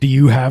Do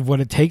you have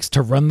what it takes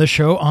to run the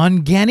show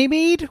on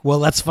Ganymede? Well,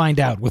 let's find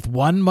out with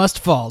One Must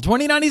Fall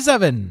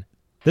 2097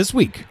 this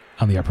week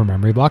on the Upper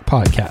Memory Block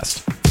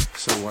podcast.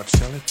 So what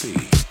shall it be?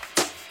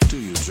 Do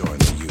you join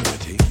the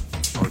unity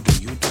or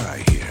do you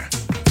die here?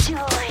 Join.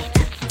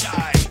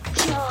 Die.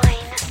 Join.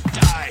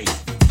 Die.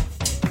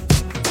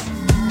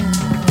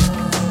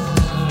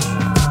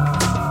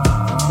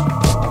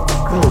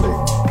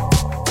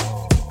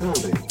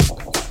 Building.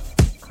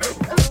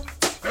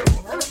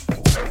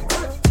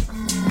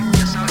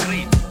 Yes, sir,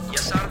 agreed.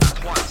 Yes, sir,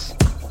 at once.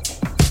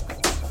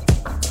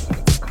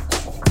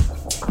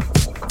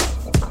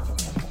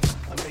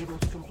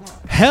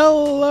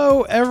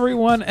 Hello,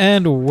 everyone,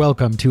 and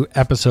welcome to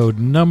episode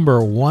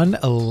number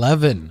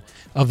 111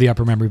 of the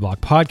Upper Memory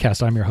Block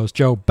podcast. I'm your host,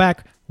 Joe,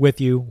 back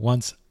with you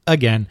once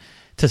again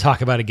to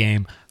talk about a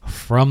game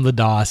from the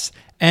DOS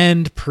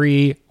and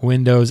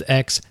pre-Windows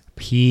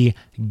XP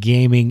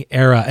gaming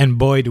era. And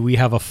boy, do we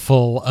have a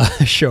full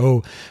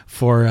show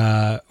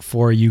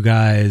for you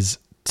guys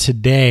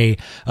today.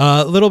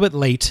 A little bit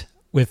late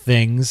with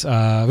things.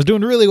 I was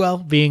doing really well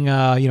being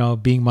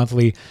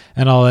monthly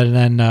and all that. And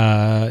then,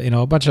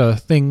 a bunch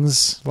of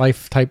things,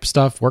 life type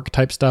stuff, work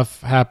type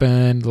stuff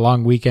happened.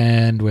 Long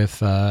weekend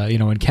with,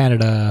 in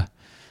Canada,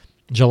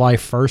 July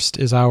 1st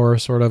is our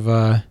sort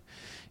of,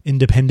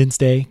 Independence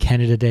Day,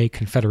 Canada Day,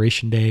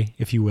 Confederation Day,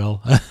 if you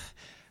will.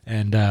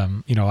 And,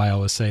 I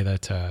always say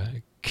that,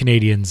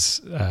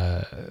 Canadians,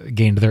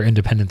 gained their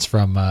independence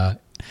from,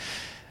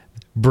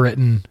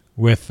 Britain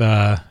with,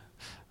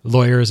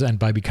 lawyers and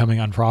by becoming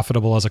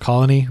unprofitable as a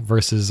colony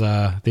versus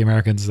the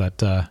Americans that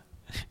went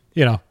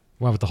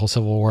with the whole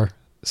Civil War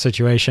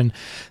situation.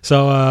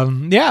 So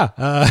we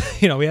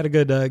had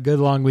a good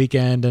long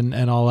weekend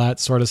and all that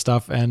sort of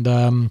stuff. And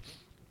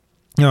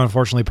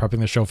unfortunately, prepping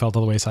the show fell to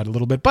the wayside a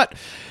little bit, but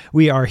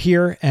we are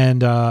here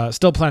and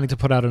still planning to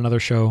put out another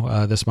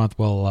show this month.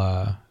 We'll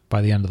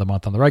by the end of the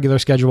month on the regular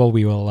schedule,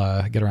 we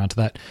will get around to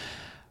that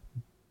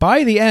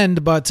by the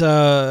end. But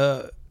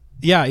as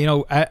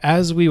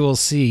we will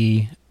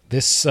see.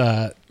 This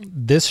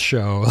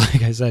show,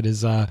 like I said,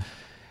 is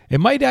it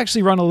might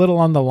actually run a little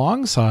on the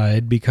long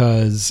side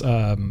because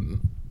I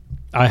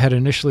had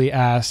initially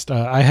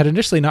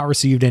not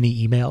received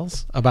any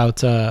emails about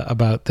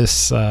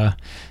this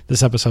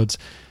episode's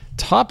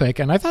topic,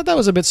 and I thought that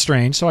was a bit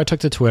strange. So I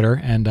took to Twitter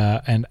and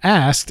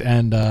asked,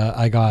 and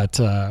I got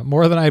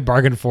more than I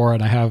bargained for,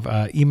 and I have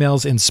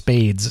emails in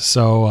spades.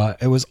 So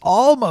it was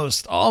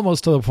almost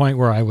to the point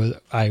where I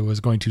was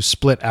going to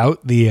split out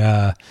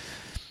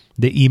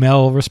the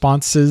email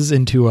responses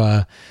into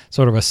a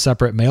sort of a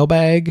separate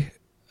mailbag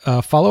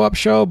follow-up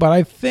show, but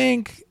I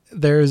think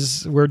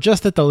we're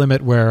just at the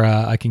limit where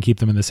I can keep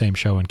them in the same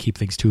show and keep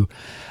things to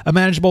a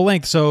manageable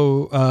length.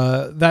 So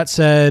that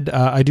said,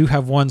 I do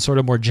have one sort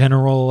of more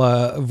general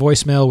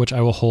voicemail, which I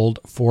will hold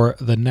for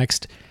the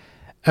next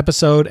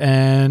episode.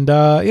 And,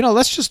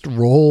 let's just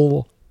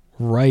roll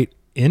right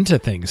into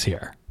things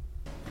here.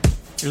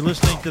 You're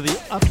listening to the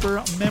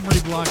Upper Memory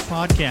Block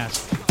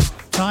podcast.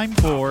 Time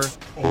for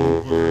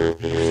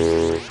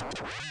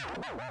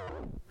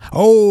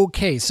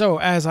Okay, so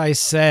as I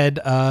said,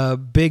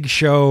 big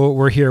show.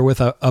 We're here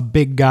with a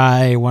big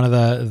guy, one of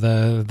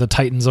the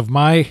titans of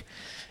my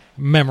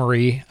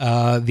memory,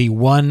 the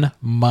One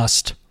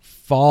Must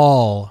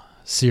Fall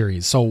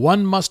series. So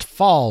One Must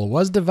Fall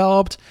was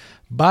developed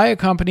by a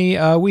company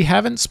we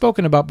haven't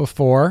spoken about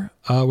before,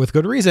 with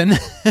good reason,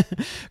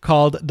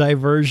 called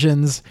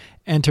Diversions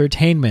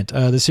Entertainment.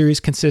 The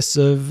series consists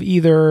of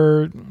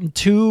either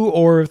 2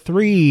 or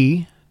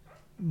 3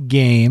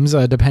 games,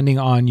 depending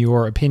on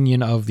your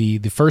opinion of the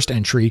first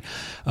entry.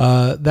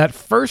 That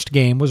first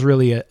game was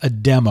really a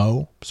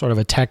demo, sort of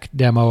a tech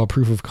demo, a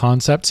proof of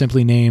concept,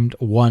 simply named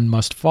One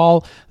Must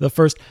Fall. The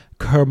first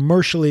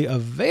commercially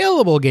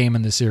available game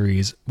in the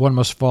series, One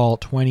Must Fall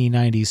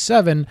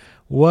 2097,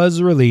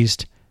 was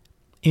released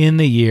in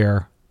the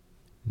year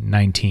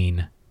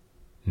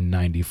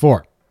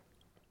 1994.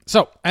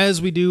 So,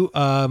 as we do,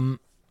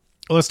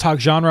 let's talk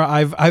genre.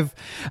 I've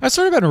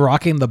sort of been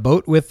rocking the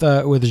boat with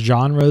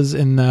genres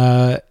in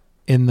the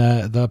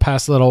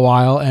past little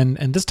while,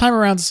 and this time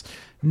around's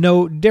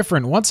no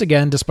different. Once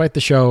again, despite the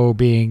show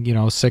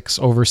being 6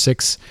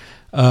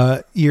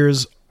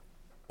 years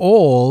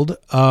old,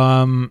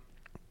 I'm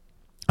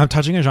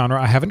touching a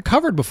genre I haven't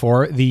covered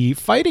before: the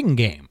fighting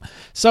game.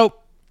 So,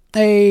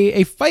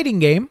 a fighting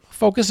game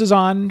focuses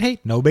on, hey,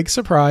 no big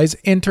surprise,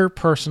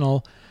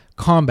 interpersonal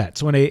combat.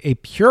 So, in a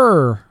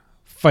pure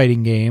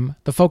fighting game,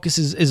 the focus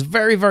is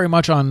very, very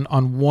much on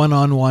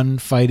one-on-one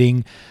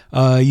fighting,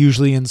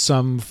 usually in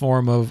some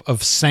form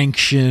of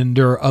sanctioned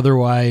or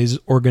otherwise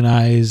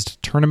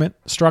organized tournament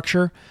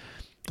structure.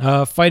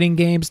 Fighting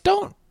games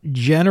don't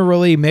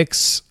generally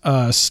mix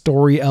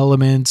story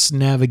elements,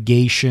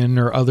 navigation,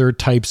 or other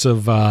types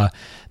of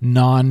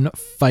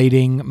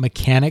non-fighting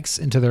mechanics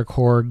into their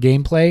core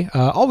gameplay.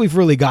 All we've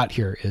really got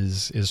here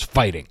is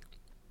fighting.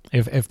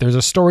 If there's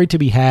a story to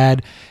be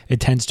had, it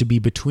tends to be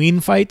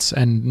between fights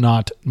and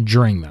not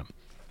during them.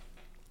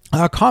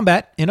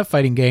 Combat in a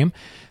fighting game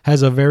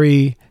has a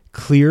very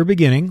clear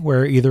beginning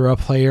where either a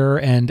player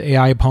and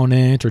AI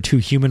opponent or two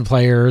human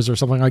players or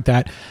something like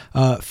that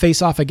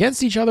face off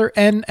against each other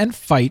and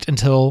fight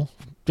until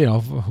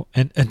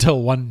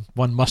until one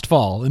must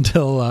fall,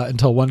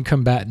 until one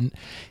combatant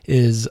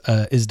is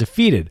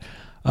defeated.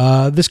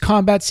 This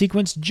combat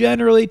sequence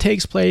generally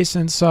takes place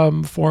in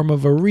some form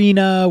of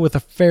arena with a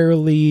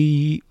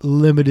fairly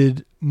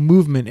limited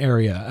movement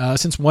area.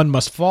 Since One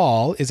Must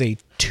Fall is a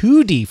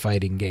 2D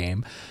fighting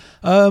game,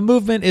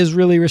 movement is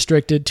really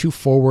restricted to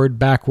forward,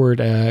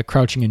 backward,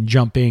 crouching, and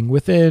jumping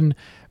within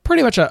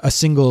pretty much a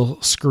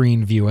single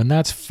screen view, and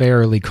that's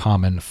fairly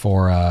common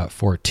for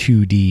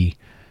 2D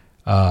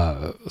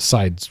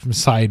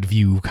side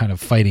view kind of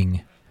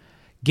fighting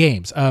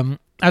games.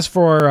 As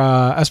for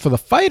the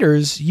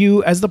fighters,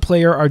 you as the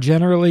player are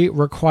generally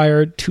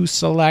required to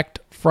select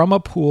from a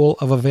pool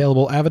of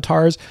available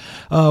avatars.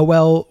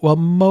 Well,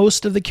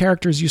 most of the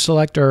characters you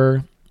select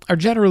are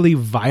generally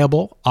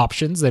viable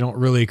options. They don't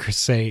really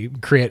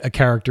create a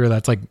character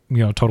that's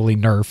totally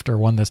nerfed or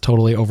one that's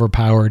totally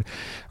overpowered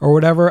or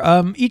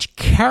whatever. Each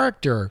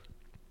character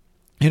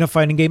in a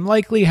fighting game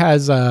likely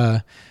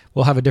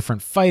will have a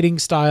different fighting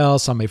style.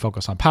 Some may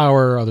focus on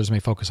power, others may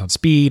focus on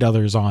speed,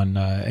 others on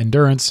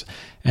endurance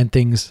and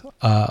things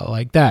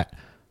like that.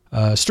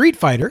 Street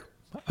Fighter,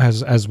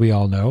 as we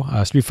all know,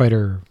 Street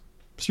Fighter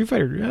 2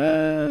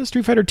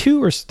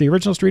 or the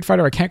original Street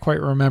Fighter, I can't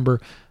quite remember.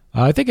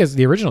 I think it's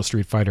the original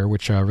Street Fighter,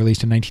 which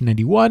released in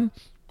 1991,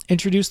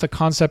 introduced the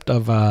concept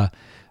of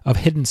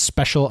hidden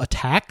special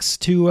attacks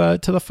to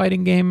the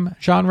fighting game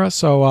genre.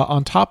 So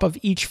on top of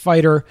each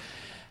fighter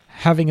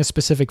having a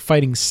specific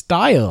fighting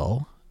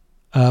style,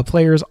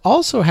 players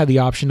also had the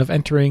option of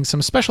entering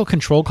some special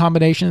control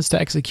combinations to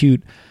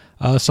execute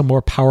some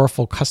more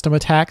powerful custom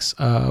attacks.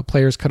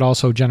 Players could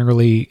also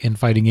generally, in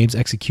fighting games,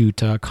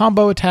 execute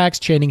combo attacks,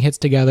 chaining hits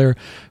together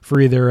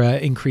for either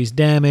increased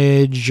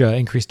damage,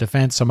 increased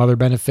defense, some other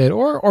benefit,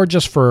 or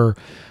just for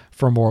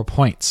more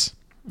points.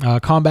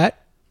 Combat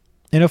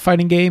in a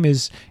fighting game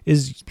is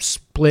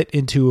split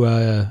into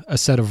a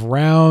set of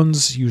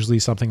rounds, usually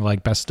something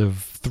like best of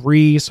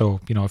 3. So,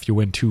 if you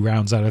win 2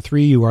 rounds out of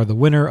 3, you are the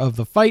winner of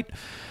the fight.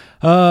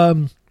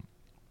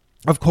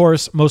 Of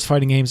course, most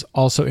fighting games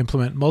also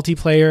implement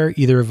multiplayer,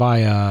 either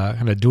via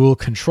kind of dual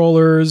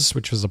controllers,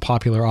 which was a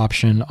popular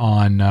option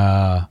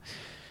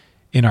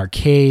in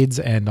arcades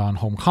and on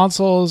home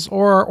consoles,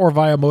 or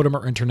via modem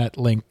or internet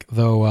link,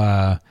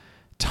 though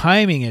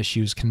timing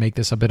issues can make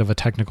this a bit of a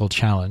technical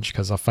challenge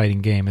because a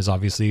fighting game is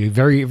obviously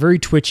very, very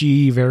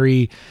twitchy,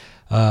 very,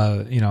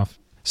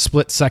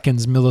 split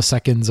seconds,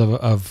 milliseconds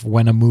of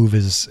when a move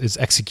is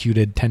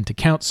executed tend to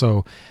count.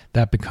 So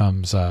that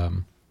becomes a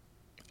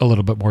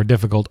little bit more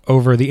difficult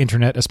over the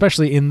internet,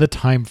 especially in the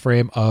time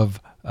frame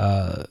of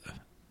the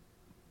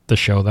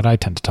show that I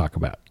tend to talk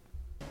about.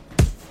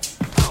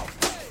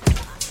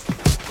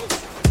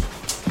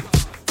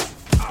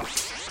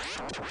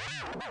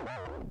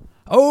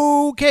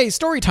 Okay,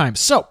 story time.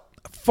 So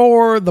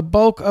for the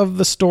bulk of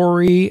the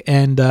story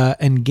and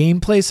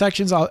gameplay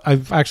sections,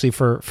 I've actually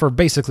for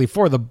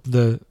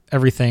the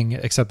everything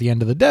except the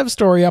end of the dev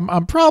story,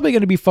 I'm probably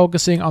going to be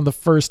focusing on the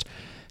first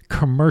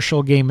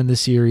commercial game in the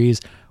series,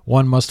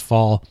 One Must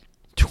Fall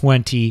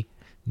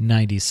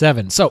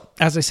 2097. So,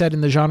 as I said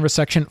in the genre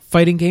section,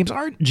 fighting games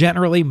aren't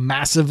generally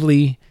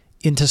massively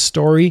into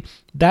story.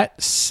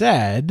 That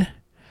said,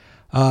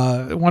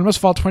 One Must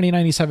Fall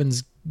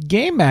 2097's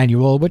game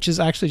manual, which is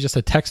actually just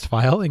a text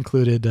file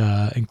included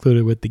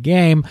with the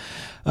game,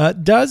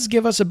 does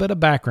give us a bit of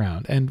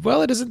background. And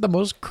while it isn't the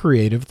most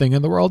creative thing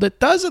in the world, it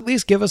does at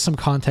least give us some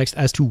context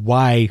as to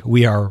why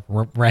we are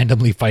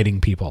randomly fighting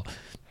people.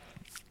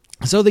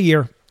 So the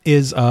year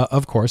is,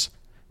 of course,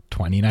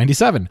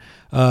 2097.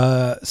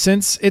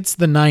 Since it's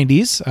the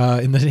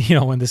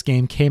 90s, when this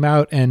game came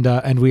out,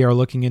 and we are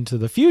looking into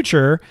the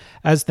future,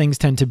 as things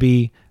tend to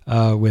be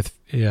with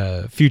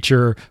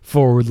future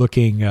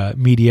forward-looking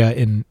media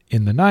in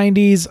the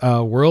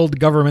 90s. World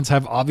governments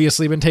have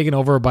obviously been taken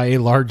over by a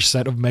large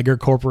set of mega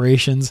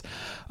corporations.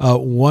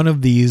 One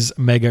of these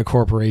mega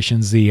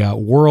corporations, the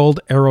World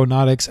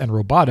Aeronautics and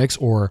Robotics,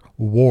 or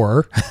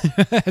WAR,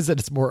 as it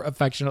is more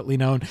affectionately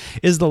known,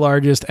 is the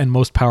largest and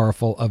most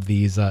powerful of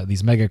these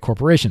mega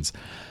corporations.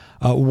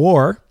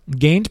 WAR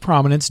gained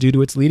prominence due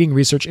to its leading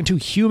research into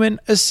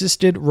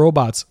human-assisted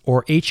robots,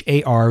 or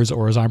HARs,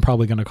 or as I'm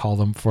probably going to call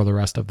them for the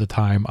rest of the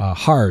time,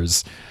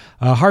 HARs.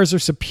 HARs are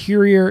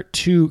superior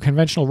to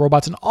conventional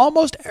robots in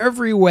almost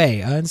every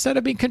way. Instead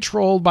of being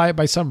controlled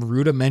by some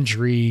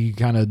rudimentary,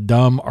 kind of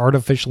dumb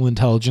artificial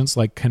intelligence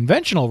like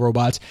conventional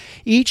robots,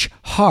 each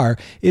HAR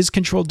is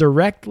controlled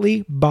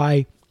directly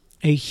by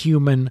a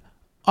human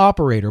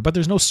operator. But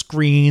there's no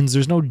screens,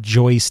 there's no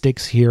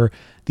joysticks here.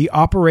 The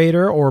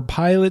operator or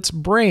pilot's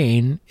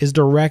brain is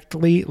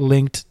directly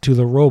linked to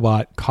the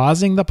robot,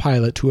 causing the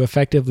pilot to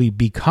effectively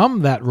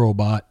become that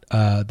robot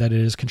that it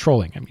is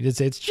controlling. I mean,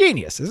 it's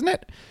genius, isn't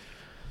it?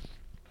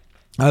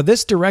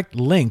 This direct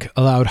link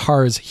allowed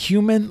HAR's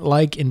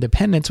human-like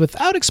independence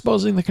without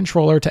exposing the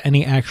controller to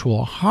any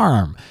actual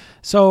harm.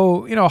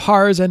 So,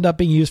 HARs end up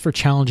being used for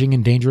challenging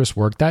and dangerous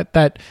work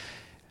that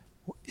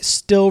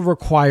still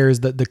requires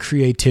the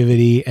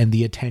creativity and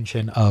the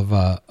attention of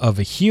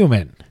a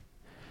human.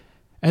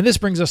 And this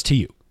brings us to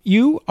you.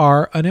 You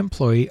are an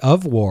employee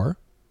of war,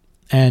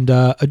 and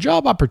a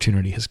job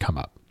opportunity has come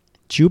up.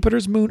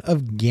 Jupiter's moon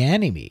of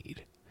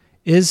Ganymede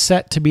is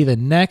set to be the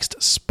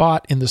next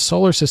spot in the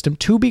solar system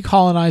to be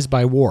colonized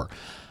by war.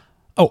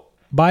 Oh,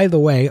 by the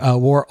way,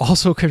 war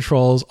also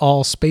controls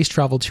all space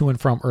travel to and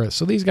from Earth,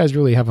 so these guys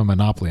really have a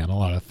monopoly on a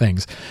lot of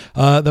things.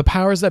 The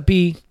powers that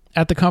be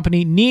at the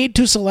company need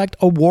to select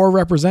a war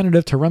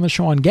representative to run the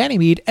show on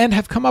Ganymede and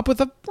have come up with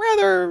a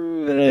rather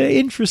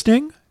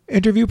interesting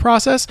interview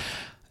process.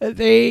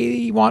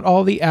 They want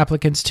all the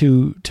applicants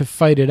to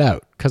fight it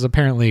out because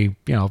apparently,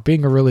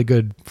 being a really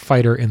good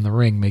fighter in the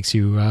ring makes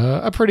you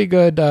a pretty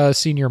good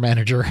senior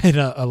manager in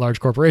a large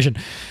corporation.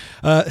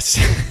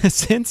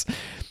 Since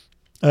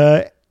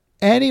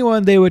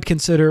anyone they would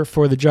consider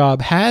for the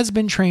job has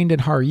been trained in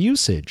HAR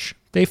usage,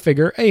 they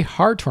figure a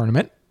HAR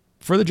tournament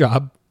for the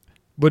job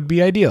would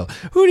be ideal.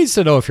 Who needs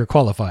to know if you're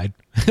qualified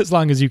as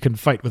long as you can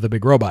fight with a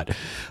big robot?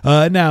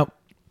 Now,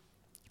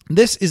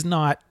 this is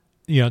not,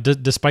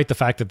 despite the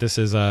fact that this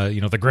is,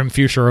 the grim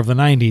future of the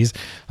 90s,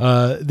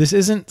 this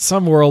isn't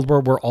some world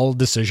where all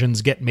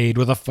decisions get made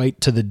with a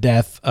fight to the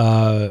death.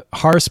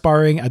 HAR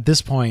sparring at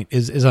this point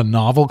is a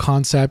novel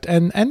concept.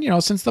 And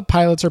since the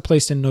pilots are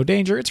placed in no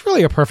danger, it's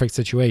really a perfect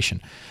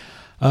situation.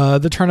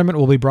 The tournament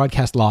will be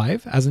broadcast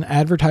live as an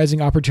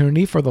advertising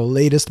opportunity for the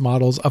latest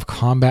models of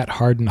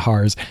combat-hardened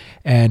HARs,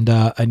 and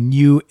a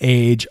new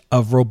age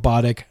of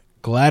robotic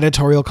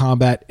gladiatorial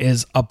combat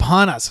is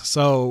upon us.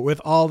 So with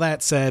all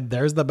that said,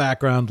 there's the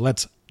background.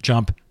 Let's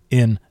jump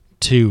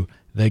into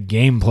the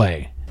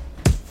gameplay.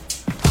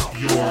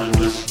 You're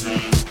listening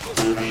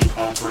to the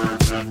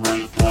Upper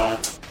Memory Block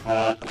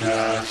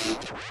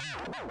Podcast.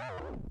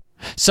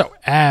 So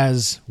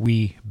as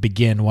we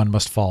begin One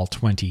Must Fall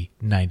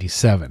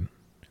 2097,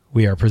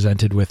 we are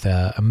presented with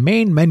a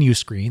main menu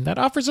screen that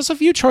offers us a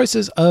few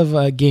choices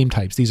of game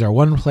types. These are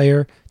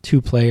 1-player,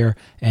 2-player,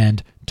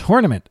 and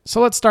tournament. So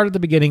let's start at the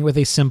beginning with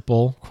a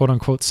simple,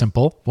 quote-unquote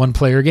simple,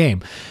 1-player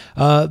game.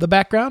 The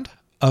background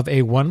of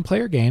a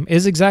 1-player game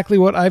is exactly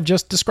what I've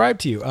just described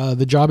to you,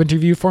 the job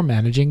interview for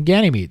managing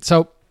Ganymede.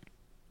 So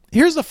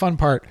here's the fun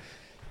part,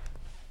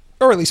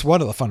 or at least one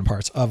of the fun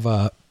parts of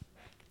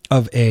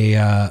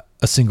a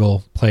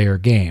single-player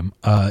game.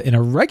 In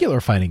a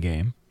regular fighting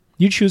game,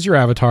 you choose your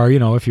avatar.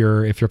 If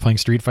you're playing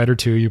Street Fighter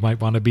 2, you might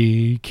want to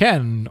be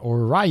Ken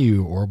or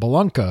Ryu or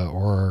Blanka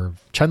or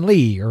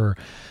Chun-Li or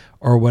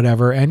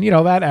whatever. And,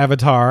 that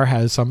avatar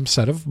has some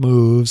set of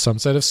moves, some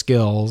set of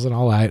skills and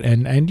all that.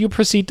 And you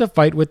proceed to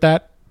fight with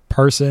that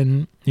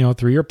person,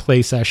 through your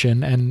play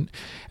session. And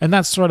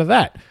that's sort of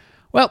that.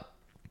 Well,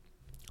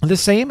 the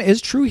same is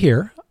true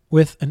here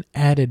with an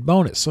added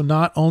bonus. So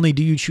not only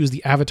do you choose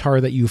the avatar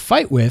that you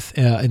fight with,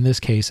 in this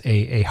case,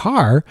 a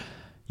HAR,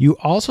 you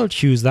also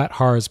choose that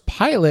HAR's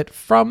pilot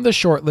from the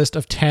short list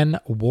of 10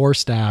 war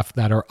staff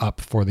that are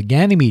up for the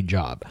Ganymede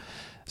job.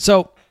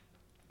 So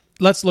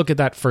let's look at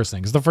that first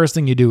thing, because the first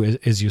thing you do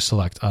is you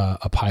select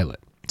a pilot.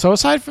 So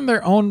aside from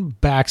their own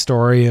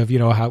backstory of,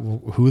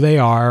 who they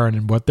are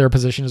and what their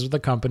position is with the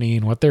company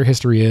and what their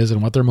history is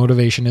and what their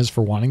motivation is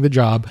for wanting the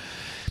job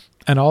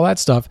and all that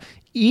stuff,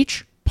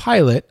 each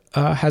pilot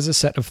has a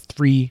set of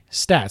 3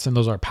 stats, and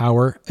those are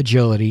power,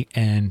 agility,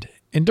 and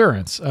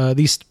endurance.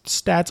 These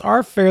stats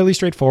are fairly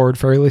straightforward,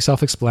 fairly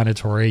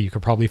self-explanatory. You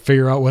could probably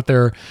figure out what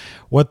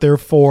they're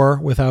for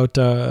without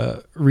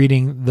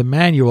reading the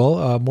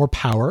manual. More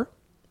power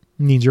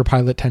means your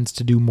pilot tends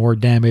to do more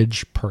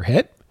damage per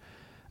hit.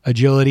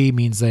 Agility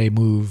means they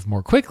move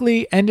more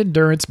quickly, and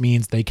endurance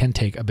means they can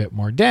take a bit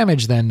more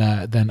damage than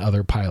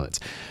other pilots.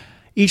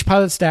 Each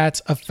pilot's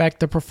stats affect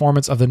the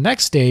performance of the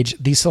next stage,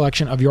 the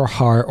selection of your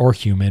HAR or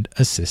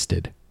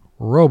human-assisted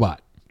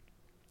robot.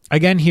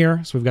 Again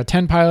here, so we've got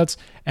 10 pilots,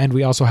 and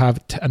we also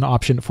have an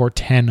option for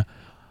 10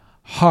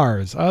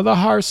 HARs. The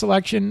HAR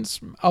selection's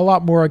a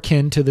lot more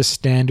akin to the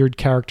standard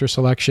character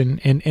selection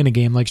in a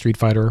game like Street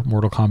Fighter,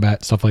 Mortal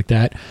Kombat, stuff like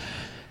that.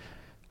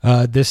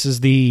 This is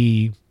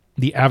the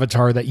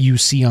avatar that you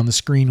see on the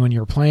screen when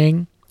you're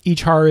playing.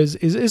 Each HAR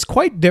is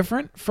quite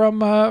different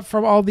from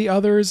all the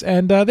others,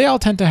 and they all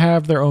tend to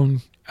have their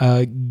own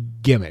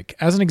gimmick.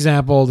 As an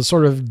example, the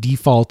sort of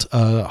default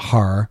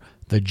HAR,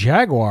 the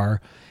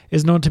Jaguar,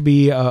 is known to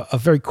be a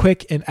very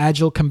quick and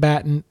agile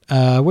combatant,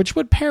 which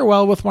would pair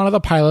well with one of the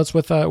pilots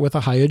with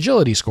a high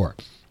agility score.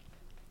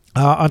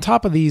 On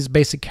top of these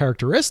basic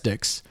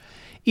characteristics,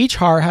 each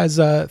HAR has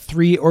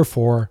 3 or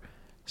 4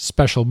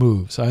 special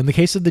moves. In the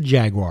case of the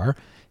Jaguar,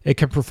 it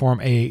can perform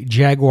a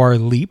Jaguar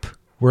leap,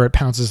 where it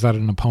pounces at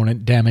an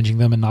opponent, damaging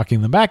them and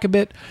knocking them back a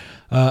bit.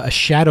 A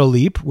Shadow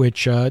leap,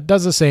 which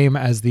does the same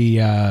as the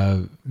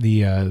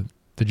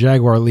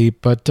Jaguar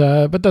leap, but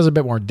does a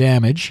bit more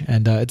damage,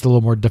 and it's a little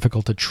more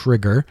difficult to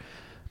trigger.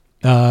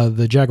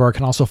 The Jaguar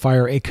can also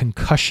fire a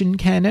concussion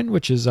cannon,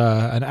 which is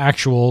an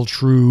actual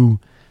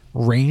true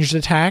ranged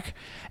attack.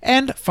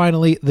 And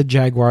finally, the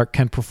Jaguar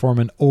can perform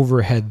an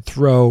overhead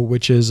throw,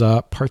 which is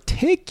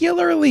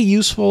particularly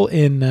useful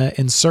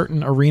in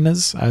certain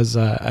arenas,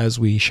 as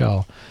we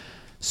shall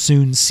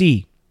soon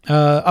see.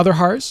 Other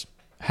HARs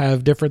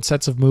have different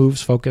sets of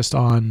moves focused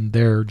on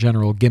their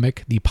general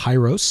gimmick. The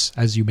Pyros,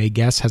 as you may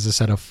guess, has a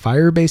set of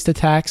fire-based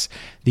attacks.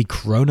 The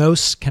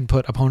Kronos can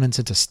put opponents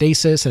into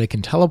stasis and it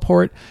can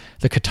teleport.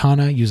 The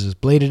Katana uses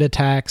bladed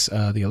attacks.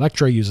 The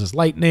Electra uses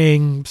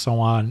lightning, so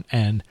on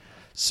and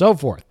so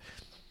forth.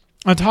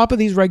 On top of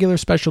these regular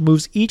special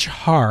moves, each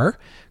HAR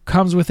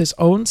comes with its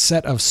own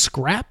set of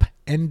scrap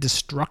and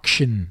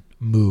destruction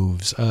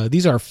moves.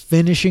 These are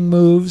finishing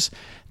moves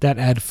that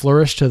add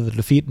flourish to the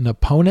defeat an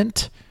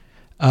opponent.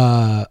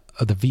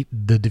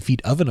 The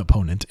defeat of an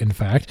opponent, in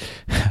fact.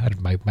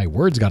 My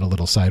words got a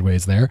little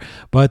sideways there.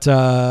 But,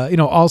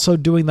 also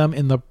doing them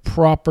in the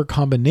proper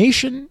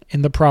combination,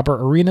 in the proper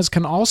arenas,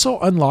 can also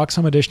unlock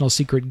some additional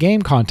secret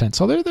game content.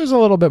 So there's a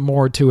little bit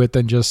more to it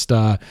than just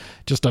a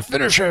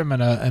finish him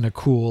and a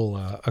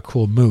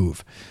cool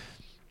move.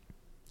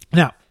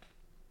 Now,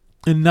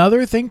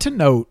 another thing to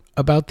note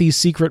about these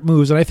secret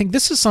moves, and I think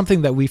this is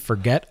something that we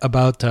forget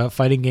about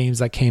fighting games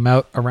that came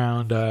out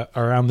around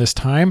this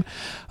time.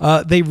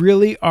 They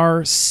really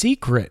are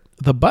secret.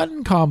 The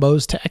button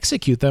combos to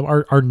execute them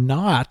are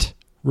not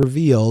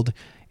revealed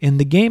in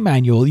the game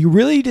manual. You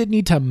really did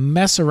need to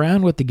mess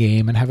around with the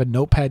game and have a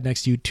notepad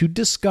next to you to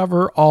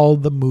discover all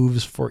the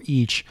moves for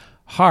each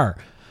HAR.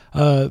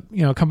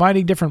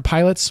 Combining different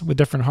pilots with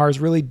different HARs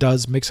really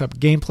does mix up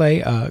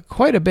gameplay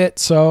quite a bit.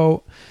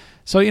 So,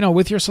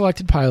 with your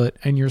selected pilot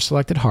and your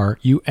selected HAR,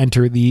 you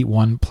enter the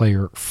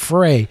one-player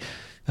fray.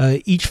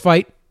 Each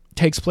fight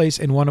takes place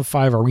in one of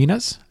 5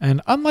 arenas,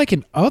 and unlike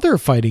in other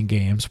fighting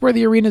games, where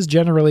the arena is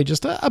generally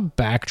just a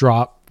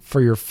backdrop for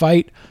your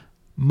fight,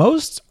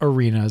 most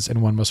arenas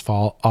in One Must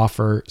Fall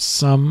offer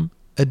some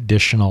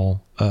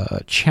additional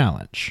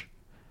challenge.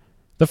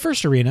 The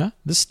first arena,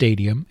 the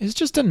stadium, is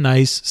just a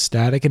nice,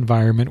 static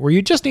environment where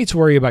you just need to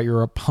worry about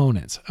your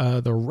opponents.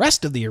 The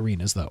rest of the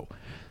arenas, though,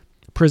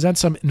 present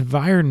some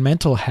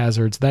environmental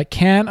hazards that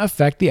can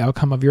affect the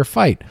outcome of your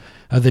fight.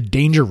 The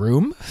Danger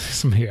Room,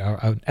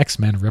 an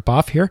X-Men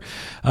ripoff here.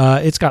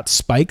 It's got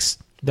spikes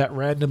that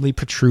randomly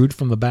protrude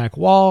from the back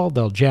wall.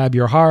 They'll jab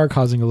your HAR,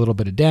 causing a little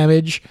bit of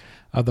damage.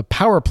 The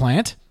Power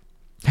Plant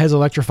has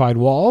electrified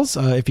walls.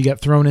 If you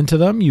get thrown into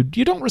them, you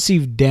don't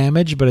receive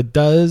damage, but it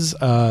does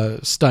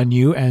stun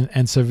you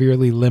and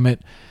severely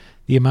limit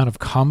the amount of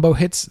combo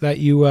hits that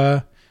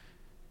you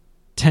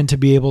tend to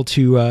be able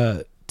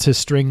to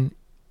string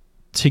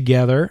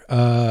together,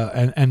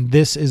 and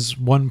this is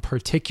one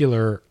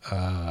particular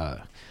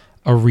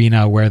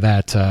arena where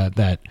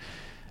that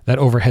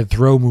overhead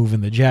throw move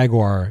in the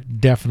Jaguar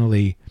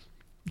definitely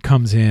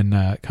comes in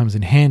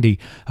handy.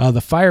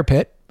 The Fire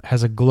Pit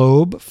has a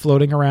globe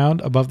floating around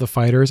above the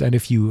fighters, and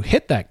if you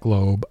hit that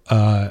globe,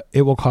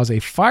 it will cause a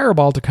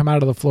fireball to come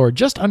out of the floor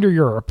just under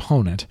your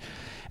opponent.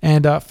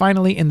 And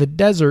finally, in the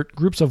desert,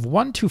 groups of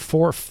 1 to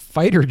 4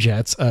 fighter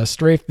jets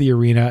strafe the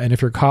arena, and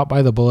if you're caught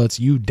by the bullets,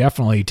 you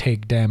definitely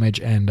take damage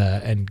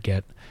and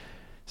get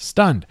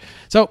stunned.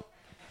 So,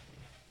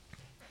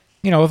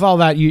 with all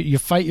that, you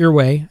fight your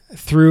way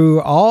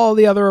through all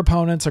the other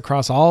opponents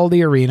across all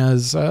the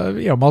arenas, at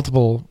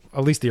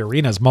least the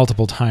arenas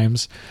multiple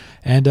times,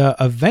 and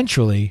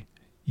eventually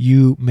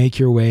you make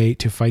your way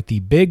to fight the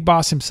big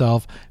boss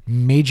himself,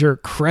 Major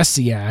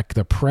Kresiak,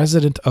 the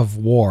President of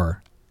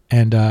War.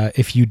 And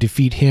if you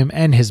defeat him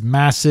and his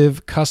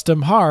massive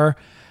custom HAR,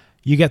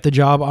 you get the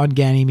job on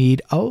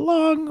Ganymede,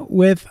 along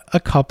with a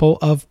couple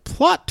of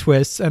plot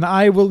twists. And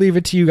I will leave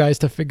it to you guys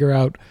to figure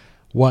out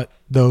what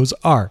those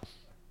are.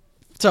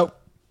 So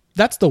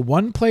that's the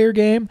one-player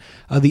game.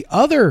 The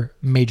other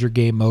major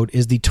game mode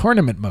is the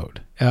tournament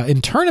mode.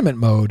 In tournament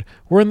mode,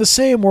 we're in the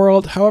same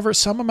world. However,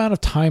 some amount of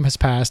time has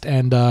passed,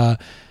 and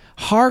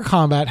HAR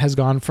combat has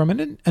gone from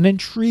an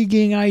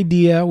intriguing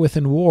idea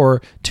within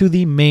war to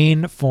the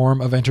main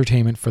form of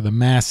entertainment for the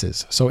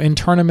masses. So in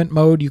tournament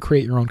mode, you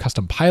create your own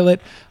custom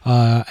pilot,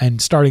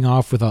 and starting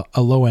off with a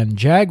low-end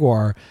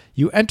Jaguar,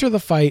 you enter the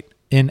fight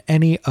in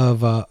any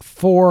of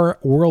 4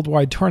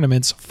 worldwide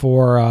tournaments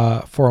for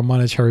a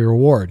monetary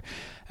reward.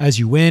 As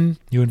you win,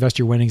 you invest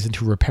your winnings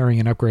into repairing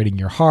and upgrading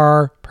your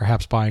HAR,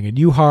 perhaps buying a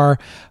new HAR,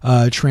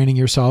 training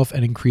yourself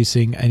and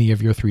increasing any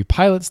of your 3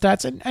 pilot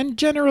stats, and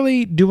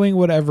generally doing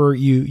whatever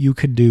you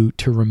can do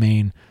to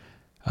remain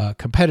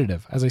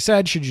competitive. As I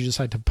said, should you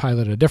decide to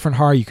pilot a different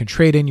HAR, you can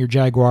trade in your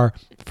Jaguar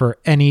for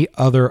any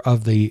other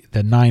of the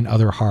 9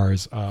 other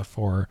HARs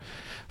for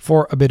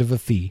a bit of a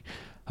fee.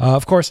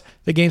 Of course,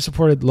 the game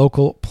supported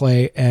local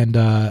play and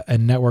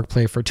network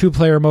play for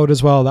 2-player mode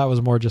as well. That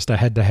was more just a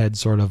head-to-head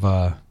sort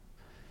of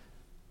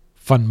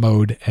fun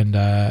mode, and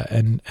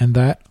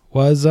that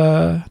was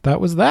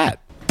that.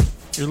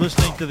 You're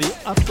listening to the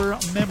Upper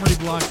Memory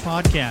Block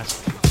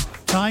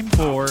Podcast. Time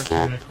for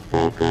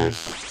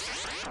Focus.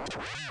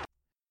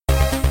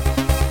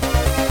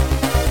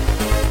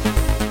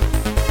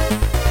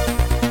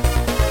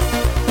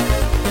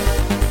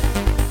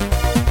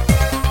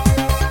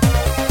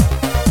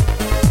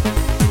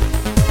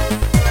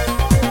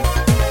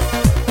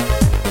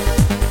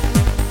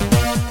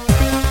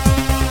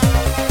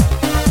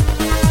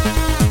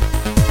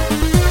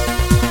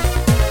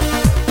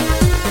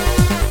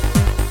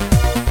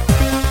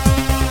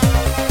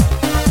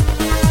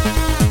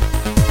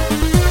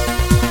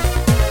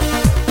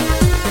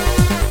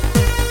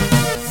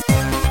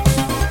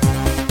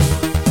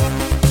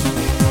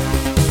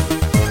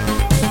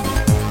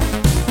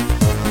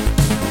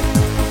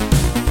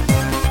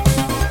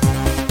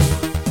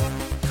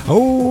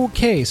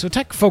 Okay, so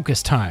tech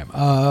focus time.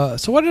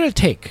 So what did it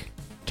take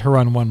to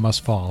run One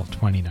Must Fall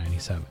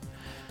 2097?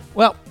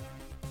 Well,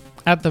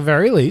 at the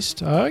very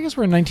least, I guess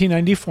we're in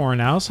 1994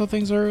 now, so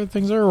things are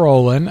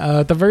rolling.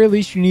 At the very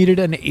least, you needed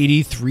an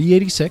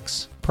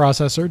 8386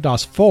 processor,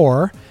 DOS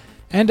 4,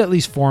 and at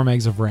least 4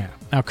 megs of RAM.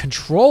 Now,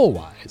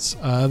 control-wise,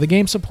 the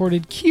game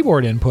supported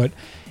keyboard input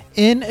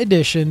in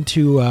addition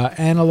to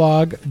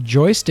analog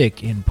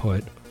joystick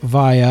input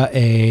via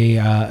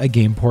a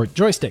game port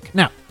joystick.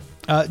 Now,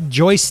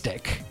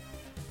 joystick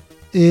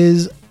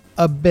is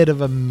a bit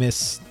of a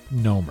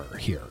misnomer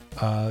here.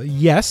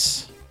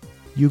 Yes,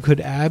 you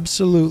could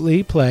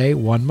absolutely play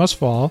One Must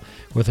Fall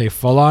with a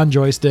full-on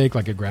joystick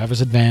like a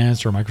Gravis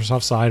Advanced or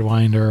Microsoft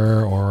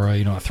Sidewinder or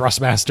a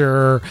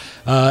Thrustmaster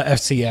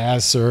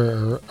FCS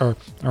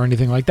or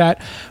anything like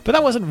that. But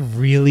that wasn't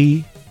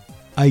really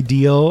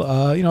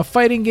ideal.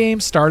 Fighting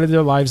games started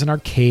their lives in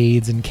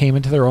arcades and came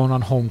into their own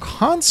on home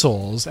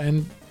consoles,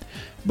 and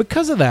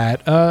because of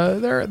that,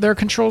 their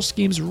control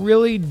schemes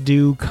really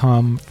do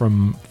come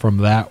from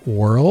that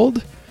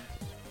world.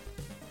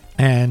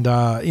 And,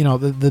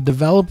 the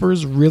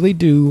developers really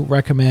do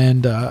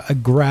recommend a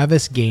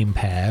Gravis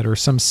gamepad or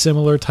some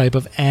similar type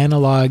of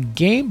analog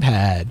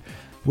gamepad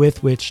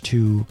with which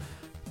to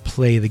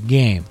play the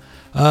game.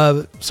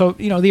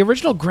 The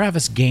original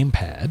Gravis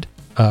gamepad,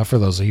 for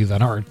those of you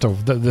that aren't,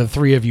 the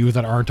three of you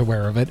that aren't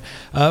aware of it,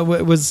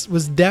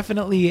 was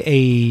definitely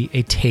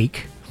a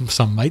take.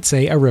 Some might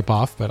say a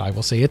ripoff, but I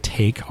will say a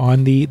take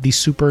on the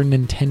Super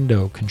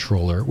Nintendo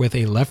controller with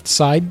a left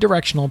side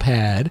directional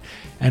pad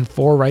and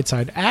 4 right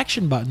side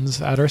action buttons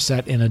that are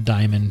set in a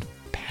diamond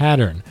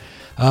pattern.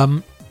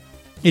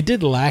 It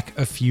did lack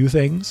a few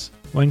things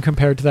when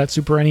compared to that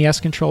Super NES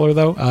controller,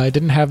 though. It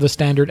didn't have the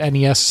standard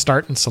NES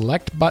start and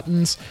select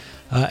buttons,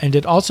 and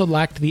it also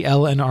lacked the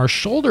L and R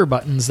shoulder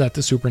buttons that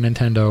the Super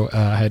Nintendo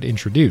had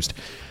introduced.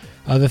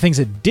 The things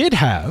it did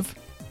have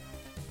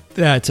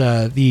that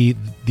the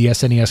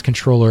SNES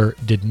controller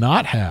did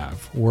not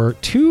have were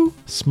 2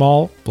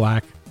 small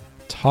black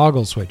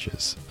toggle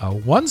switches.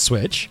 One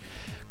switch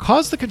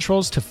caused the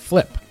controls to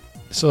flip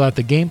so that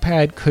the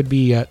gamepad could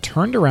be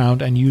turned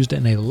around and used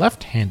in a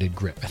left-handed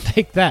grip.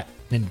 Take that,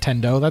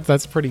 Nintendo.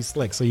 That's pretty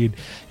slick. So you'd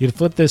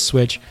flip this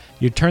switch,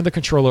 you'd turn the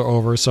controller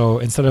over, so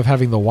instead of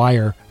having the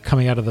wire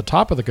coming out of the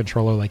top of the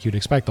controller like you'd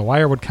expect, the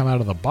wire would come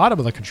out of the bottom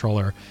of the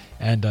controller,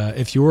 and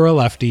if you were a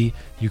lefty,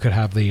 you could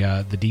have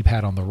the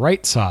D-pad on the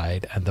right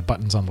side and the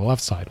buttons on the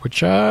left side,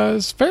 which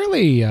is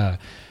fairly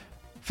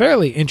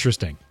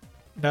interesting.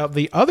 Now,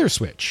 the other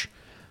switch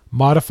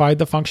modified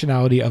the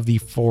functionality of the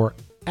 4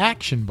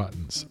 action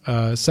buttons,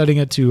 setting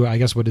it to, I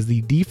guess, what is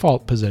the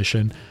default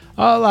position,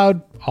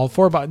 allowed all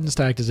 4 buttons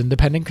to act as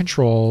independent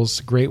controls.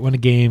 Great when a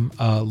game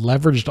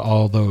leveraged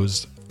all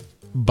those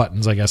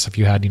buttons, I guess, if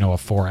you had, a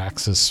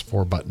 4-axis,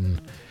 4-button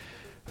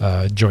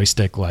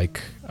joystick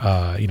like,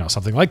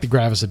 something like the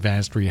Gravis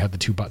Advanced, where you had the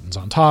 2 buttons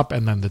on top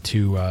and then the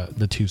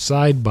two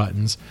side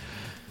buttons.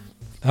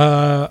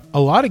 A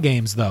lot of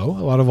games, though,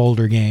 a lot of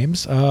older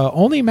games,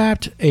 only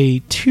mapped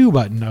a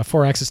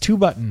 4-axis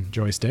 2-button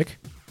joystick.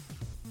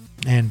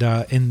 And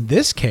in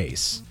this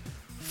case,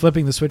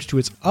 flipping the switch to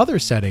its other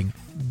setting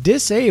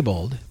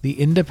disabled the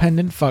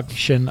independent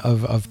function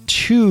of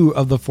 2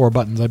 of the 4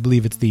 buttons. I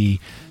believe it's the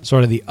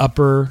sort of the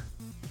upper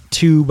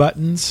 2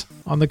 buttons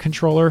on the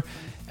controller.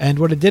 And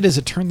what it did is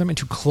it turned them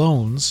into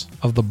clones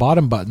of the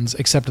bottom buttons,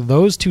 except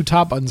those 2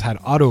 top buttons had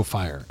auto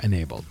fire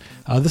enabled.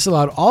 This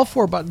allowed all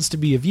 4 buttons to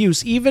be of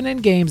use, even in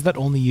games that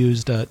only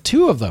used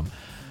 2 of them.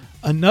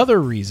 Another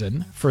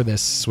reason for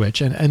this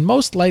switch, and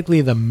most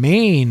likely the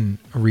main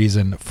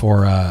reason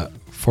for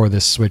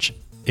this switch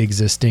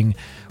existing,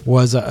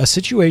 was a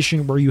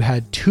situation where you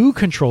had 2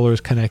 controllers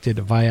connected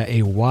via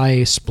a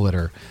Y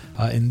splitter.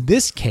 In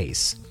this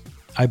case,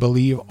 I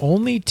believe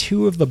only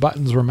 2 of the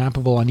buttons were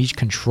mappable on each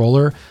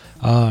controller.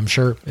 I'm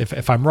sure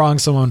if I'm wrong,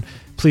 someone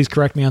please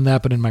correct me on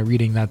that, but in my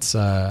reading, that's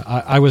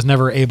I was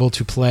never able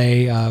to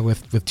play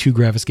with 2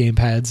 Gravis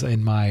gamepads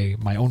in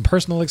my own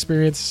personal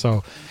experience,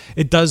 so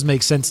it does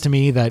make sense to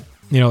me that,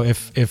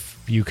 if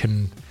you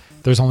can,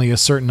 there's only a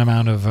certain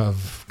amount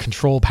of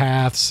control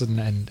paths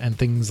and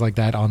things like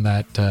that on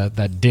that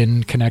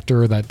DIN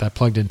connector that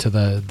plugged into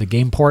the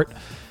game port.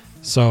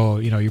 So,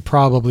 you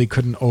probably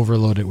couldn't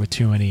overload it with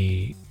too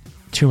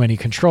many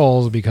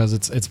controls, because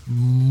it's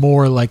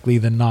more likely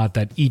than not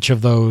that each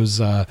of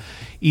those,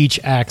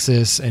 each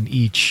axis and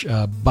each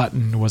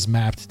button was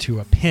mapped to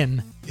a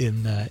pin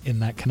in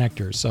that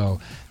connector. So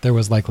there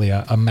was likely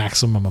a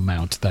maximum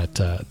amount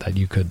that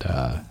you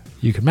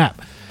could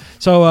map.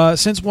 So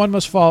since One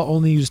Must Fall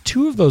only used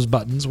 2 of those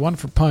buttons, one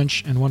for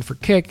punch and one for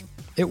kick,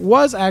 it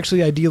was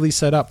actually ideally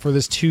set up for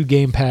this 2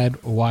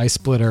 gamepad Y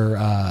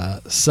splitter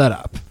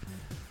setup.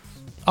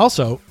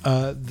 Also,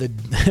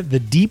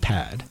 the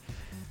D-pad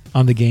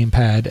on the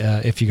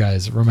gamepad, if you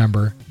guys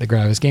remember the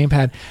Gravis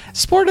gamepad,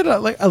 sported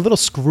a little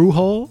screw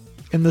hole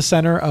in the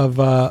center of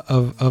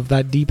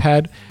that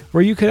D-pad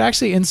where you could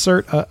actually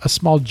insert a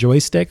small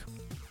joystick.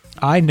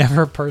 I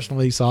never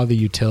personally saw the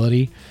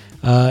utility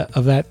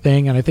of that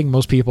thing, and I think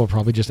most people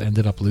probably just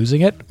ended up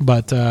losing it.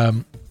 But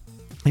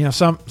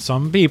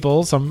some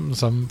people,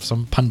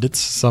 some pundits,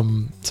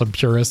 some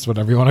purists,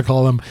 whatever you want to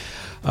call them,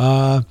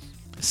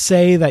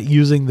 say that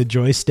using the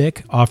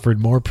joystick offered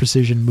more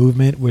precision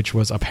movement, which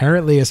was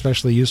apparently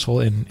especially useful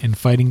in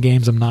fighting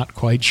games. I'm not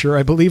quite sure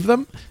I believe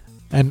them.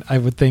 And I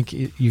would think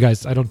you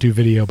guys, I don't do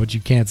video, but you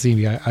can't see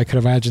me. I could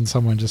imagine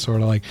someone just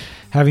sort of like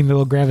having the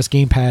little Gravis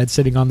gamepad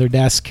sitting on their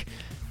desk,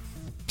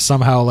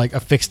 somehow like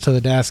affixed to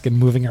the desk and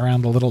moving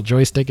around the little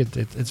joystick.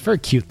 It's very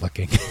cute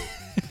looking.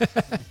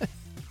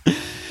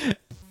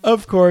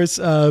 Of course,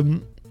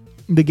 the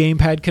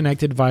gamepad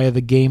connected via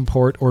the game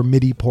port or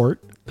MIDI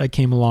port that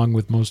came along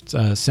with most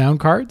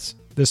sound cards.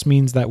 This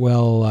means that,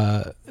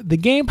 the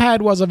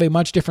gamepad was of a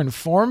much different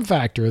form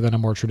factor than a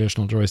more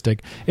traditional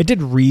joystick. It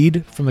did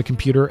read from the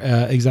computer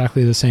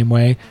exactly the same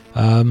way.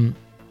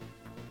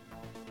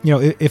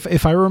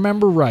 If I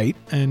remember right,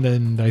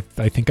 and I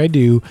think I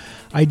do,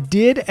 I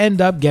did end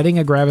up getting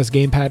a Gravis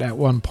gamepad at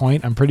one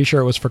point. I'm pretty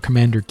sure it was for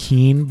Commander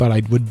Keen, but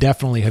I would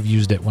definitely have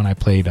used it when I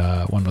played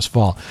One Was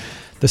Fall.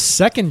 The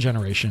second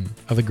generation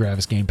of the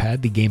Gravis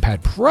gamepad, the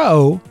Gamepad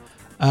Pro,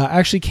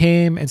 actually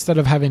came, instead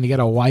of having to get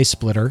a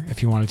Y-splitter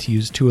if you wanted to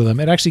use two of them,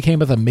 it actually came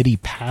with a MIDI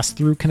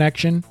pass-through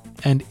connection,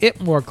 and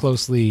it more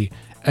closely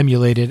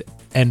emulated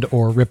and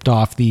or ripped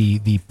off the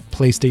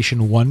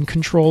PlayStation 1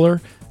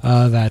 controller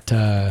and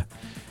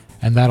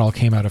that all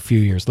came out a few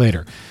years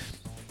later.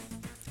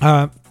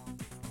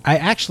 I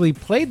actually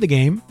played the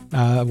game,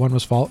 One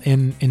Was Fall,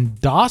 in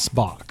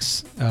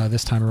DOSBox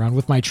this time around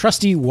with my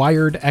trusty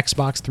wired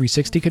Xbox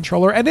 360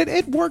 controller, and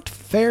it worked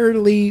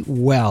fairly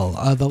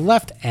well. The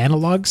left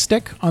analog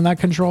stick on that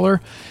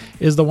controller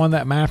is the one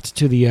that mapped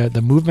to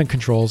the movement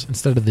controls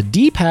instead of the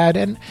D-pad,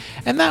 and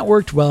that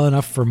worked well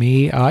enough for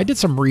me. I did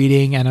some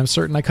reading, and I'm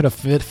certain I could have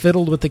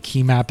fiddled with the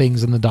key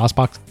mappings in the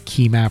DOSBox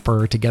key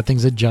mapper to get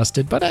things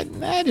adjusted, but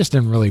I just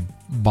didn't really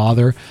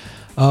bother.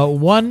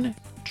 One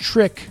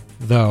trick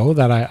though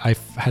that I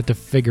had to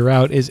figure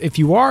out is if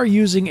you are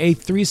using a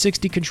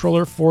 360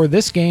 controller for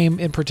this game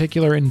in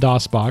particular in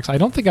DOSBox, I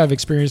don't think I've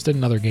experienced it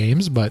in other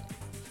games, but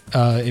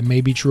it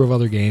may be true of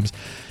other games,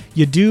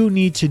 you do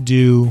need to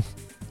do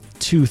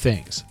two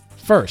things.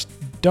 First,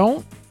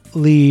 don't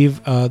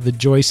leave the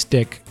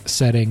joystick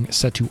setting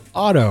set to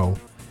auto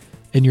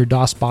in your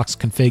DOSBox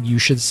config. You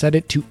should set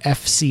it to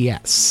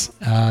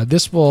FCS.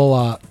 This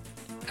will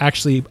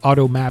actually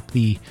auto map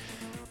the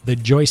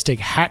joystick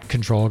hat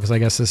control, because I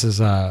guess this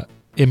is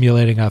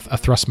emulating a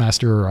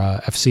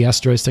Thrustmaster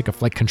FCS joystick, a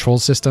flight control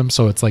system.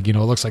 So it's like, it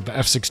looks like the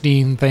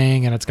F-16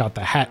 thing, and it's got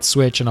the hat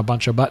switch and a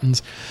bunch of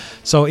buttons.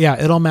 So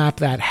yeah, it'll map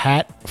that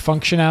hat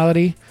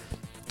functionality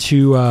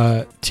to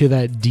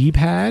that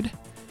D-pad.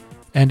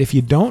 And if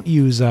you don't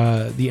use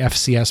the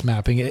FCS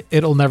mapping,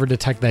 it'll never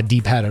detect that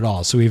D-pad at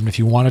all. So even if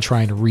you want to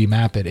try and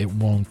remap it, it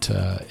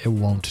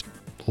won't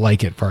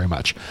like it very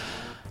much.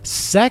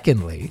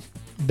 Secondly,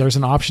 there's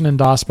an option in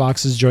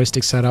DOSBox's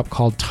joystick setup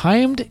called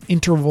timed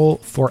interval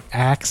for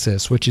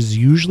axis, which is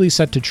usually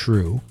set to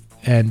true,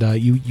 and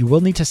you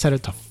will need to set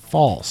it to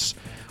false,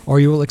 or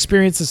you will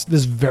experience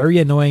this very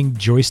annoying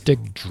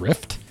joystick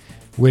drift,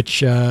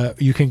 which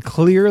you can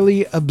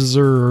clearly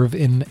observe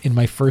in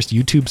my first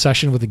YouTube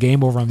session with the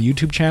game over on the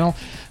YouTube channel.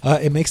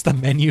 It makes the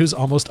menus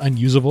almost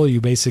unusable. You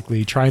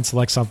basically try and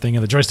select something,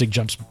 and the joystick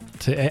jumps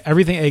to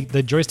everything.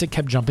 The joystick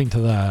kept jumping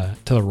to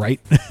the right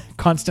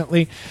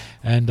constantly,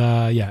 and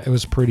it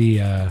was pretty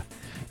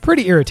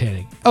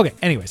irritating. Okay,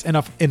 anyways,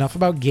 enough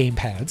about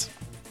gamepads.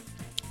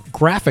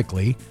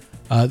 Graphically,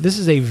 this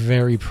is a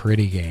very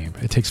pretty game.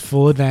 It takes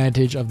full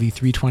advantage of the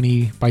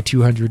 320 by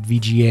 200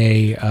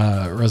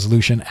 VGA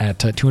resolution at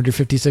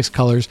 256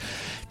 colors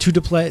to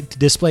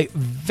display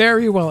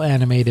very well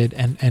animated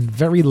and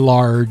very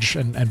large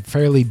and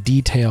fairly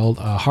detailed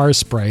horror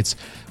sprites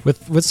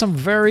with some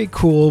very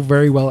cool,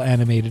 very well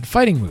animated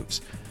fighting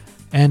moves.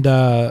 And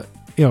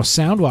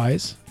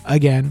sound-wise,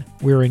 again,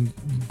 we're in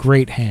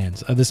great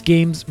hands. This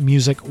game's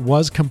music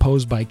was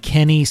composed by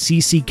Kenny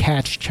CC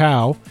Catch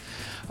Chow,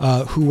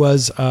 who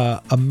was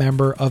a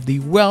member of the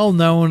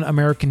well-known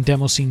American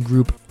demo scene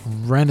group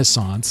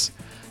Renaissance.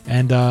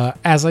 And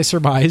as I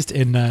surmised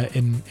in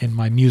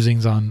my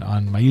musings on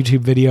my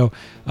YouTube video,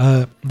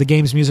 the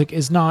game's music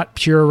is not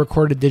pure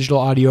recorded digital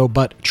audio,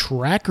 but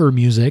tracker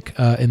music,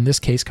 in this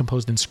case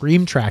composed in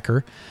Scream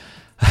Tracker.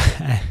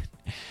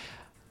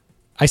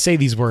 I say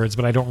these words,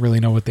 but I don't really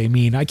know what they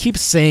mean. I keep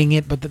saying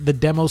it, but the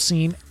demo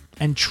scene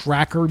and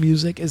tracker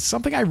music is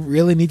something I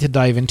really need to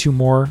dive into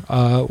more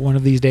one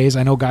of these days.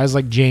 I know guys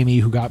like Jamie,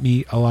 who got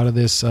me a lot of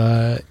this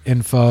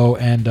info,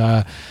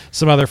 and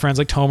some other friends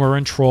like Tomer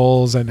and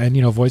Trolls, and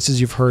voices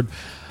you've heard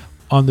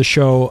on the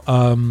show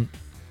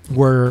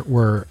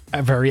were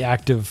very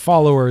active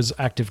followers,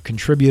 active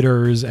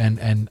contributors,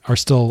 and are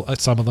still,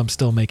 some of them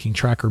still making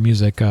tracker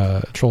music,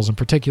 Trolls in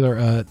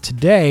particular,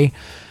 today.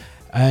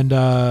 And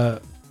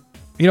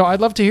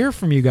I'd love to hear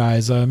from you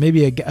guys.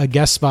 Maybe a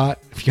guest spot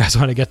if you guys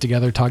want to get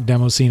together, talk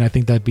demo scene. I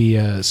think that'd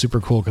be super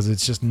cool, because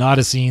it's just not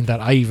a scene that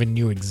I even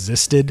knew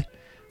existed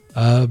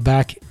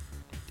back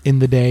in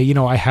the day. You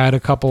know, I had a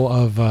couple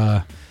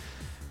of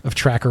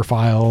tracker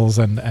files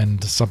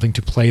and something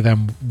to play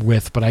them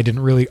with, but I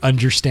didn't really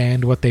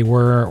understand what they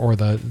were or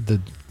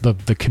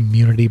the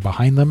community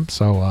behind them.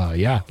 So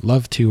yeah,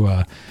 love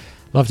to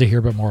hear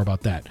a bit more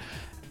about that.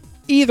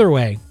 Either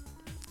way,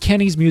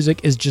 Kenny's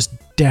music is just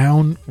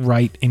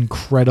downright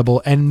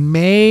incredible and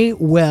may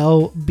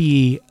well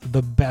be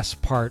the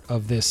best part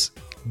of this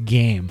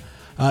game.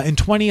 In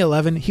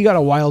 2011, he got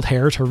a wild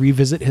hair to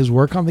revisit his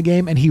work on the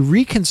game, and he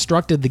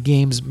reconstructed the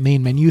game's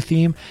main menu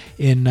theme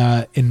in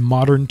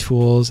modern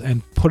tools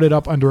and put it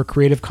up under a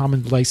Creative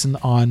Commons license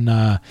on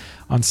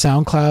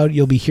SoundCloud.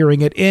 You'll be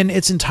hearing it in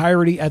its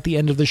entirety at the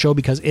end of the show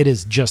because it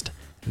is just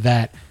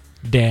that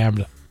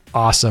damned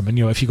awesome. And,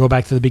 you know, if you go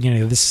back to the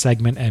beginning of this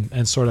segment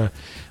and sort of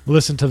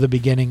listen to the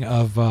beginning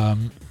of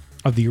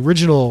the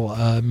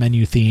original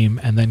menu theme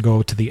and then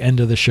go to the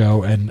end of the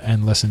show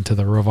and listen to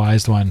the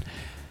revised one,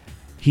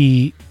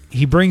 he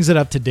brings it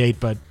up to date,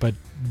 but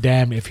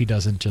damn if he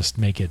doesn't just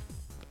make it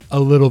a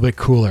little bit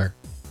cooler.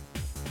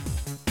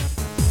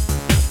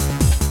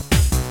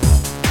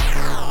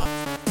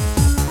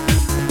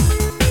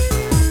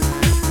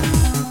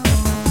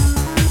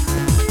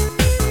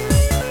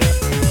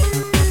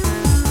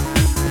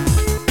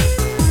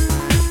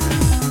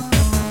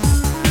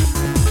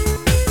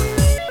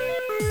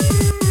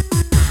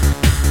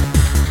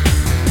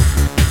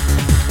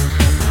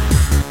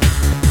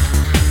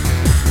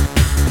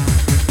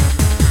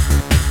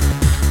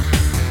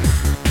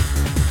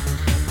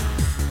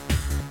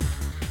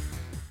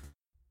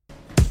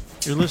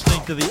 You're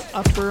listening to the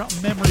Upper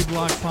Memory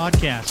Block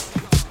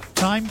Podcast.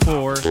 Time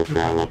for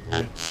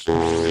Development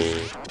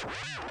Story.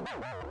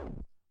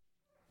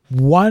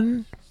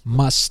 One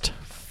Must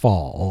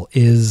Fall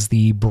is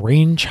the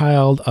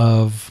brainchild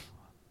of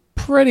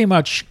pretty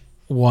much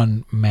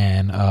one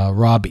man,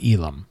 Rob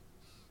Elam.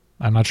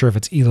 I'm not sure if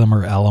it's Elam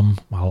or Elam.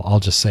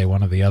 I'll just say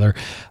one or the other.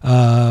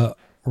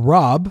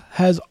 Rob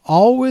has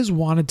always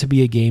wanted to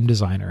be a game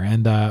designer,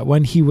 and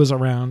when he was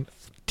around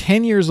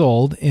 10 years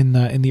old in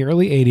the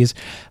early 80s,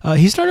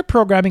 he started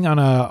programming on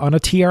a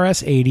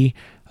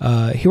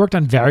TRS-80. He worked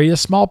on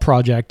various small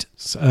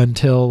projects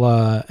until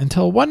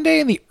one day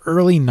in the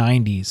early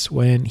 90s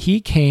when he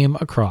came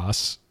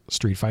across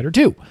Street Fighter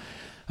II.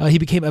 He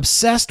became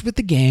obsessed with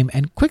the game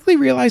and quickly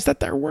realized that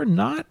there were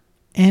not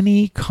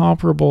any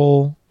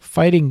comparable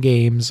fighting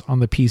games on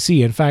the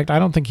PC. In fact, I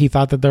don't think he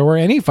thought that there were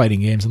any fighting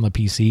games on the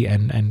PC,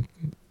 and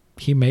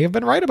he may have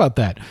been right about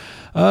that.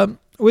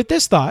 With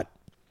this thought,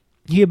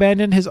 he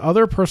abandoned his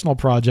other personal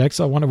projects,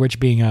 one of which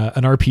being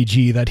an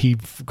RPG that he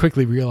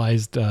quickly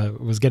realized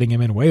was getting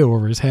him in way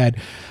over his head,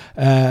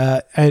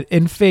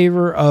 in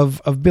favor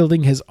of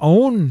building his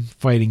own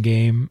fighting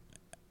game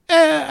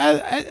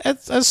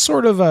as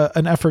sort of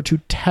an effort to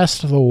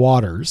test the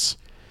waters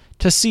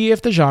to see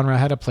if the genre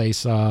had a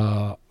place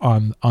on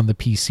the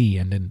PC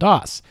and in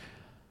DOS.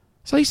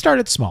 So he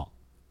started small,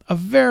 a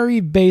very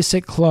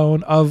basic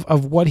clone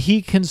of what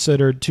he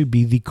considered to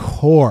be the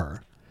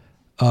core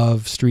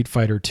of Street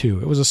Fighter II.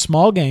 It was a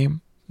small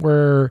game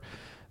where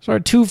sort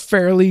of two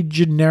fairly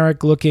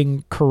generic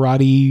looking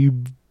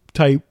karate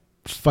type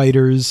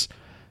fighters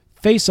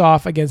face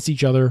off against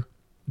each other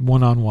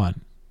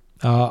one-on-one.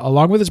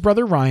 Along with his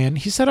brother Ryan,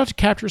 he set out to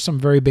capture some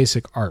very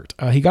basic art.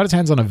 He got his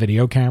hands on a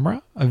video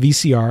camera, a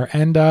VCR,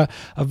 and a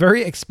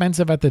very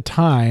expensive at the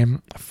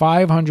time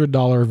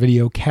 $500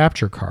 video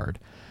capture card.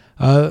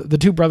 The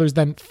two brothers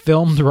then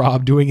filmed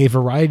Rob doing a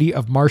variety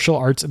of martial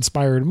arts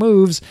inspired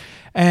moves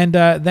and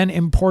then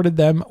imported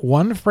them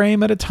one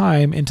frame at a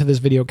time into this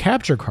video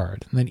capture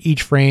card. And then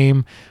each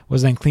frame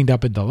was then cleaned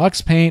up in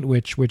Deluxe Paint,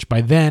 which by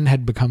then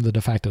had become the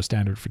de facto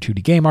standard for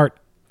 2D game art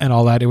and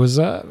all that. It was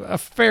a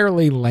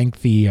fairly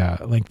lengthy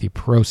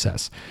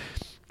process.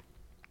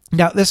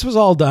 Now, this was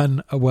all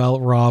done while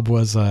Rob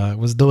was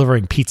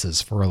delivering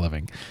pizzas for a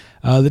living.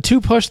 The two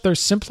pushed their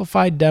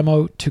simplified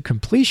demo to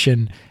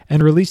completion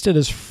and released it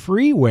as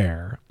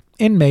freeware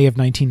in May of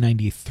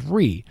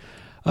 1993.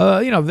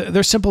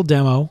 Their simple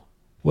demo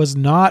was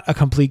not a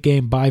complete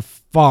game by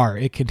far.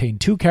 It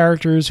contained two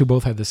characters who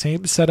both had the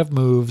same set of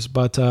moves,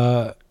 but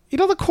the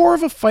core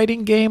of a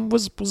fighting game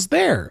was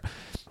there.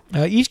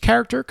 Each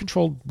character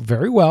controlled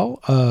very well.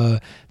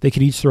 They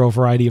could each throw a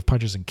variety of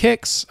punches and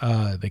kicks.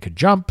 They could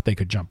jump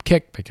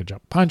kick, they could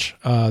jump punch.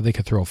 They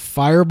could throw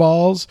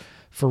fireballs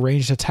for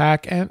ranged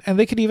attack, and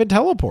they could even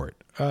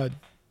teleport.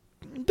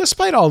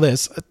 Despite all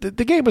this,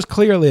 the game was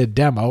clearly a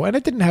demo, and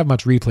it didn't have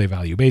much replay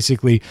value.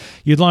 Basically,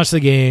 you'd launch the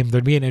game,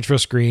 there'd be an intro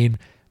screen,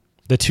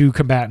 the two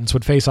combatants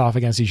would face off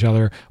against each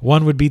other,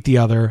 one would beat the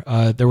other.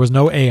 There was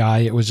no AI,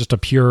 it was just a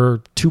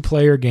pure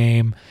two-player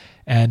game,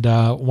 and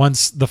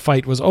once the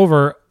fight was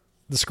over,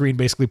 the screen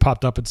basically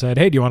popped up and said,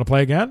 "Hey, do you want to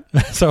play again?"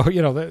 So,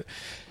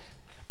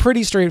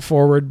 pretty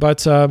straightforward,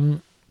 but,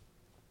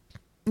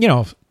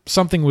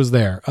 something was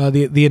there.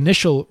 The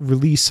initial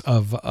release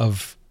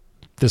of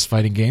this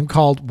fighting game,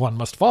 called One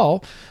Must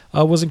Fall,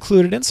 was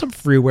included in some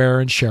freeware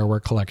and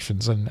shareware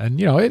collections, and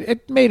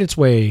it made its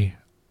way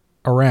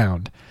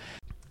around.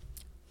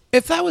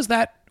 If that was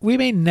that we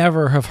may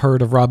never have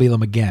heard of Rob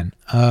Elam again.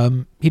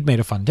 He'd made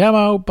a fun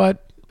demo,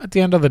 but at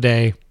the end of the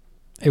day,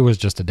 it was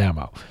just a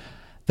demo.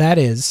 That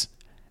is,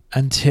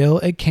 until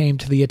it came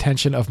to the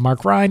attention of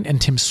Mark Ryan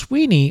and Tim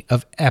Sweeney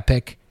of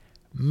Epic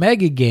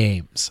Mega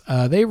Games.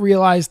 They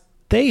realized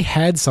they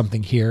had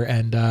something here,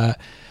 and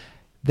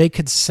they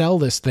could sell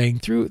this thing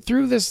through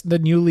the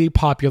newly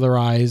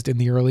popularized in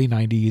the early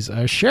 90s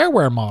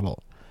shareware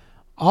model.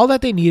 All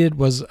that they needed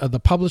was the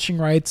publishing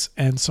rights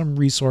and some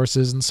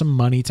resources and some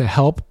money to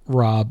help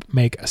Rob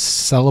make a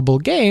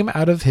sellable game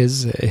out of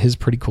his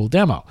pretty cool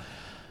demo.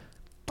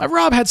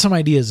 Rob had some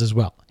ideas as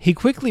well. He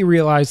quickly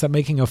realized that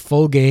making a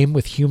full game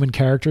with human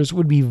characters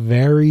would be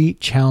very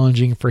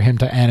challenging for him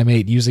to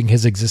animate using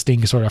his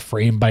existing sort of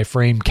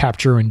frame-by-frame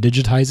capture and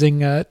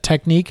digitizing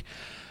technique.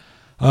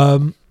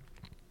 Over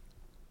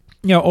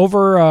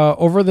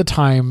the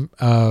time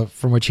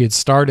from which he had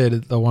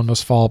started the One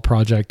Must Fall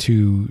project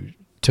to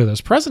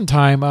this present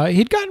time,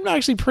 he'd gotten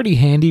actually pretty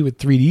handy with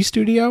 3D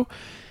Studio,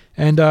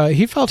 and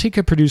he felt he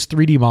could produce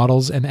 3D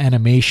models and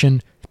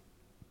animation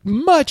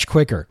much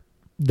quicker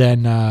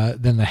than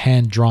the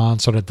hand-drawn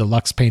sort of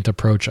deluxe paint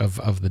approach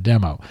of the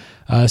demo.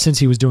 Since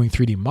he was doing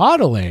 3D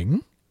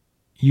modeling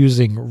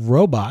using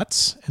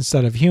robots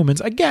instead of humans,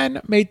 again,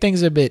 made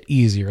things a bit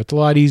easier. It's a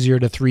lot easier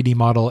to 3D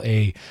model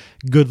a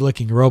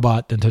good-looking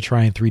robot than to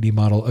try and 3D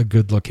model a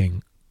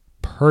good-looking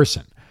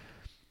person.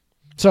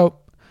 So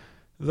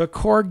the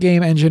core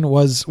game engine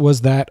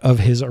was that of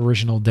his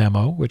original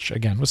demo, which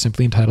again was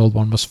simply entitled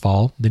One Must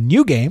Fall. The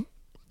new game,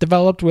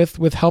 developed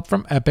with help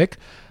from Epic,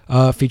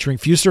 featuring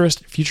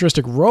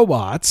futuristic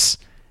robots,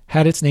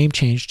 had its name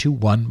changed to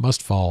One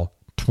Must Fall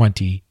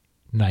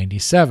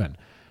 2097.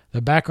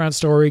 The background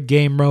story,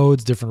 game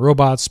modes, different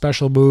robots,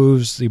 special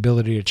moves, the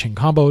ability to chain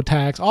combo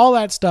attacks, all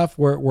that stuff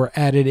were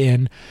added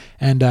in,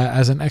 and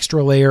as an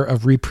extra layer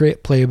of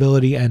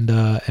replayability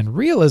and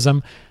realism,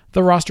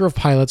 the roster of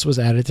pilots was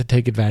added to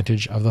take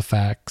advantage of the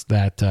fact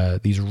that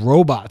these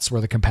robots were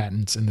the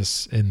combatants in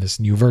this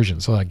new version.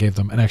 So that gave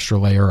them an extra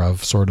layer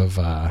of sort of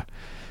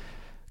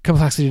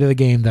complexity to the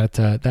game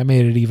that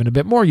made it even a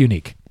bit more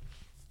unique.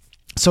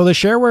 So the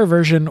shareware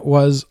version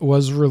was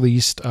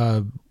released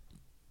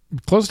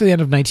close to the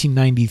end of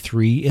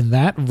 1993. In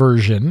that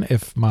version,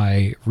 if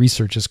my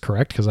research is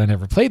correct, because I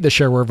never played the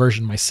shareware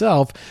version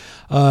myself,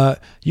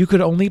 you could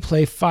only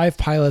play 5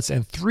 pilots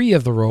and 3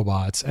 of the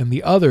robots, and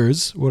the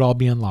others would all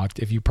be unlocked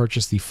if you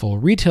purchased the full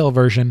retail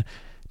version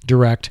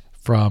direct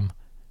from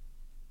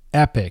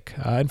Epic.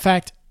 In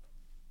fact,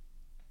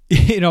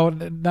 now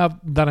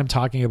that I'm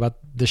talking about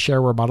the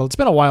shareware model, it's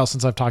been a while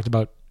since I've talked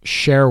about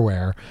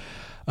shareware.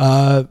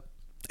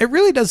 It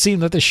really does seem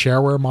that the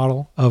shareware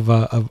model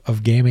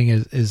of gaming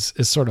is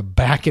sort of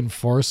back and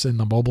forth in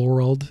the mobile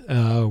world,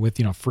 with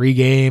free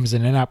games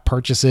and in-app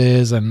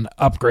purchases and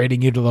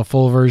upgrading you to the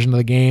full version of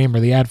the game or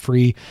the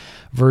ad-free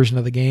version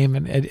of the game,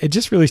 and it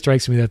just really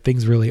strikes me that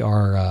things really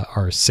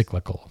are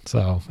cyclical.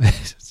 So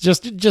it's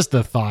just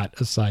a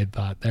side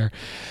thought there.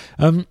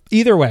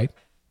 Either way,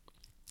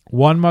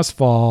 One Must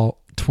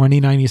Fall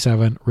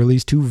 2097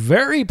 released to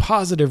very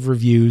positive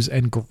reviews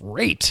and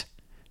great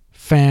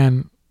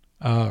fan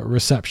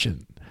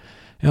reception.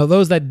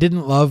 Those that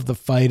didn't love the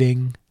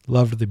fighting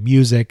loved the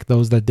music.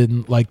 Those that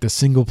didn't like the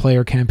single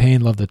player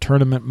campaign loved the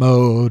tournament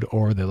mode,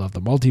 or they loved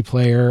the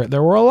multiplayer.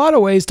 There were a lot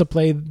of ways to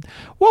play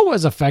what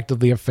was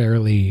effectively a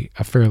fairly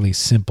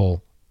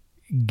simple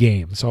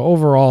game. So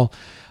overall,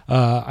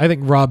 I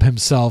think Rob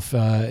himself,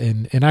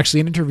 in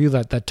actually an interview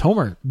that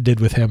Tomer did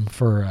with him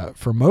for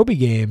Moby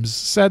Games,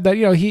 said that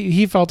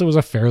he felt it was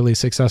a fairly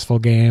successful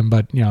game,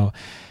 but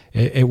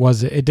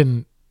it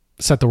didn't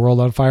set the world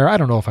on fire. I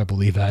don't know if I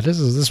believe that.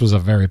 This was a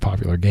very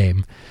popular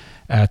game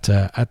at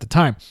the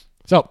time.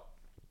 So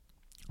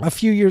a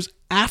few years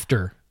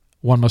after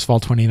One Must Fall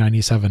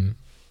 2097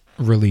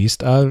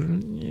 released,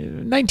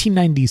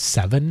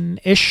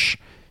 1997-ish,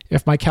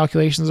 if my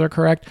calculations are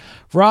correct,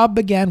 Rob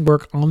began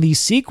work on the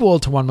sequel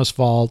to One Must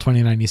Fall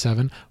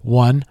 2097,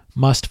 One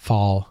Must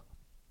Fall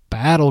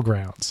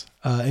Battlegrounds.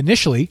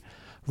 Initially,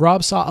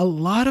 Rob saw a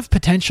lot of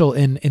potential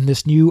in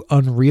this new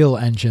Unreal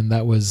engine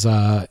that was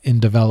in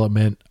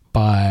development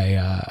by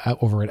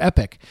over at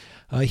Epic.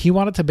 He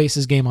wanted to base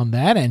his game on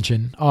that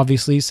engine,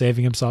 obviously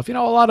saving himself, a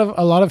lot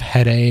of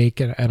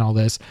headache and all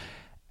this.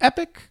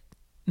 Epic,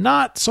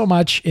 not so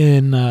much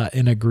in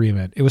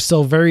agreement. It was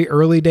still very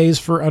early days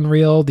for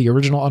Unreal. The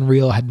original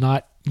Unreal had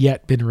not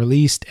yet been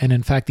released, and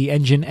in fact, the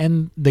engine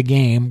and the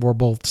game were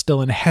both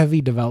still in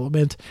heavy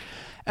development.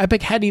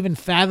 Epic hadn't even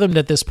fathomed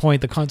at this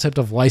point the concept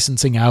of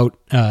licensing out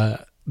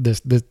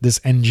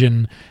this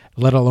engine,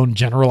 let alone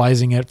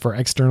generalizing it for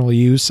external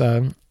use.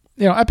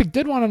 Epic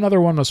did want another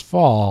One Must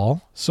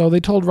Fall, so they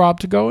told Rob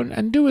to go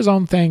and do his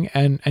own thing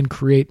and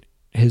create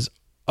his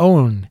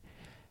own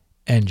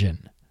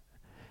engine.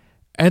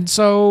 And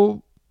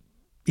so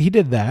he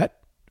did that.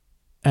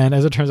 And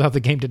as it turns out, the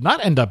game did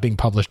not end up being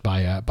published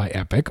by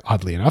Epic,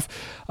 oddly enough.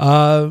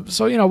 So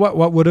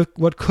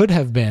what could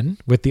have been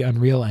with the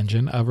Unreal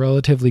Engine, a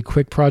relatively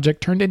quick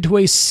project, turned into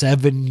a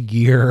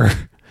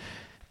 7-year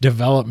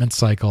development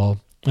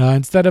cycle.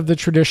 Instead of the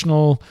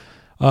traditional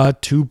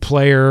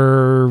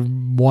 2-player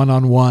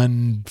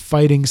one-on-one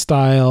fighting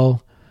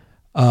style.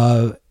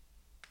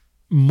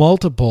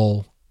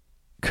 Multiple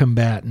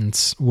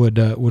combatants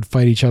would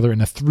fight each other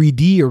in a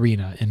 3D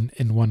arena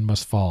in One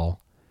Must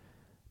Fall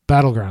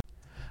Battleground.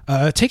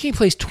 Taking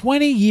place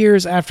 20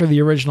 years after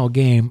the original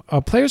game,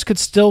 players could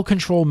still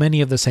control many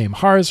of the same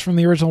HARs from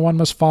the original One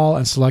Must Fall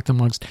and select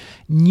amongst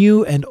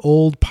new and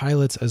old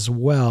pilots as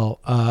well.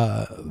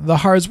 The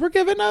HARs were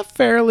given a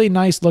fairly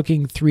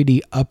nice-looking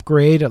 3D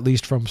upgrade, at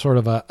least from sort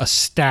of a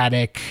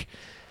static,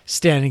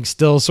 standing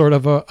still sort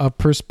of a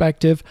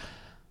perspective.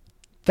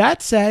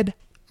 That said,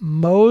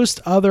 most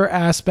other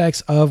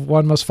aspects of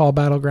One Must Fall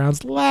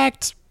Battlegrounds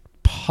lacked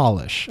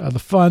polish. The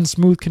fun,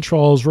 smooth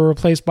controls were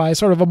replaced by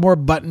sort of a more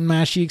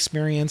button-mashy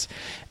experience,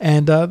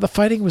 and the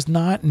fighting was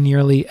not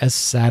nearly as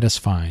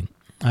satisfying.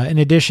 In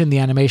addition, the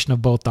animation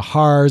of both the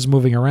HARs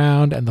moving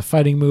around and the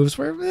fighting moves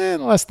were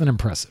less than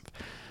impressive.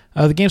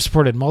 The game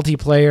supported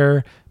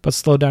multiplayer, but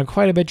slowed down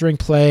quite a bit during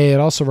play. It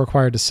also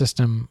required a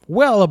system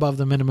well above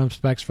the minimum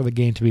specs for the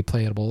game to be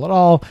playable at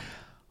all.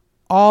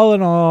 All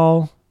in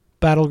all,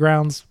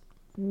 Battlegrounds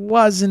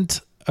wasn't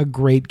a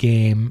great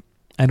game.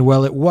 And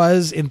while it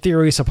was, in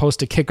theory, supposed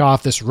to kick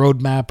off this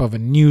roadmap of a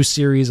new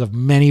series of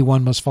many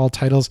One Must Fall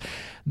titles,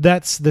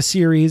 that's the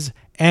series,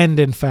 and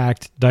in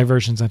fact,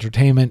 Diversions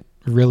Entertainment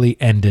really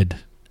ended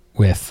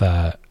with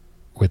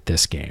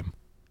this game.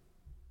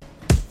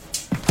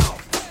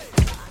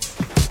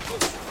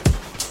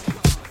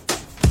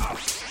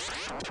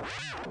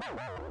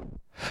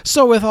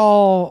 So with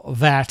all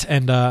that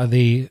and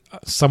the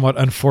somewhat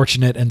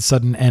unfortunate and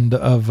sudden end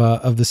of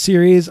the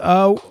series,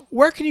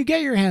 where can you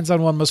get your hands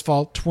on One Must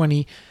Fall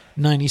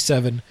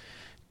 2097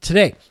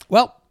 today?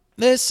 Well,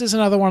 this is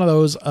another one of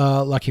those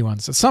lucky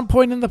ones. At some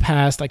point in the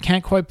past, I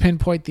can't quite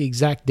pinpoint the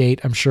exact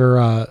date. I'm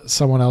sure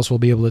someone else will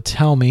be able to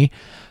tell me.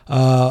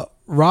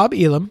 Rob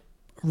Elam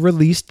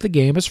released the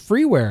game as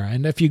freeware,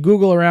 and if you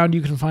Google around,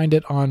 you can find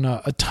it on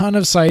a ton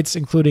of sites,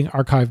 including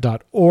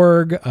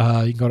archive.org. You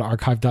can go to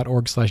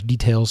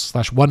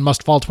archive.org/details/One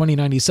Must Fall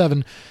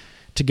 2097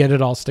 to get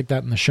it. I'll stick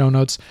that in the show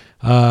notes,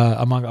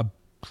 among a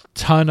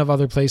ton of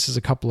other places,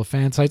 a couple of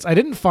fan sites. I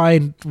didn't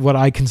find what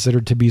I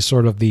considered to be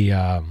sort of the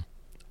an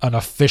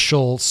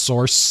official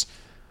source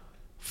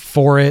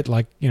for it.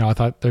 Like, I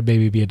thought there'd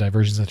maybe be a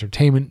Diversions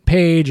Entertainment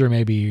page, or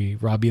maybe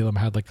Rob Elam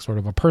had like sort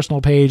of a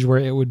personal page where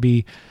it would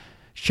be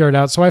shared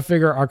out. So I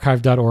figure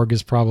archive.org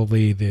is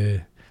probably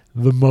the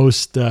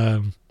most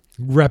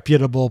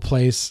reputable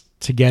place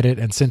to get it.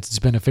 And since it's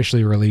been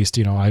officially released,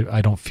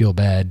 I don't feel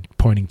bad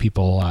pointing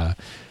people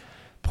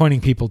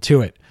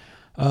to it.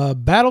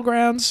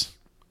 Battlegrounds,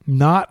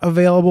 not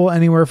available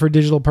anywhere for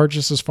digital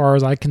purchase as far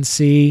as I can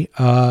see.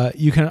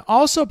 You can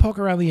also poke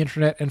around the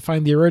internet and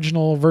find the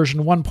original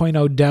version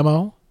 1.0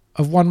 demo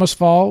of One Must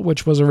Fall,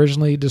 which was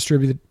originally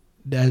distributed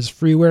as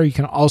freeware. You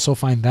can also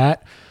find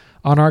that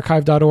on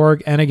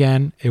archive.org. And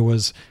again, it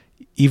was,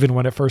 even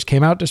when it first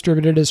came out,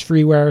 distributed as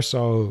freeware,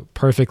 so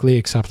perfectly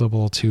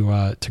acceptable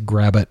to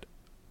grab it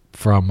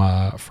from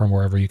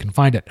wherever you can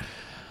find it.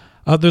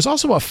 There's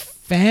also a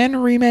fan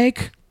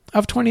remake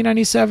of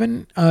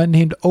 2097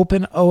 named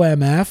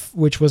OpenOMF,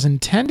 which was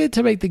intended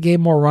to make the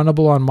game more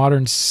runnable on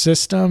modern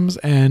systems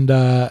and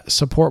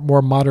support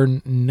more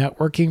modern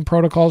networking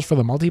protocols for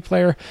the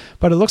multiplayer.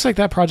 But it looks like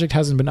that project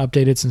hasn't been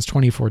updated since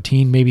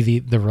 2014. Maybe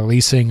the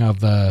releasing of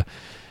the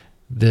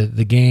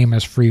game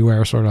as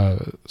freeware sort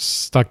of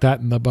stuck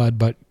that in the bud.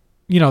 But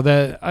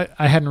I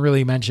hadn't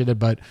really mentioned it,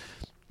 but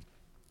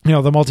the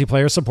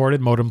multiplayer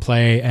supported modem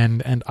play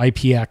and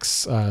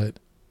IPX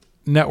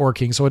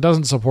networking, so it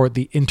doesn't support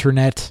the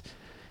internet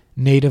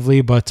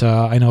natively, but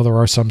I know there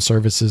are some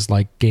services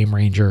like Game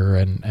Ranger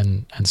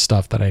and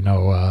stuff that I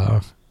know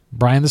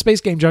Brian the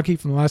Space Game Junkie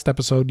from the last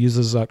episode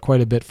uses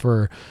quite a bit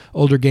for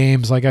older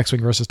games like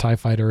X-Wing versus TIE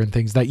Fighter and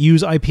things that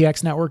use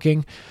IPX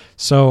networking.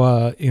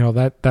 So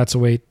that's a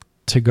way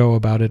to go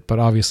about it, but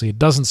obviously it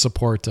doesn't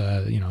support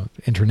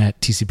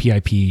internet,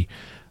 TCP/IP,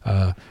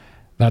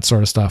 that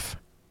sort of stuff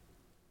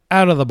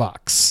out of the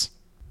box.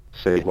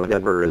 Say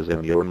whatever is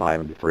in your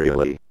mind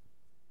freely.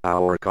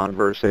 Our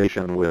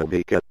conversation will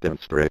be kept in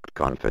strict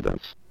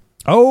confidence.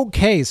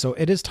 Okay, so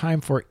it is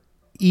time for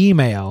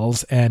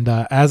emails, and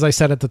as I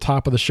said at the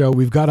top of the show,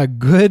 we've got a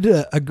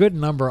good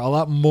number, a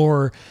lot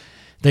more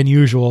than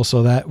usual,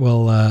 so that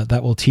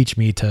will teach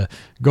me to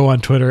go on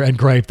Twitter and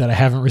gripe that I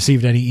haven't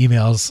received any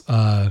emails.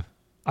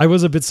 I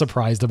was a bit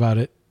surprised about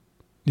it,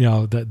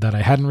 that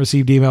I hadn't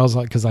received emails,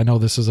 because I know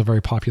this is a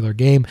very popular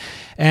game.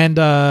 And,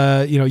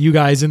 you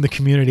guys in the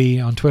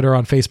community on Twitter,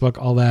 on Facebook,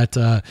 all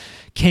that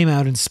came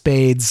out in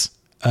spades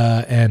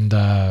and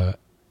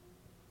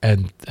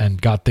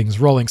got things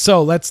rolling.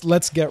 So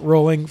let's get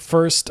rolling.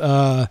 First,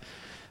 an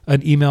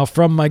email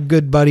from my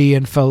good buddy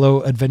and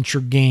fellow adventure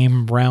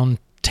game round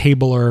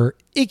tabler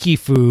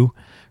Ikifu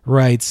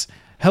writes,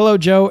 "Hello,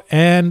 Joe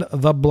and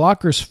the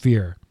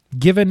Blockersphere.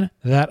 Given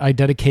that I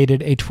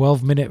dedicated a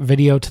 12-minute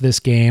video to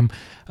this game,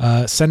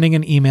 sending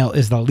an email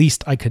is the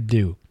least I could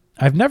do.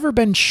 I've never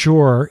been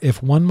sure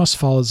if One Must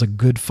Fall is a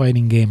good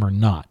fighting game or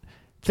not.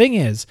 Thing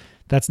is,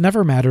 that's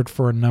never mattered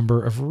for a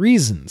number of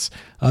reasons.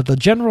 The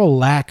general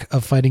lack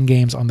of fighting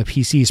games on the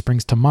PC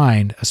springs to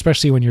mind,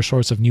 especially when your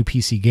source of new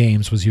PC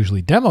games was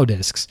usually demo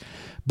discs,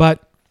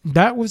 but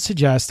that would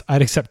suggest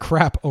I'd accept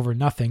crap over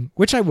nothing,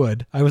 which I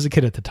would. I was a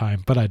kid at the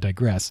time, but I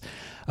digress.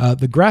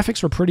 The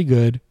graphics were pretty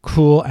good,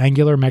 cool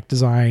angular mech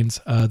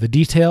designs, the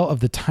detail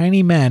of the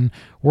tiny men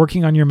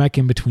working on your mech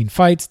in between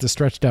fights, the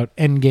stretched out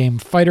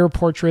endgame fighter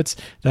portraits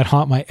that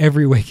haunt my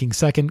every waking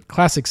second,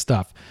 classic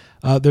stuff.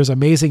 There's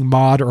amazing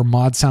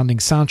mod sounding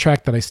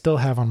soundtrack that I still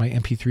have on my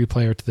MP3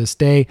 player to this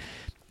day,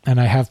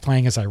 and I have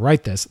playing as I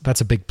write this.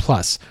 That's a big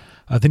plus.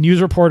 The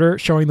news reporter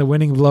showing the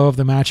winning blow of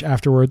the match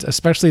afterwards,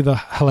 especially the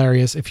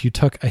hilarious if you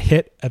took a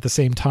hit at the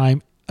same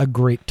time, a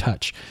great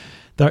touch.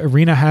 The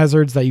arena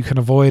hazards that you can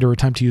avoid or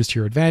attempt to use to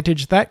your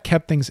advantage, that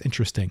kept things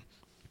interesting.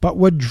 But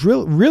what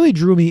really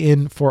drew me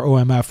in for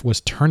OMF was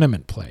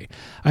tournament play.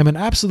 I'm an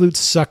absolute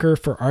sucker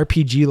for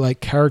RPG-like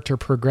character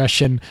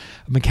progression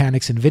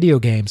mechanics in video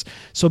games,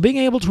 so being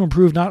able to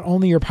improve not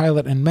only your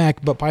pilot and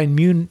mech, but buy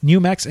new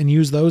mechs and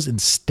use those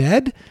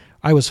instead,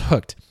 I was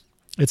hooked.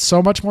 It's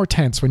so much more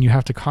tense when you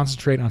have to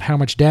concentrate on how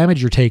much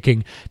damage you're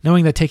taking,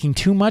 knowing that taking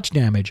too much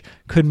damage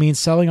could mean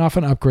selling off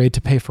an upgrade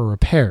to pay for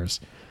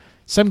repairs.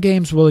 Some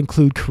games will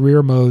include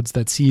career modes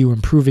that see you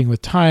improving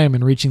with time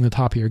and reaching the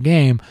top of your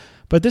game,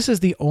 but this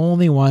is the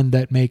only one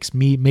that made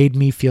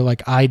me feel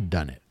like I'd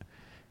done it.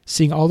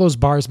 Seeing all those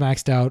bars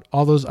maxed out,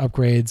 all those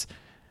upgrades,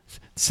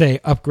 say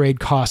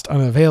upgrade cost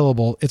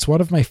unavailable, it's one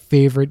of my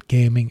favorite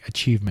gaming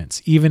achievements,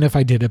 even if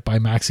I did it by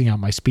maxing out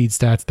my speed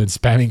stats, then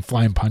spamming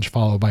flying punch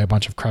followed by a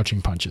bunch of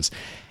crouching punches.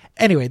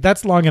 Anyway,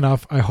 that's long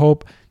enough. I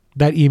hope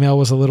that email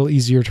was a little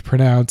easier to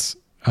pronounce.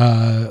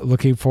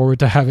 Looking forward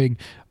to having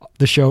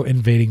the show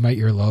invading my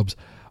earlobes.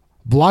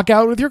 Block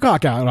out with your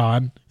cock out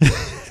on.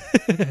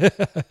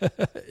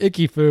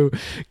 Icky Foo,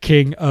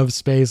 king of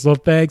space. Well,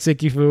 thanks,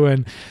 Icky Foo.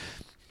 And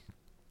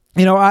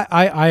you know,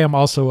 I am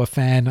also a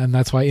fan, and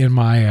that's why in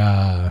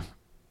my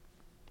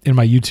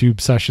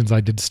YouTube sessions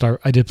I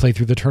did play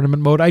through the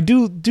tournament mode. I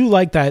do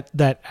like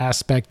that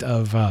aspect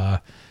of I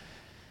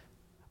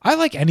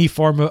like any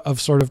form of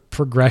sort of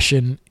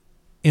progression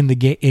in the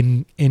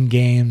in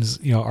games,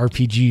 you know,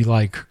 RPG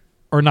like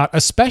or not,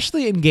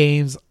 especially in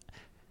games.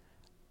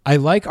 I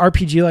like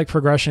RPG like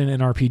progression in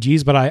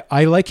RPGs, but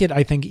I like it,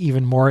 I think,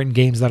 even more in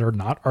games that are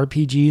not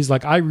RPGs.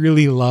 Like I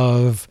really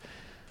love,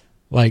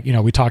 like, you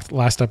know, we talked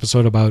last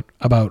episode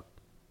about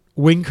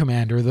Wing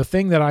Commander. The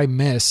thing that I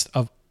missed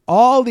of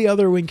all the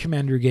other Wing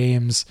Commander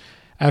games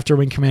after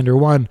Wing Commander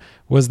 1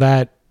 was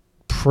that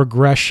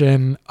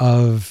progression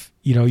of,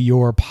 you know,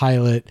 your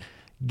pilot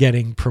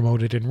getting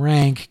promoted in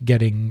rank,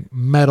 getting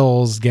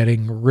medals,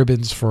 getting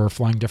ribbons for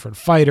flying different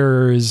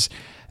fighters,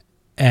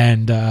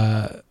 and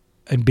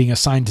being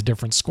assigned to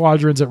different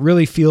squadrons. It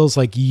really feels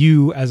like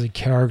you as a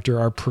character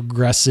are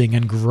progressing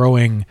and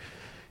growing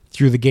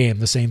through the game.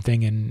 The same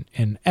thing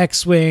in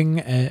X-Wing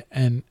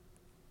and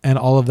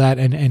all of that.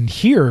 And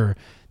here,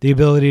 the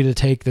ability to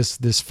take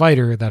this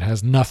fighter that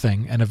has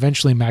nothing and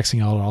eventually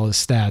maxing out all his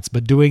stats,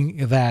 but doing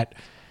that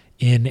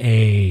in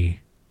a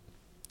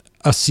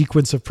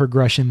sequence of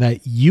progression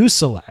that you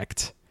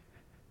select,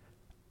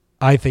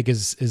 I think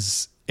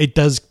is it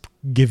does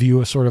give you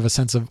a sort of a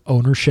sense of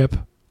ownership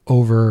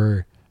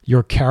over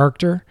your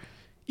character,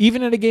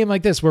 even in a game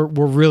like this where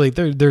we're really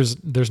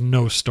there's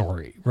no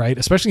story, right?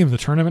 Especially in the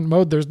tournament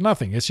mode, there's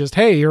nothing. It's just,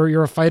 hey,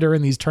 you're a fighter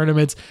in these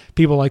tournaments.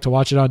 People like to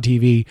watch it on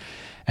TV,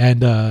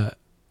 and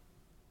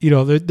you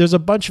know, there's a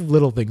bunch of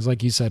little things,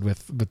 like you said,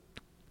 with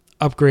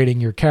upgrading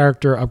your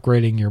character,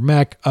 upgrading your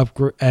mech,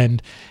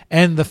 and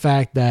the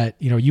fact that,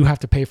 you know, you have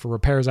to pay for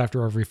repairs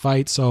after every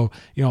fight. So,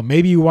 you know,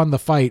 maybe you won the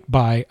fight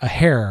by a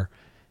hair,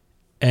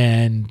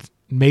 and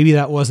maybe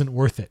that wasn't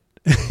worth it.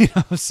 You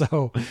know,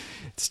 so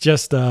it's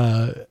just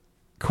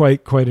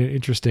quite an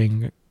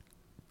interesting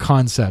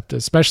concept,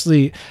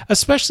 especially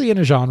in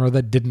a genre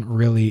that didn't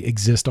really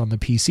exist on the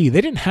PC.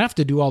 They didn't have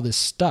to do all this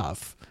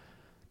stuff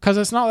because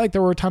it's not like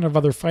there were a ton of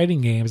other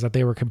fighting games that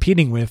they were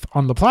competing with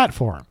on the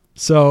platform.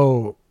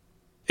 So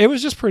it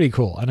was just pretty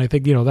cool. And I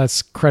think, you know,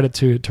 that's credit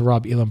to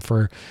Rob Elam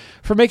for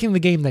making the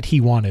game that he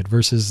wanted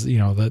versus, you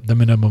know, the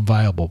minimum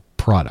viable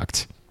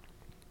product.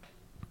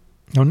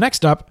 Now,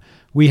 next up,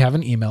 we have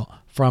an email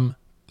from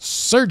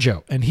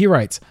Sergio, and he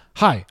writes,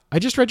 "Hi, I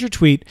just read your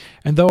tweet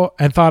and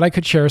thought I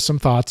could share some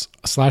thoughts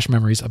 /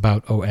 memories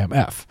about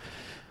OMF.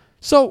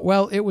 So,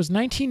 well, it was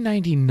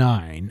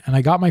 1999 and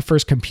I got my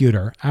first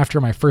computer after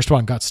my first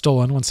one got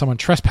stolen when someone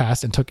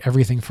trespassed and took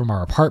everything from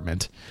our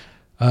apartment.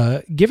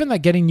 Given that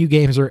getting new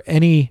games or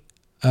any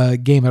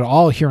game at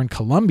all here in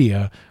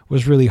Colombia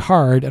was really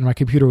hard and my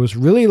computer was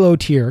really low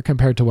tier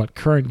compared to what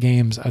current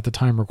games at the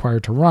time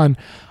required to run,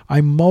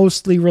 I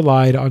mostly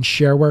relied on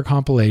shareware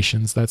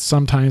compilations that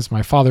sometimes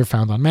my father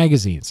found on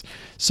magazines.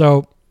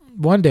 So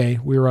one day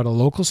we were at a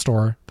local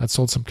store that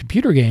sold some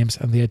computer games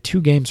and they had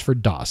 2 games for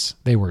DOS.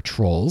 They were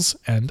Trolls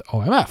and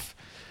OMF.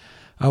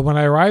 When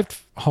I arrived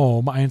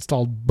home, I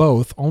installed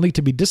both only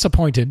to be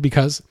disappointed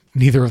because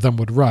neither of them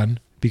would run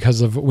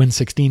because of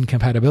Win16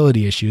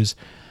 compatibility issues.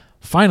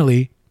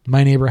 Finally,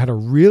 My neighbor had a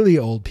really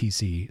old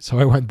PC, so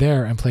I went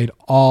there and played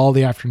all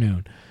the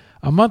afternoon.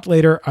 A month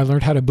later, I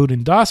learned how to boot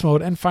in DOS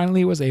mode and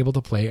finally was able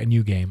to play a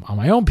new game on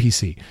my own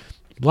PC.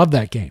 Love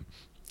that game.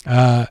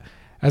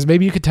 As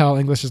maybe you could tell,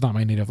 English is not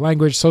my native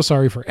language, so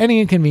sorry for any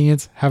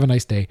inconvenience. Have a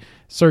nice day.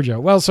 Sergio.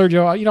 Well,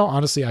 Sergio,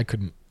 honestly, I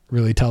couldn't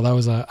really tell. That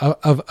was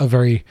a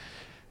very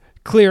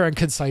clear and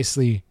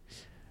concisely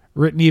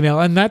written email,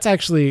 and that's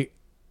actually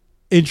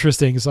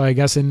interesting. So I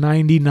guess in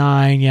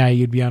 99, yeah,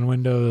 you'd be on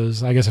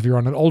Windows. I guess if you're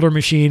on an older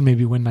machine,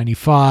 maybe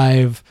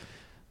Win95.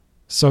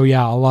 So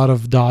yeah, a lot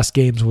of DOS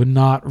games would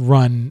not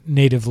run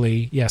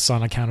natively. Yes,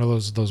 on account of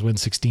those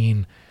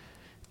Win16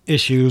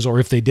 issues, or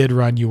if they did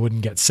run, you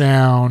wouldn't get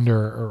sound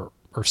or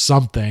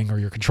something, or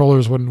your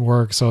controllers wouldn't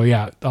work. So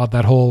yeah,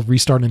 that whole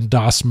restart in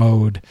DOS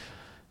mode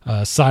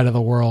side of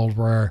the world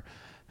where,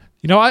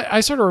 I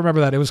sort of remember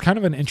that it was kind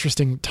of an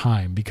interesting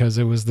time because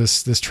it was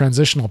this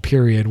transitional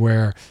period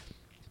where,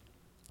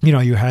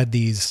 you had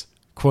these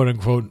quote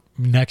unquote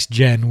next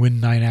gen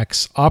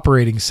Win9X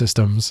operating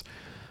systems,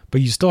 but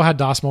you still had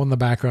DOS mode in the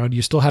background.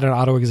 You still had an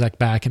auto exec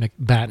back and a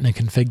bat and a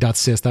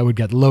config.sys that would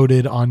get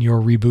loaded on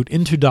your reboot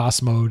into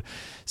DOS mode.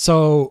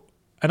 So,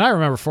 and I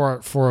remember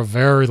for a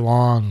very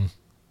long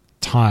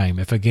time,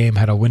 if a game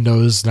had a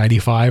Windows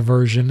 95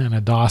 version and a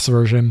DOS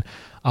version,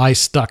 I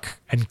stuck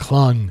and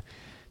clung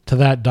to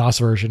that DOS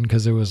version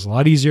because it was a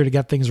lot easier to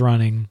get things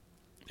running.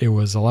 It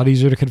was a lot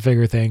easier to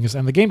configure things,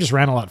 and the game just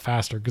ran a lot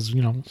faster because,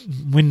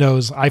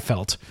 Windows, I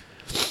felt,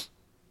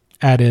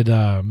 added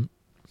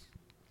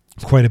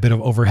quite a bit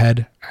of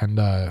overhead,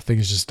 and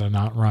things just did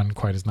not run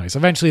quite as nice.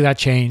 Eventually that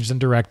changed,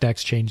 and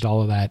DirectX changed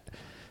all of that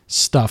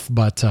stuff,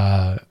 but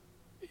out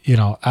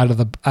of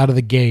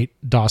the gate,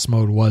 DOS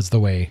mode was the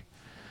way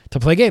to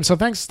play games. So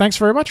thanks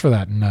very much for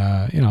that,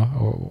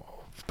 and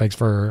thanks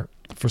for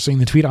seeing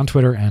the tweet on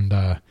Twitter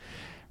and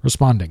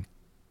responding.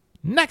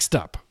 Next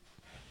up,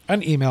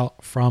 an email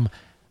from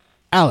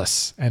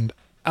Alice, and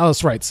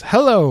Alice writes,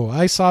 "Hello,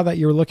 I saw that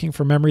you were looking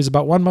for memories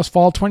about One Must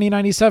Fall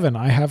 2097.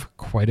 I have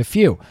quite a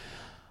few.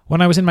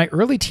 When I was in my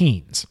early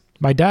teens,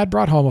 my dad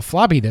brought home a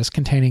floppy disk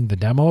containing the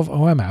demo of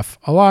OMF,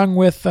 along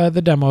with the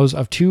demos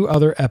of two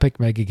other epic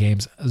mega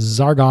games,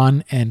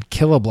 Zargon and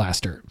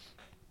Killablaster.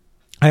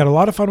 I had a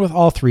lot of fun with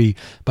all three,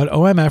 but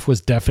OMF was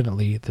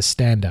definitely the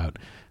standout.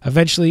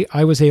 Eventually,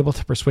 I was able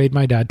to persuade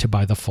my dad to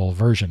buy the full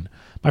version.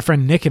 My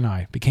friend Nick and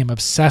I became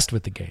obsessed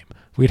with the game.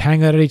 We'd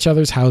hang out at each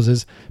other's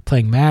houses,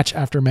 playing match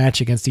after match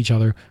against each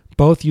other,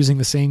 both using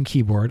the same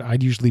keyboard.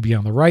 I'd usually be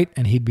on the right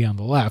and he'd be on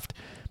the left.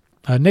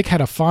 Nick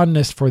had a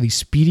fondness for the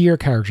speedier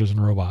characters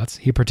and robots.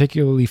 He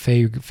particularly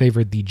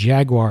favored the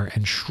Jaguar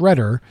and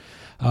Shredder,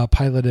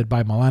 piloted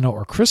by Milano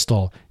or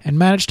Crystal, and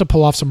managed to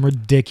pull off some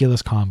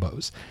ridiculous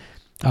combos.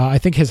 I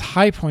think his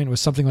high point was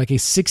something like a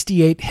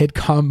 68-hit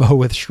combo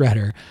with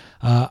Shredder.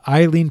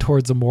 I leaned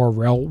towards the more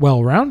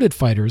well-rounded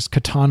fighters.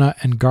 Katana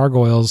and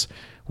Gargoyles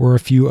were a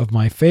few of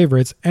my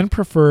favorites, and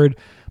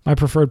my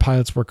preferred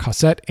pilots were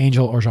Cosette,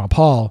 Angel, or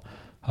Jean-Paul.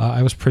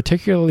 I was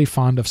particularly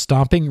fond of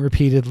stomping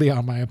repeatedly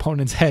on my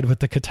opponent's head with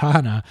the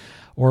Katana,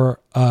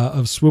 or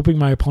of swooping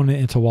my opponent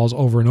into walls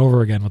over and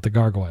over again with the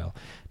Gargoyle.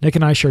 Nick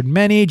and I shared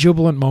many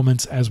jubilant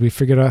moments as we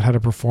figured out how to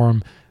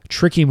perform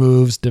tricky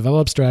moves,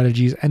 developed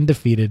strategies, and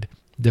defeated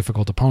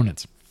difficult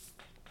opponents.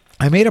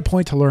 I made a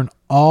point to learn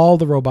all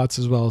the robots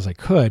as well as I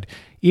could,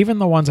 even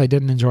the ones I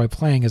didn't enjoy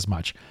playing as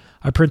much.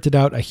 I printed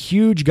out a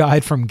huge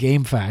guide from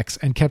GameFAQs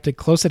and kept it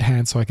close at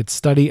hand so I could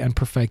study and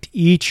perfect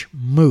each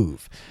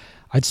move.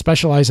 I'd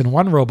specialize in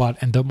one robot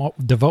and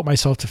devote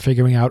myself to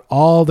figuring out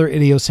all their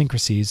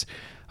idiosyncrasies.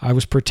 I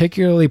was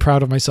particularly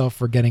proud of myself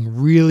for getting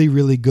really,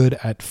 really good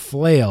at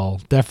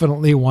Flail,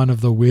 definitely one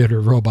of the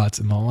weirder robots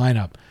in the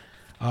lineup.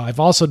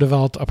 I've also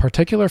developed a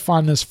particular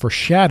fondness for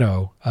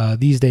Shadow.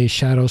 These days,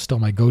 Shadow's still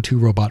my go-to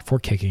robot for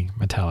kicking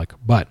metallic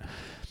butt.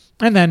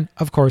 And then,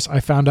 of course, I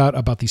found out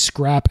about the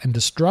scrap and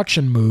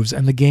destruction moves,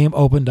 and the game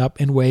opened up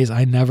in ways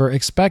I never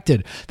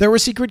expected. There were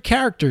secret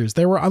characters.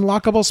 There were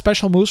unlockable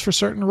special moves for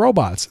certain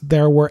robots.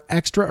 There were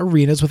extra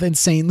arenas with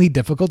insanely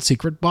difficult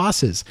secret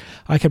bosses.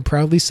 I can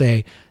proudly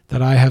say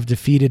that I have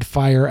defeated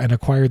Fire and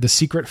acquired the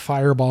secret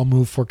Fireball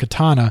move for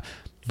Katana,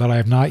 but I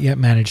have not yet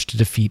managed to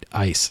defeat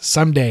Ice.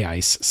 Someday,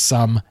 Ice.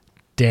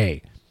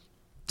 Someday.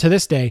 To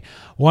this day,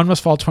 One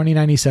Must Fall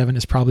 2097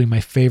 is probably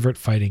my favorite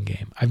fighting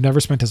game. I've never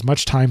spent as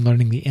much time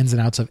learning the ins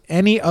and outs of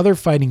any other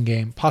fighting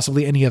game,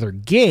 possibly any other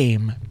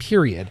game,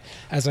 period,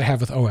 as I have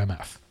with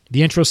OMF.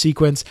 The intro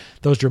sequence,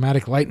 those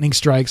dramatic lightning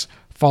strikes,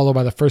 followed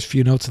by the first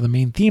few notes of the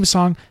main theme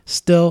song,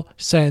 still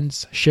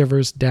sends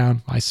shivers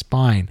down my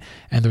spine.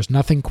 And there's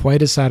nothing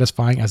quite as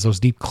satisfying as those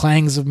deep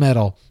clangs of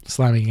metal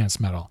slamming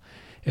against metal.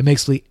 It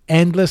makes me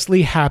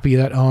endlessly happy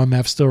that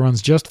OMF still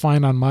runs just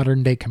fine on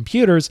modern-day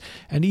computers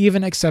and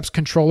even accepts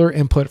controller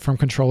input from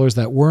controllers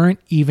that weren't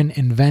even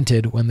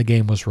invented when the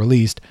game was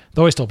released,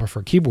 though I still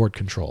prefer keyboard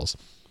controls.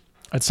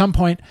 At some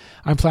point,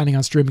 I'm planning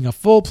on streaming a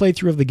full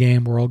playthrough of the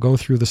game where I'll go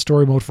through the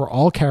story mode for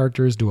all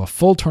characters, do a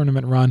full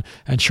tournament run,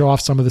 and show off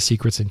some of the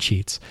secrets and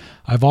cheats.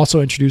 I've also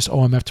introduced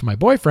OMF to my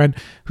boyfriend,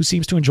 who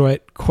seems to enjoy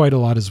it quite a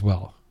lot as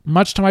well.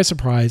 Much to my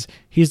surprise,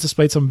 he's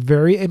displayed some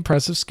very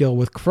impressive skill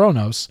with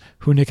Kronos,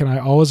 who Nick and I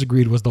always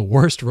agreed was the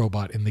worst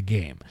robot in the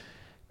game.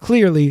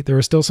 Clearly, there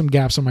are still some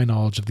gaps in my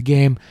knowledge of the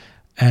game,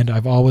 and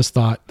I've always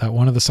thought that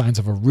one of the signs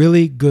of a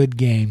really good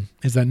game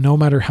is that no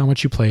matter how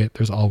much you play it,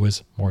 there's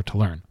always more to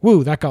learn.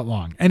 Woo, that got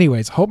long.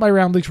 Anyways, hope my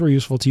ramblings were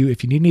useful to you.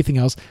 If you need anything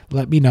else,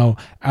 let me know.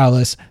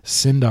 Alice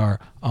Sindar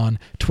on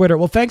Twitter.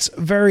 Well, thanks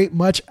very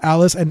much,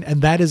 Alice, and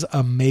that is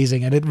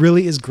amazing, and it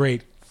really is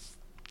great,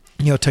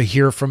 to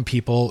hear from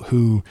people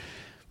who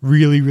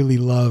really, really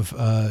love,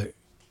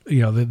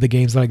 the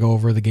games that I go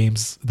over, the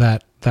games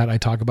that I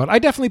talk about. I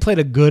definitely played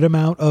a good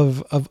amount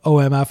of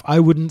OMF. I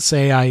wouldn't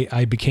say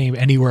I became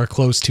anywhere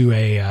close to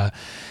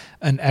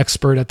an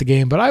expert at the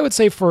game, but I would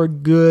say for a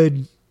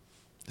good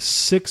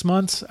 6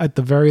 months at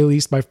the very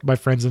least, my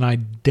friends and I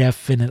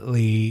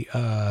definitely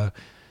ran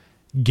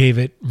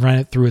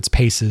it through its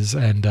paces.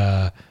 And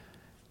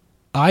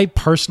I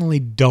personally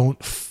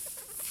don't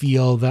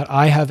feel that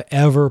I have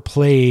ever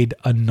played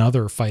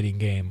another fighting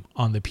game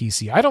on the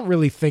PC. I don't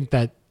really think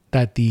that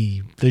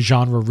the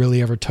genre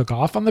really ever took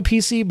off on the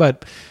PC,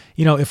 but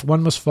if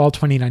One Must Fall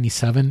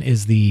 2097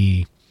 is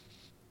the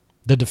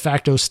de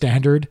facto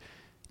standard,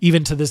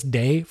 even to this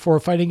day, for a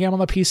fighting game on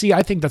the PC,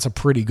 I think that's a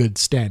pretty good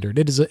standard.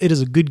 It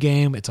is a good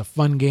game. It's a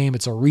fun game.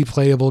 It's a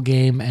replayable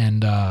game.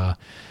 And,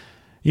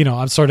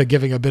 I'm sort of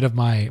giving a bit of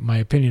my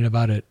opinion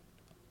about it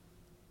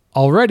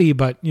already,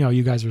 but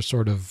you guys are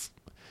sort of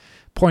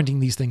pointing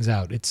these things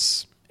out.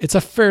 It's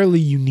a fairly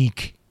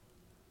unique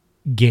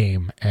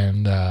game.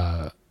 And,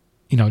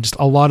 just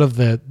a lot of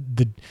the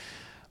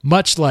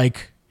much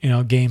like,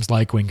 games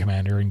like Wing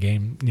Commander and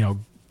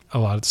a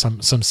lot of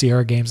some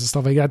Sierra games and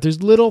stuff like that.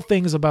 There's little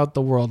things about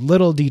the world,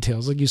 little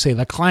details. Like you say,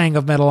 the clang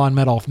of metal on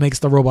metal makes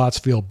the robots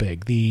feel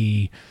big.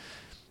 The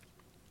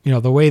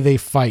way they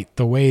fight,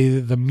 the way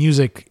the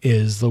music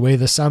is, the way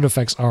the sound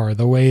effects are,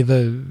 the way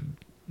the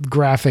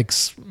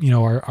graphics,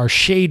 are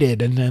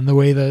shaded, and then the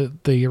way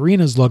the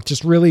arenas look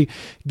just really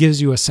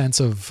gives you a sense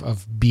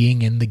of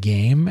being in the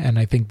game. And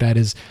I think that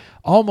is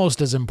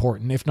almost as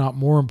important, if not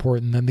more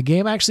important, than the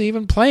game actually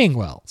even playing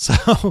well.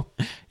 So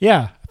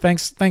yeah,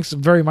 thanks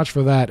very much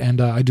for that. And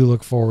I do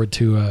look forward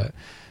to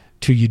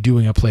you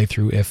doing a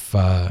playthrough if,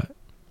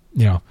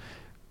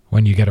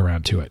 when you get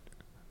around to it.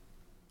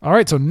 All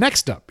right. So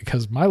next up,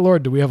 because my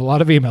Lord, do we have a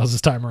lot of emails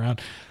this time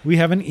around, we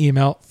have an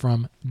email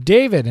from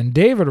David, and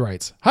David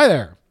writes, "Hi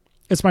there.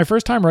 It's my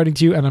first time writing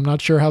to you, and I'm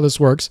not sure how this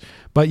works,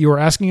 but you were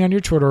asking on your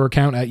Twitter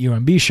account at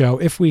UMB Show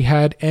if we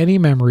had any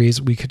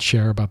memories we could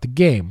share about the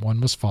game,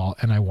 One Must Fall,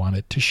 and I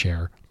wanted to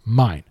share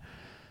mine.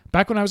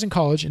 Back when I was in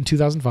college in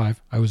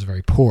 2005, I was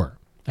very poor.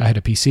 I had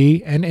a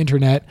PC and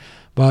internet,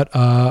 but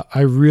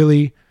I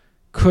really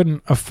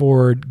couldn't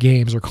afford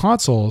games or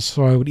consoles,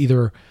 so I would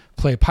either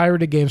play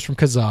pirated games from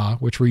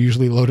Kazaa, which were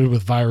usually loaded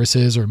with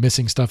viruses or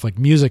missing stuff like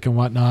music and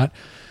whatnot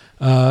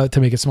to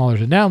make it smaller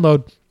to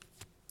download,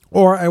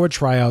 or I would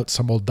try out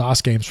some old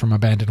DOS games from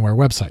abandonware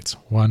websites.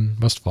 One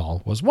Must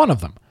Fall was one of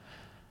them.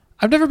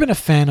 I've never been a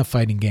fan of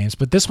fighting games,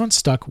 but this one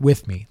stuck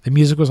with me. The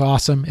music was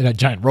awesome, it had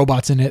giant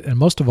robots in it, and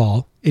most of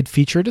all, it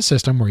featured a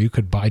system where you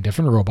could buy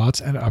different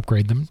robots and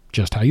upgrade them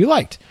just how you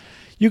liked.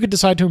 You could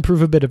decide to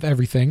improve a bit of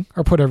everything,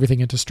 or put everything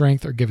into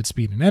strength, or give it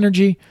speed and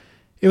energy.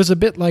 It was a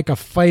bit like a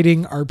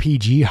fighting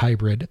RPG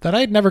hybrid that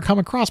I had never come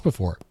across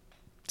before.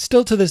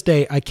 Still to this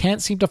day, I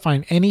can't seem to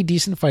find any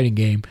decent fighting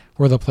game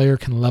where the player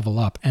can level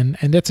up, and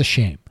it's a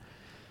shame.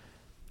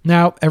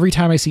 Now, every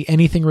time I see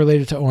anything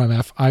related to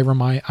OMF,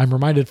 I'm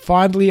reminded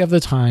fondly of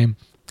the time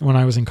when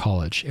I was in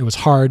college. It was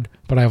hard,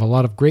 but I have a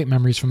lot of great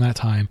memories from that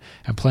time,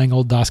 and playing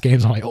old DOS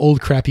games on my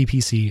old crappy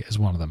PC is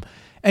one of them.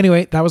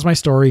 Anyway, that was my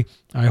story.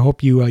 I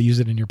hope you use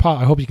it in your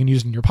I hope you can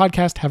use it in your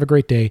podcast. Have a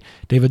great day.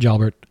 David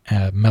Jalbert,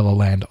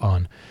 Mellowland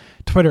on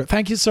Twitter.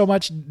 Thank you so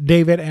much,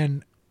 David.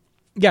 And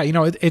yeah,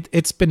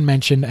 it's been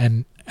mentioned,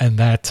 and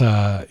that,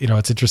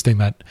 it's interesting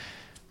that,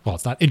 well,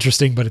 it's not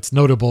interesting, but it's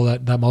notable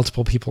that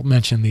multiple people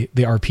mention the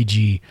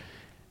RPG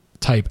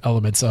type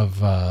elements of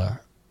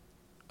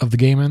the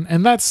game.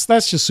 And that's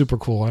just super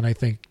cool. And I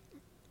think,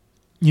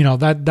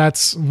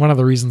 that's one of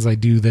the reasons I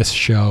do this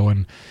show,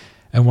 and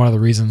one of the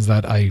reasons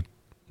that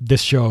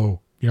this show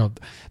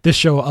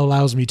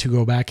allows me to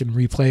go back and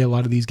replay a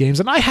lot of these games.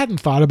 And I hadn't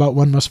thought about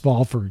One Must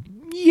Fall for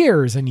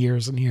years and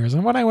years and years.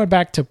 And when I went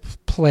back to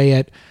play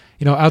it,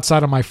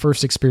 outside of my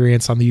first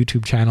experience on the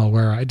YouTube channel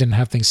where I didn't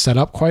have things set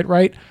up quite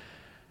right,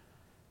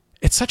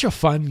 it's such a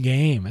fun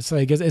game. It's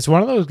like, it's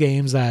one of those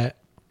games that,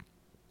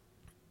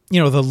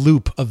 the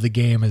loop of the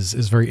game is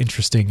very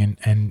interesting,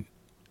 and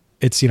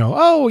it's,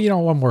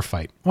 one more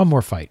fight.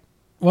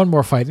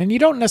 And you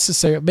don't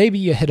necessarily, maybe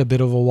you hit a bit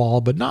of a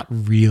wall, but not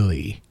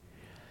really.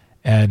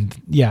 And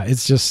yeah,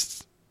 it's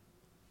just,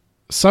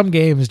 some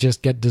games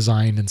just get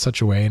designed in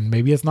such a way, and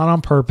maybe it's not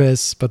on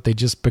purpose, but they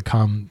just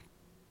become,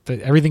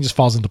 everything just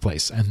falls into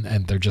place,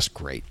 and they're just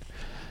great.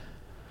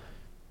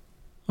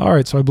 All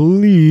right, so I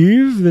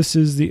believe this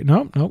is the...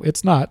 No,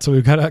 it's not. So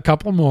we've got a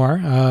couple more.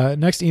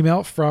 Next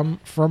email from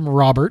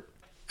Robert,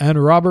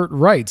 And Robert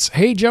writes,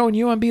 "Hey Joe and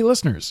UMB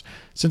listeners,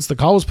 since the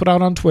call was put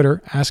out on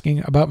Twitter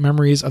asking about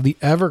memories of the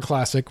ever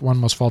classic One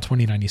Must Fall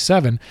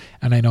 2097,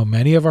 and I know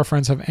many of our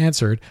friends have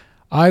answered,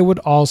 I would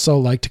also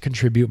like to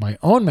contribute my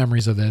own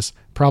memories of this,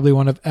 probably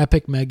one of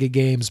Epic Mega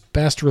Games'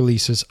 best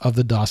releases of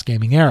the DOS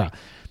gaming era.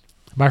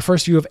 My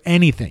first view of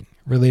anything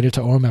related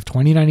to OMF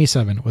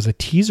 2097 was a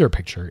teaser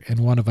picture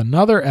in one of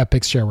another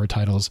Epic's shareware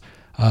titles.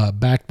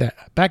 Back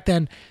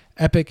then,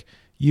 Epic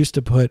used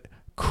to put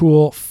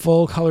cool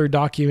full-color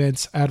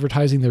documents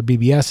advertising their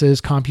BBSs,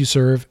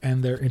 CompuServe,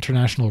 and their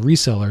international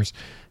resellers.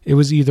 It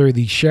was either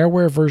the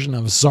shareware version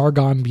of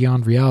Zargon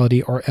Beyond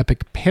Reality or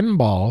Epic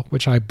Pinball,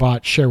 which I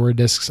bought shareware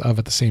discs of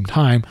at the same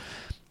time,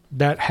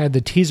 that had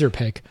the teaser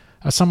pic,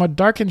 a somewhat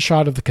darkened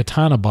shot of the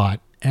Katana bot,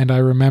 and I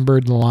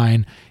remembered the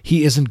line,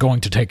 "He isn't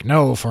going to take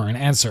no for an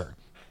answer."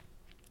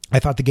 I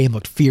thought the game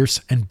looked fierce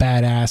and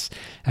badass,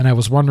 and I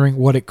was wondering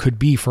what it could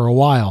be for a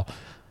while.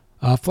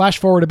 Flash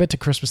forward a bit to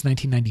Christmas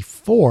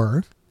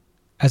 1994.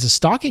 As a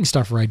stocking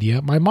stuffer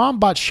idea, my mom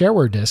bought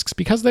shareware discs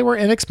because they were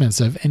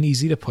inexpensive and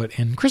easy to put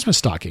in Christmas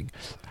stocking.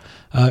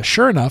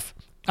 Sure enough,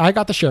 I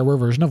got the shareware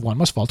version of One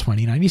Must Fall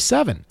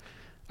 2097.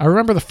 I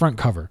remember the front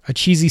cover, a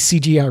cheesy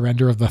CGI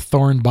render of the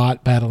Thorn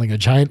bot battling a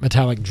giant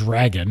metallic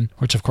dragon,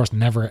 which of course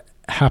never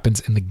happens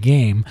in the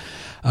game.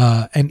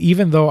 And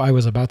even though I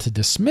was about to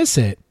dismiss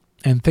it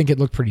and think it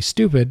looked pretty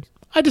stupid,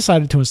 I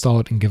decided to install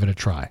it and give it a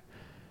try.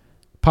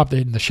 Popped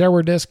it in the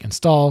shareware disk,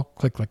 install,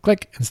 click, click,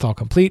 click, install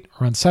complete,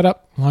 run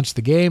setup, launch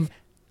the game.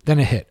 Then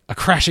it hit, a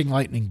crashing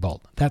lightning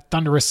bolt, that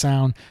thunderous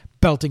sound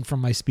belting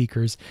from my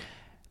speakers.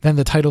 Then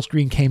the title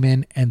screen came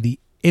in and the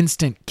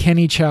instant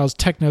Kenny Chow's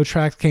techno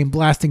tracks came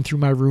blasting through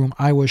my room.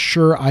 I was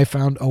sure I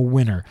found a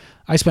winner.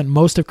 I spent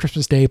most of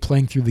Christmas Day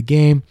playing through the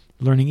game,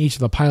 learning each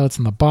of the pilots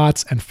and the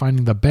bots, and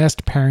finding the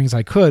best pairings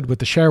I could with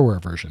the shareware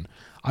version.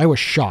 I was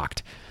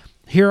shocked.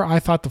 Here, I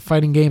thought the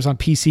fighting games on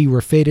PC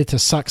were fated to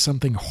suck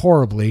something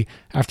horribly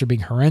after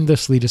being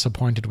horrendously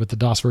disappointed with the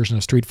DOS version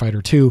of Street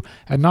Fighter II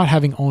and not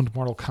having owned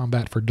Mortal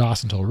Kombat for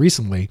DOS until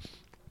recently.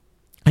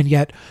 And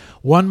yet,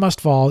 One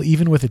Must Fall,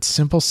 even with its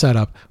simple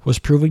setup, was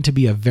proving to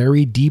be a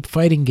very deep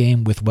fighting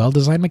game with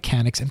well-designed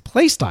mechanics and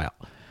playstyle.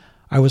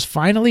 I was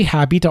finally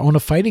happy to own a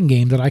fighting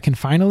game that I can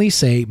finally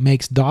say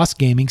makes DOS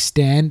gaming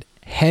stand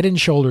head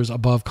and shoulders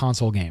above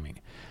console gaming.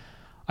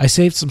 I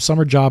saved some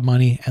summer job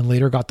money and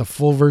later got the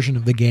full version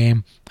of the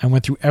game. I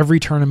went through every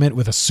tournament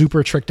with a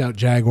super tricked out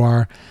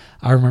Jaguar.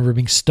 I remember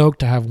being stoked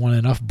to have won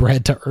enough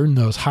bread to earn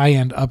those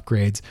high-end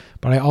upgrades,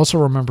 but I also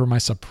remember my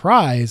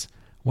surprise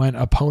when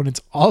opponents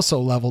also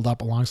leveled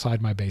up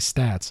alongside my base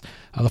stats.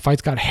 The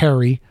fights got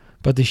hairy,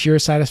 but the sheer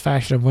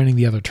satisfaction of winning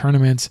the other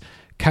tournaments,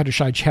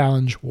 Counter-Shy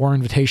Challenge, War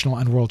Invitational,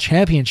 and World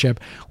Championship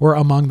were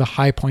among the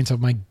high points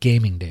of my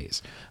gaming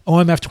days.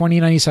 OMF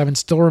 2097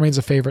 still remains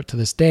a favorite to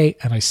this day,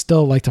 and I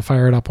still like to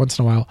fire it up once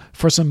in a while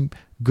for some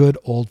good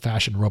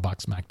old-fashioned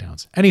Roblox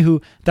smackdowns.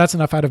 Anywho, that's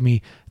enough out of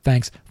me.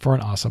 Thanks for an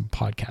awesome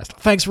podcast.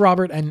 Thanks,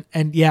 Robert. And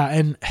you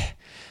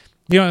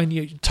know, and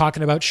you're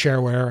talking about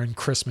shareware and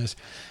Christmas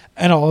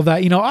and all of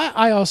that. You know,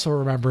 I also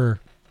remember,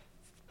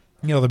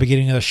 you know, the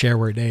beginning of the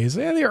shareware days,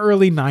 in the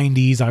early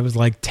 90s. I was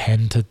like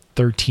 10 to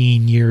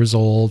 13 years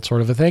old,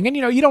 sort of a thing. And,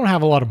 you know, you don't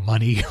have a lot of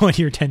money when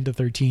you're 10 to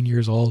 13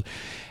 years old.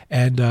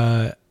 And,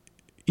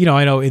 you know,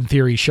 I know in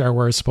theory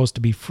shareware is supposed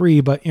to be free,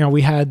 but, you know,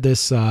 we had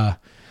this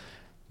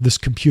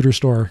computer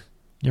store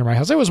near my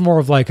house. It was more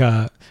of like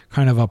a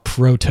kind of a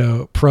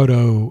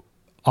proto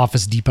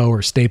Office Depot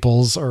or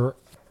Staples or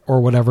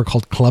whatever,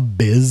 called Club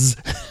Biz.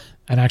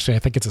 And actually, I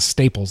think it's a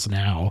Staples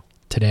now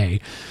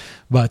today.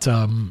 But,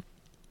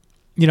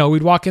 you know,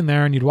 we'd walk in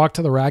there and you'd walk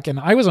to the rack, and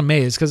I was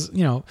amazed because,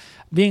 you know,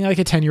 being like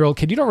a 10-year-old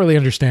kid, you don't really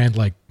understand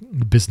like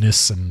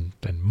business and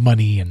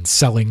money and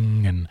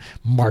selling and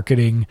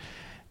marketing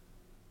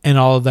and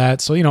all of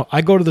that. So, you know,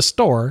 I go to the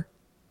store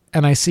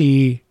and I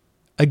see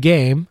a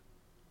game,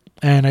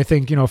 and I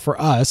think, you know, for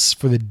us,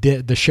 for the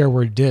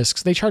shareware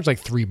discs, they charge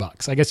like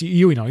 $3. I guess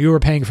you know, you were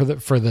paying for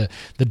the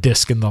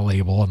disc and the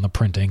label and the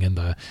printing and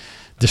the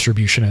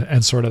distribution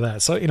and sort of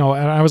that. So, you know,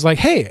 and I was like,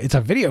 hey, it's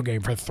a video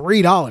game for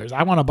 $3.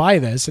 I want to buy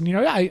this. And, you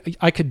know,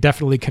 I could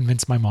definitely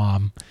convince my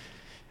mom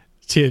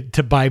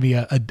to buy me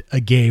a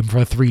game for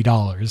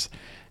 $3.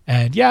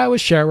 And yeah, it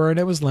was shareware and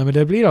it was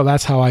limited, but, you know,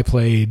 that's how I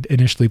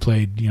initially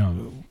played, you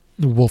know,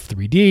 Wolf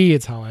 3D.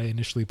 It's how I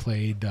initially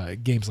played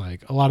games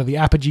like a lot of the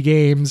Apogee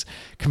games,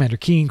 Commander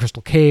Keen,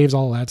 Crystal Caves,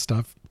 all that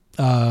stuff.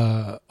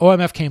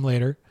 OMF came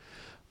later,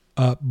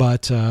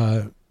 but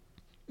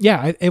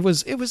yeah, it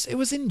was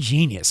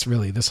ingenious,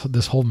 really.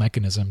 This whole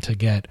mechanism to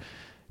get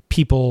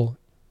people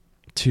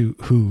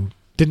who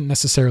didn't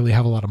necessarily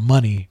have a lot of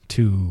money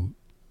to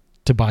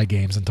buy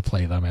games and to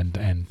play them,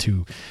 and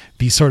to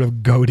be sort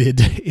of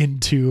goaded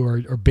into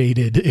or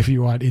baited, if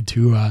you want,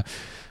 into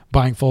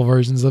buying full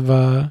versions of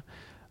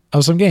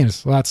some games.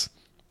 So that's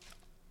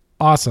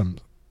awesome.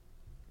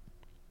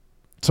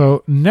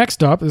 So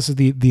next up, this is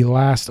the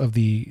last of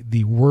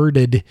the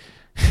worded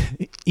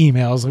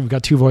emails. We've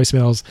got 2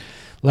 voicemails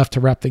left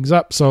to wrap things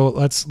up. So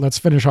let's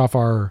finish off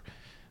our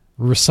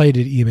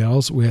recited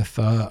emails with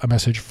a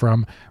message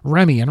from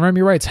Remy. And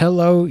Remy writes,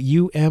 "Hello,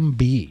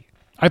 UMB.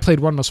 I played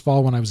One Must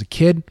Fall when I was a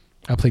kid.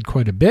 I played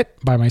quite a bit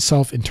by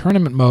myself in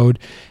tournament mode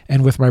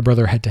and with my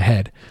brother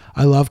head-to-head.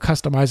 I love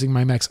customizing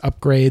my mech's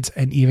upgrades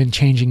and even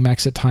changing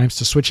mechs at times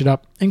to switch it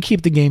up and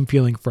keep the game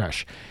feeling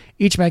fresh.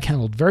 Each mech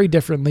handled very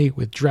differently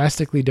with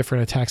drastically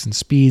different attacks and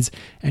speeds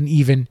and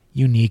even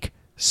unique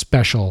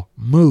special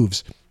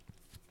moves.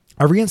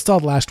 I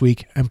reinstalled last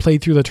week and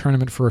played through the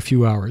tournament for a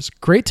few hours.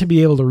 Great to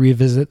be able to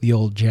revisit the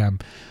old gem.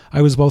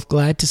 I was both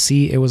glad to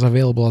see it was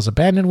available as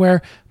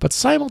abandonware, but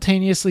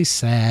simultaneously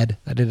sad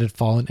that it had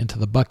fallen into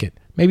the bucket.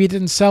 Maybe it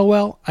didn't sell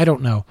well? I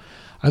don't know.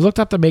 I looked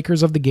up the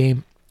makers of the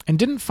game and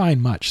didn't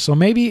find much, so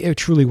maybe it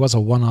truly was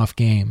a one-off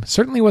game.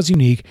 Certainly was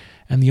unique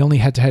and the only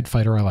head-to-head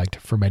fighter I liked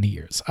for many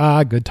years.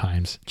 Good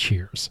times.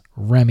 Cheers.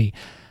 Remy."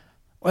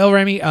 Well,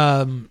 Remy,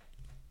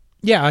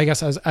 yeah, I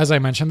guess as I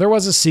mentioned, there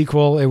was a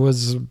sequel. It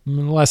was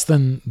less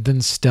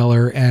than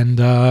stellar, and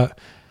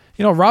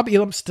Rob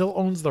Elam still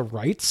owns the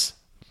rights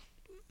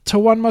to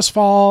One Must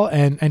Fall,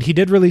 and he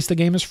did release the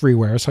game as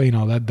freeware, so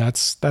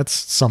that's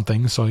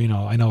something. So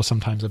I know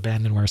sometimes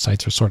abandonware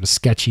sites are sort of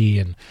sketchy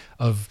and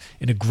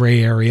in a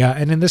gray area,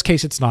 and in this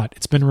case, it's not.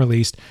 It's been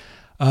released.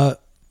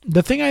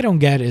 The thing I don't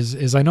get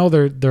is I know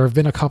there have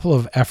been a couple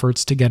of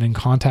efforts to get in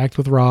contact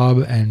with Rob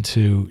and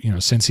to,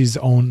 since he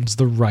owns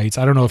the rights,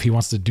 I don't know if he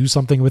wants to do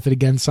something with it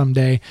again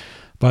someday,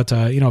 but,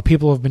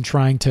 people have been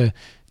trying to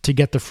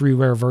get the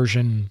freeware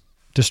version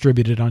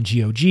distributed on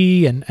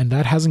GOG and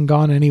that hasn't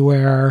gone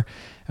anywhere.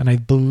 And I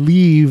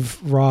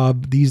believe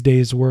Rob these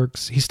days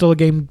he's still a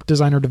game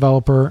designer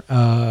developer.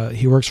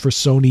 He works for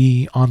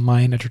Sony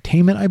Online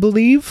Entertainment, I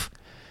believe.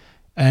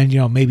 And,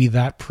 maybe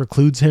that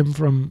precludes him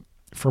from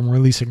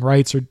releasing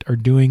rights or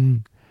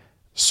doing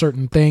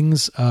certain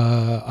things.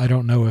 I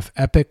don't know if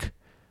Epic,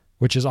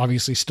 which is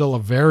obviously still a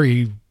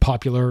very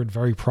popular and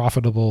very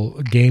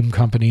profitable game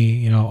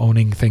company,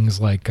 owning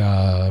things like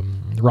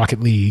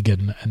Rocket League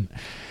and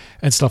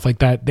stuff like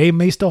that, they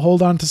may still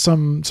hold on to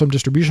some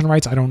distribution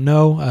rights. I don't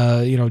know.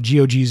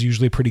 GOG is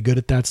usually pretty good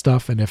at that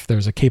stuff, and if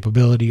there's a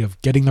capability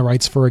of getting the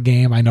rights for a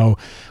game, I know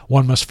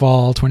One Must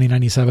Fall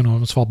 2097,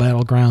 One Must Fall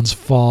Battlegrounds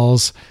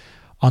falls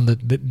on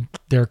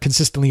they're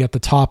consistently at the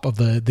top of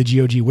the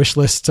GOG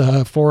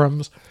wishlist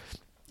forums.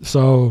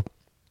 So,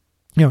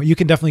 you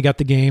can definitely get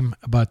the game,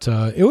 but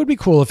it would be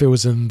cool if it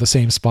was in the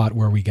same spot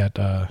where we get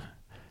the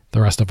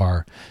rest of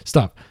our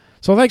stuff.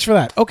 So thanks for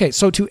that. Okay,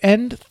 so to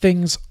end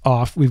things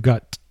off, we've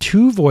got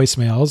 2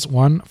 voicemails,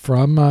 one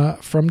from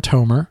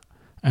Tomer,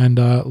 and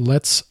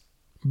let's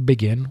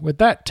begin with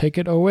that. Take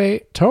it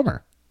away,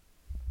 Tomer.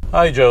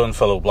 Hi, Joe and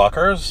fellow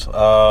blockers.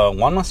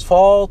 One Must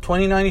Fall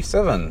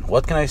 2097.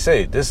 What can I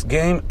say? This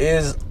game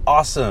is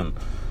awesome.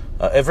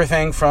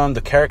 Everything from the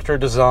character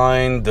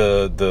design,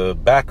 the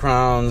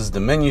backgrounds, the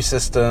menu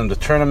system, the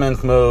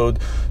tournament mode,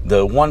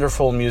 the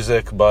wonderful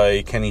music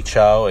by Kenny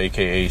Chow,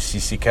 aka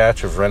CC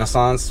Catch of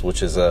Renaissance,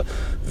 which is a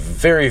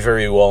very,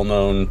 very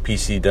well-known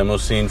PC demo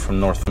scene from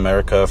North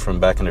America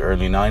from back in the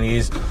early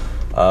 90s.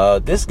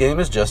 This game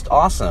is just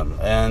awesome,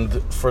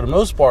 and for the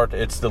most part,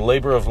 it's the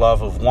labor of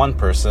love of one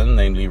person,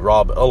 namely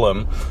Rob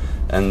Elam,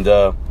 and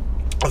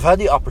I've had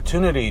the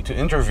opportunity to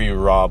interview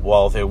Rob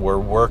while they were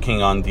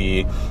working on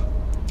the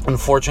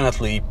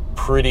unfortunately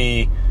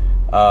pretty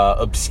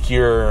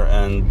obscure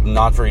and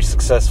not very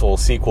successful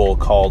sequel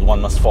called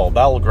One Must Fall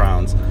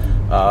Battlegrounds,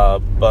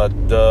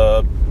 but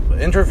the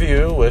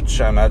interview,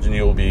 which I imagine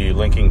you'll be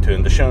linking to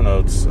in the show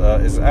notes,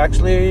 is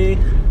actually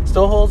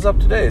still holds up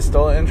today. It's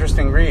still an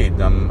interesting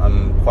read.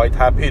 I'm quite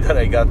happy that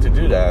I got to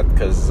do that,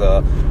 because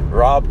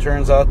Rob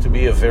turns out to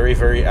be a very,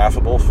 very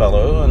affable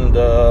fellow, and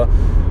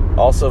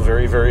also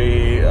very,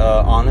 very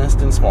honest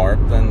and smart,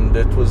 and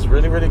it was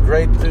really, really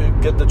great to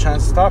get the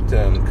chance to talk to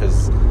him,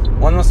 because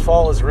One Must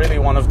Fall is really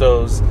one of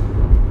those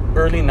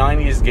early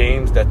 90s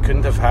games that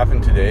couldn't have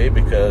happened today,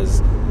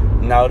 because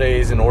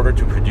nowadays, in order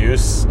to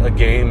produce a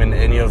game in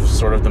any of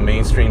sort of the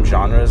mainstream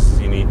genres,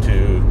 you need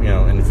to,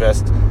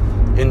 invest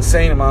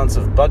insane amounts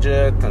of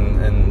budget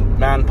and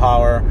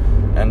manpower.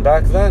 And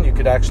back then, you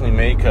could actually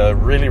make a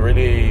really,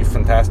 really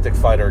fantastic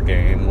fighter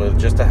game with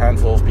just a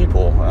handful of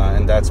people,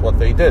 and that's what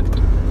they did.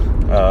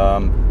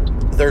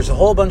 There's a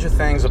whole bunch of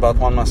things about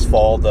One Must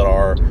Fall that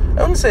are,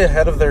 I wouldn't say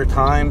ahead of their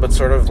time, but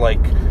sort of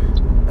like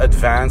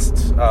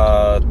advanced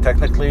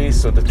technically.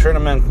 So the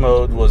tournament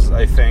mode was,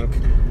 I think,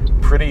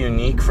 pretty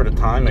unique for the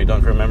time. I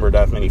don't remember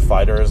that many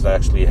fighters that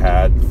actually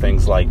had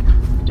things like,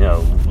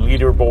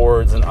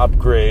 leaderboards and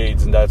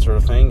upgrades and that sort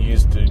of thing. You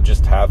used to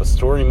just have a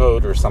story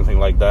mode or something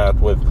like that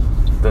with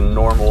the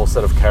normal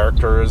set of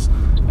characters.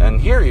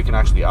 And here you can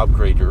actually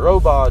upgrade your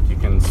robot, you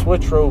can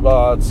switch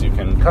robots, you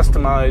can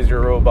customize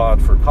your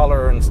robot for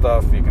color and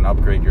stuff, you can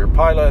upgrade your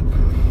pilot.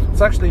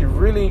 It's actually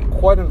really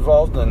quite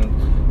involved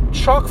and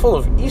chock full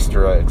of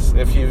Easter eggs.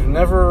 If you've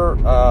never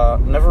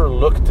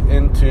looked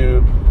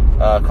into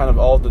kind of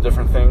all the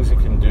different things you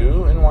can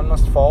do in One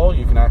Must Fall,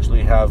 you can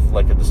actually have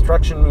like a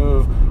destruction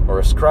move or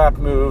a scrap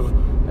move,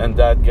 and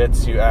that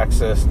gets you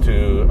access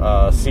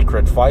to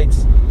secret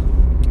fights.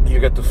 You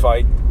get to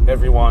fight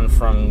everyone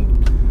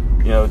from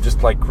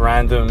just like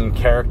random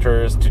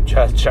characters to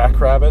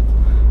Jackrabbit.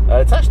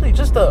 It's actually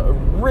just a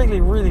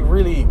really, really,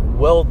 really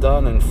well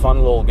done and fun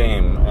little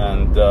game,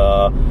 and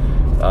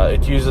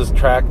it uses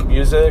track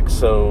music,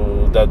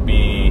 so that'd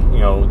be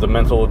the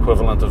mental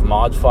equivalent of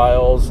mod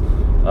files.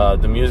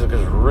 The music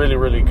is really,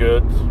 really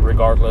good,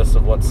 regardless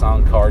of what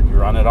sound card you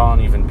run it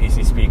on, even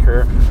PC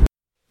speaker.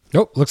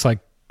 Oh, looks like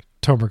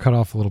Tomer cut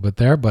off a little bit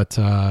there, but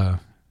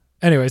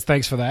anyways,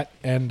 thanks for that.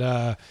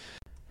 And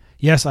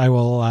yes, I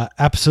will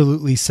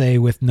absolutely say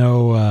with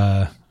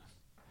no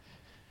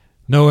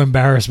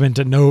embarrassment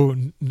and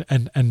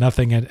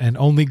nothing and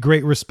only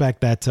great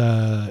respect that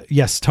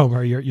yes,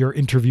 Tomer, your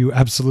interview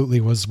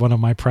absolutely was one of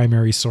my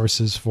primary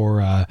sources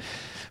for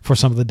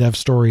some of the dev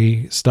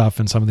story stuff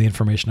and some of the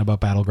information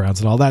about Battlegrounds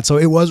and all that. So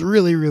it was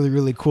really, really,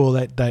 really cool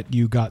that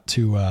you got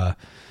to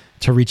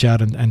reach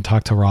out and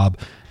talk to Rob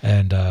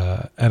and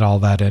all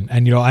that. And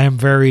I am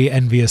very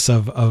envious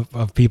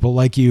of people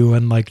like you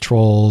and like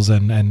Trolls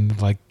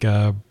and like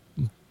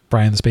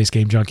Brian the Space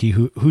Game Junkie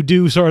who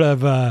do sort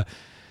of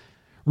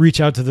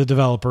reach out to the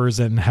developers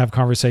and have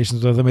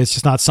conversations with them. It's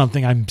just not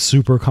something I'm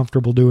super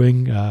comfortable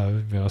doing,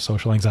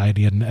 social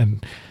anxiety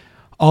and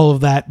all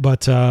of that.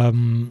 But,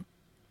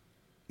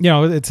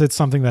 it's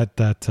something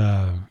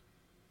that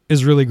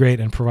is really great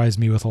and provides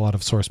me with a lot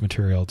of source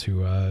material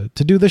to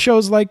do the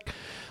shows like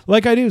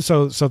I do.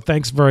 So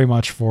thanks very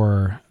much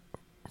for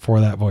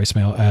that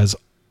voicemail as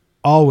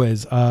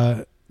always.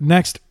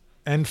 Next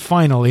and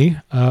finally,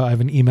 I have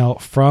an email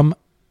from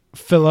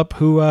Philip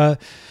who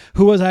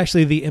was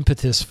actually the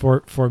impetus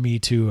for me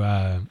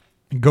to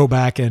go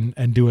back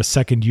and do a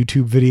second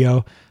YouTube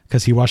video,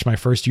 because he watched my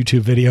first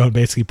YouTube video and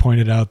basically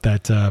pointed out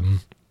that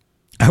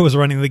I was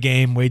running the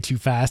game way too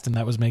fast and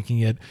that was making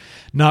it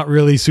not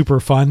really super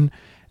fun,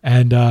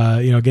 and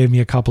gave me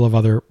a couple of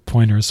other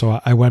pointers. So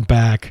I went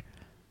back,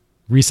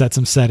 reset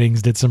some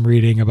settings, did some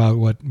reading about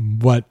what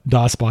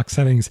DOSBox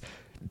settings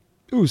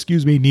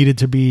needed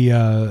to be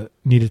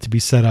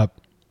set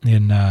up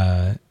in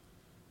the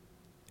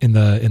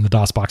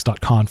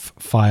DOSBox.conf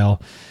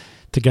file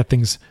to get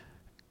things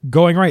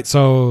going right.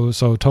 So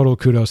total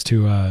kudos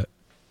to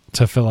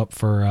Philip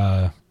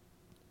for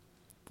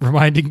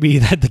reminding me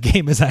that the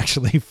game is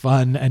actually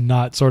fun and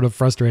not sort of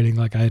frustrating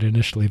like I had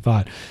initially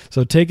thought.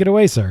 So take it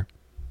away, sir.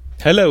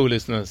 Hello,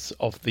 listeners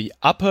of the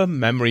Upper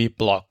Memory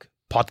Block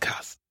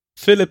podcast.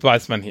 Philip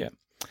Weisman here.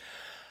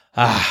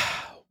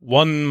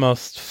 One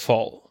Must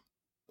Fall.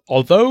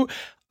 Although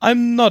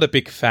I'm not a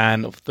big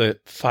fan of the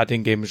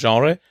fighting game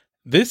genre,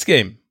 this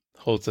game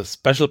holds a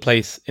special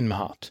place in my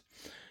heart.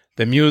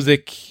 The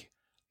music,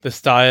 the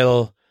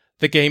style,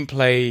 the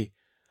gameplay.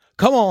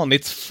 Come on,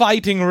 it's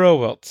fighting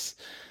robots.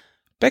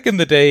 Back in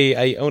the day,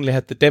 I only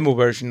had the demo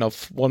version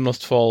of One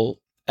Must Fall,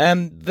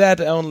 and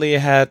that only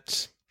had,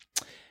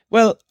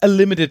 a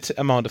limited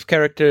amount of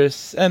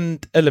characters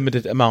and a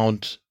limited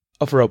amount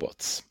of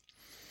robots.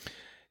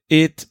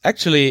 It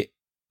actually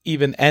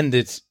even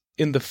ended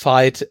in the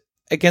fight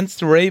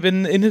against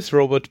Raven in his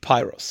robot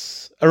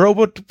Pyros, a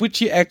robot which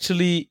he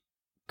actually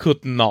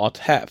could not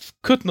have,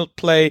 could not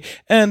play,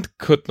 and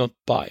could not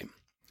buy.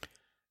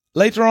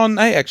 Later on,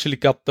 I actually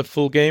got the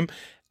full game,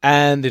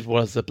 and it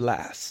was a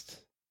blast.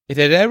 It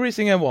had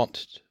everything I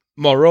wanted.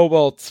 More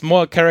robots,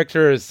 more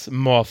characters,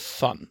 more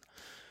fun.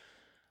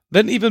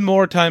 Then even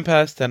more time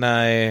passed, and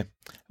I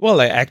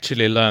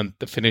actually learned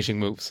the finishing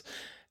moves.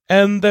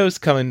 And those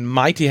come in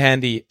mighty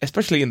handy,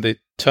 especially in the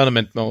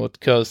tournament mode,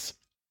 because,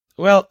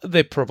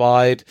 they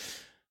provide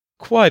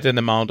quite an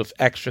amount of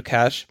extra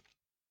cash.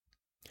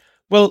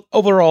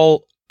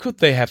 Overall, could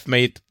they have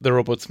made the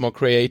robots more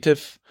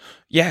creative?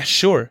 Yeah,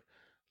 sure.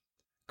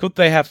 Could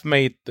they have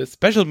made the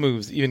special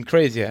moves even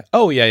crazier?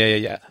 Oh,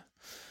 yeah.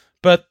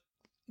 But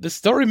the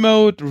story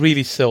mode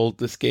really sold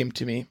this game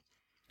to me.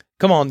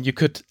 Come on, you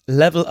could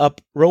level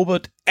up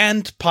robot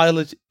and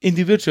pilot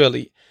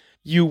individually.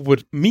 You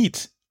would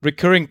meet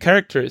recurring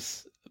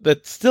characters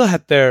that still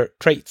had their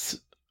traits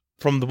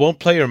from the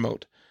one-player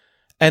mode.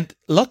 And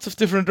lots of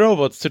different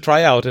robots to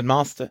try out and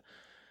master.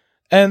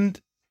 And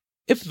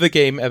if the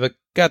game ever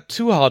got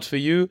too hard for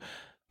you,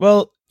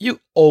 you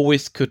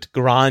always could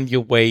grind your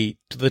way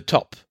to the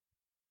top.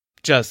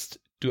 Just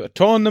do a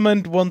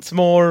tournament once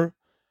more,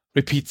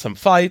 repeat some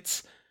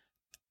fights,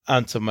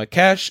 earn some more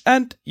cash,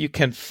 and you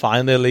can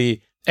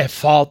finally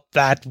afford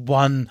that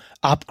one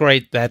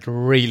upgrade that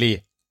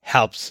really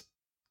helps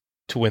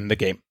to win the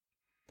game.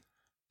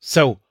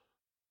 So,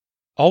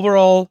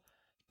 overall,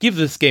 give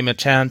this game a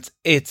chance.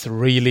 It's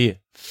really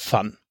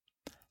fun.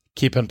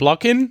 Keep on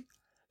blocking.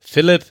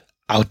 Philip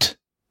out.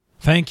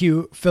 Thank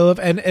you, Philip.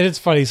 And it's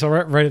funny. So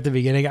right at the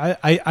beginning,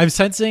 I'm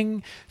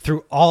sensing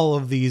through all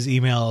of these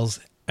emails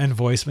and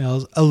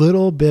voicemails a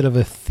little bit of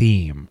a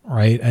theme,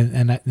 right?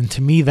 And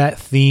to me, that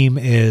theme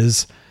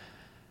is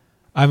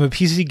I'm a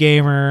PC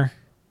gamer.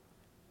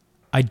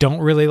 I don't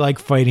really like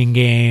fighting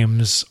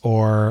games,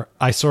 or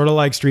I sort of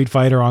like Street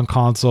Fighter on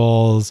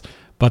consoles,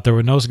 but there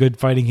were no good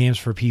fighting games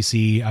for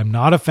PC. I'm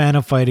not a fan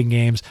of fighting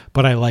games,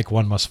 but I like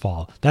One Must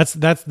Fall. That's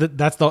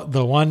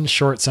the one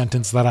short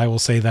sentence that I will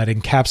say that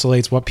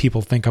encapsulates what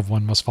people think of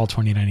One Must Fall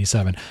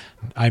 2097.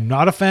 I'm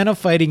not a fan of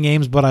fighting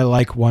games, but I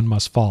like One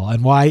Must Fall.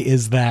 And why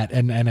is that?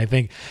 And I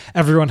think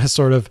everyone has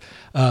sort of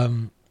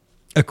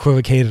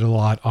equivocated a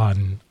lot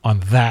on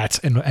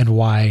that and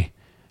why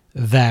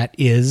that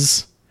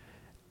is.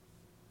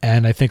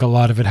 And I think a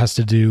lot of it has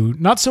to do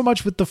not so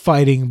much with the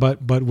fighting,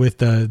 but with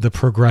the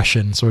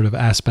progression sort of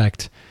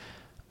aspect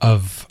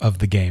of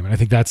the game. And I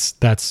think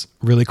that's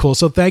really cool.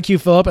 So thank you,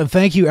 Philip, and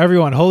thank you,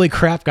 everyone. Holy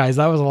crap, guys,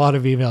 that was a lot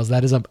of emails.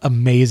 That is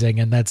amazing,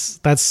 and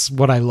that's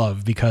what I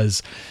love,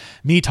 because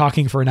me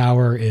talking for an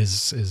hour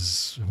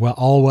is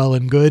all well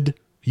and good.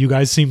 You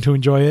guys seem to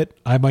enjoy it.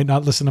 I might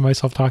not listen to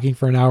myself talking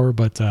for an hour,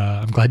 but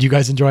I'm glad you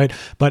guys enjoy it.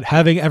 But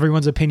having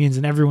everyone's opinions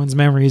and everyone's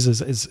memories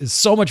is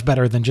so much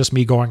better than just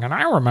me going, and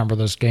I remember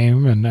this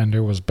game, and it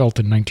was built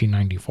in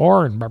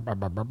 1994, and blah, blah,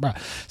 blah, blah, blah.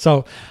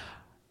 So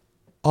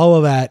all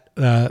of that,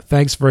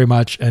 thanks very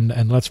much,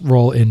 and let's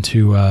roll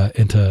into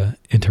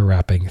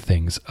wrapping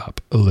things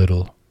up a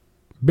little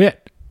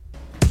bit.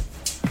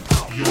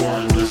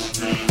 You're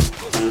listening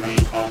to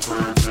the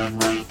Upper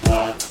Memory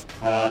Block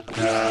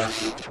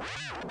Podcast.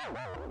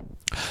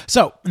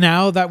 So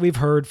now that we've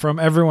heard from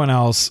everyone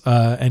else,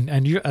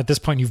 and you, at this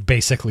point you've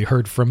basically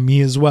heard from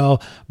me as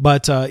well,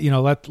 but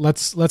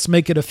let's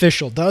make it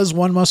official. Does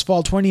One Must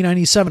Fall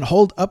 2097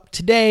 hold up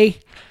today?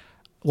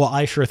 Well,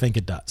 I sure think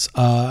it does.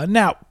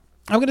 Now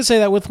I'm going to say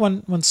that with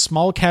one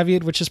small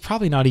caveat, which is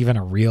probably not even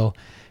a real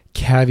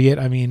caveat.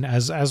 I mean,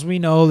 as we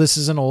know, this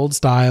is an old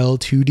style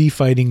 2D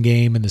fighting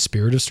game in the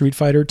spirit of Street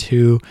Fighter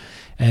 2,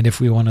 and if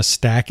we want to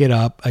stack it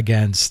up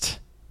against,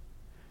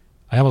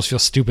 I almost feel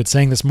stupid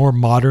saying this, more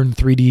modern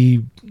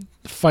 3D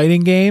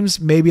fighting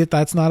games, maybe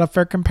that's not a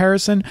fair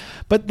comparison.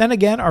 But then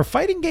again, are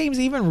fighting games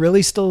even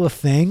really still a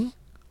thing?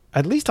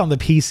 At least on the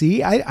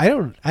PC?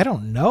 I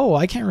don't know.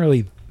 I can't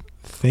really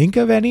think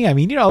of any. I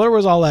mean, there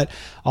was all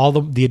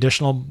the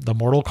additional, the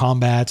Mortal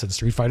Kombats and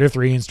Street Fighter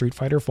 3 and Street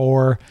Fighter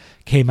 4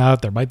 came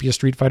out. There might be a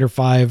Street Fighter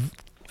 5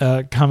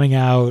 coming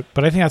out,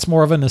 but I think that's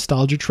more of a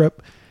nostalgia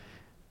trip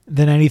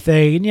than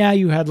anything. And yeah,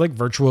 you had like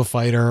Virtua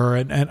Fighter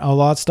and a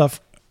lot of stuff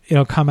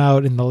come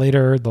out in the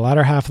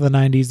latter half of the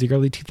 90s, the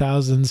early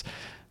 2000s.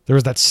 There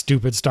was that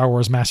stupid Star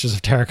Wars Masters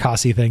of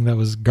Terrakasi thing that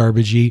was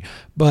garbagey,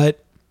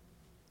 but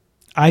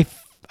I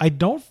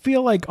don't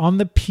feel like on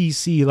the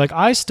PC, like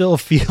I still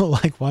feel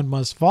like One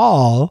Must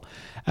Fall,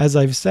 as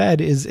I've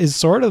said, is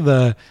sort of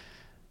the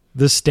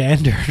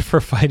standard for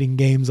fighting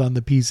games on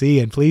the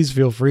PC. And please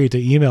feel free to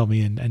email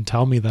me and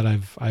tell me that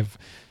I've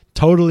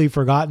totally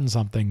forgotten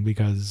something,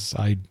 because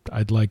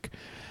I'd like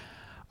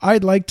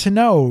to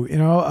know,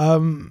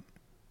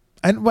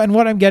 And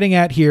what I'm getting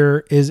at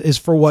here is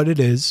for what it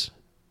is.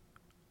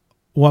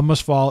 One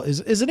Must Fall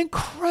is an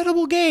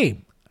incredible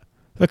game.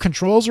 The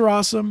controls are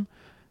awesome.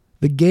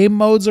 The game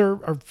modes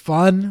are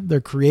fun.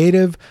 They're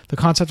creative. The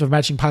concept of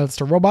matching pilots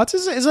to robots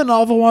is a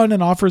novel one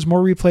and offers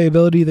more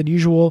replayability than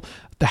usual.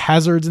 The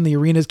hazards in the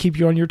arenas keep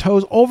you on your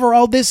toes.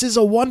 Overall, this is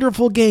a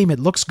wonderful game. It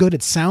looks good.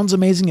 It sounds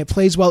amazing. It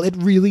plays well. It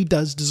really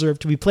does deserve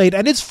to be played,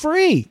 and it's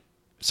free.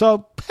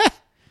 So,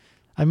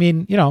 I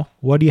mean,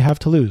 what do you have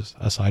to lose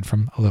aside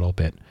from a little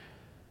bit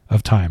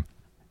of time?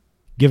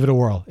 Give it a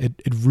whirl. It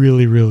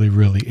really, really,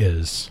 really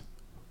is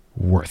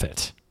worth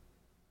it.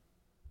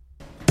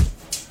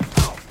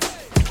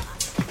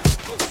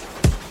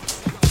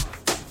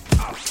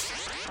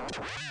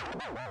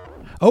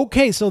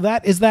 Okay, so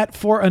that is that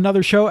for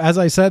another show. As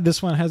I said,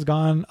 this one has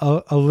gone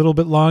a little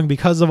bit long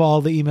because of all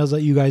the emails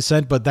that you guys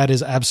sent, but that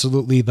is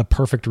absolutely the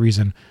perfect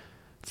reason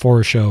for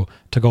a show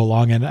to go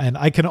long. And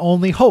I can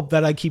only hope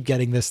that I keep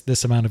getting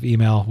this amount of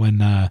email when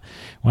I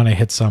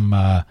hit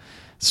some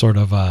sort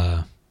of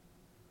I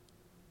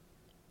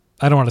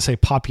don't want to say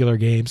popular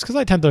games, because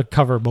I tend to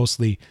cover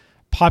mostly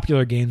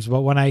popular games,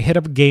 but when I hit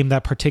up a game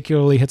that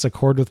particularly hits a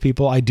chord with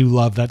people, I do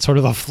love that sort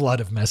of a flood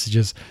of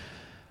messages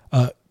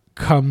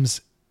comes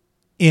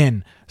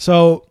in.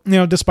 So,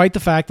 despite the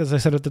fact, as I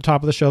said at the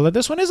top of the show, that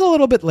this one is a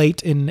little bit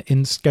late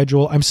in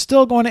schedule, I'm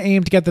still going to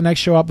aim to get the next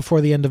show out before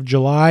the end of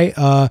July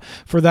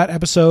for that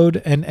episode,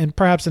 and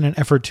perhaps in an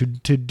effort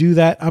to do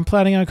that, I'm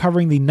planning on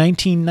covering the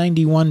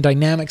 1991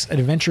 Dynamics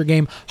adventure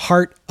game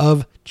Heart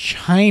of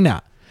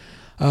China.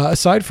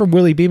 Aside from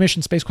Willy Beamish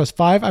and Space Quest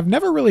 5, I've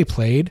never really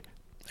played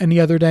any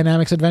other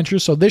Dynamics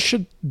adventures, so this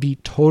should be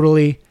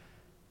totally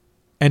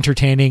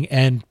entertaining.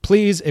 And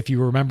please, if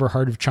you remember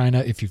Heart of China,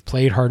 if you've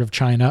played Heart of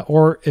China,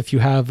 or if you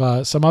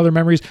have some other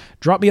memories,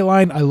 drop me a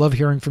line. I love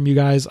hearing from you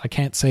guys. I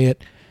can't say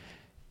it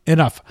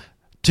enough.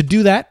 To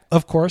do that,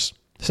 of course,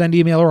 send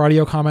email or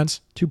audio comments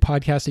to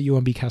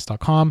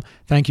podcast@umbcast.com.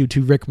 Thank you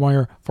to Rick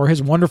Moyer for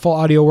his wonderful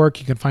audio work.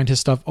 You can find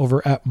his stuff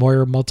over at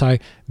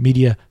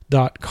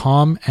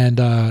moyermultimedia.com.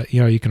 And,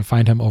 you can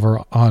find him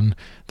over on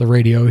the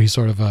radio. He's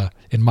sort of,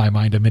 in my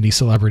mind, a mini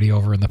celebrity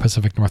over in the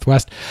Pacific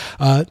Northwest.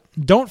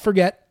 Don't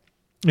forget,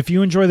 if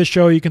you enjoy the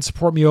show, you can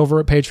support me over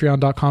at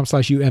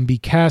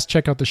patreon.com/UMBcast.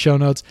 Check out the show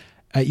notes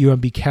at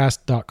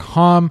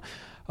umbcast.com.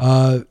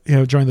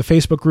 Join the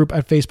Facebook group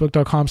at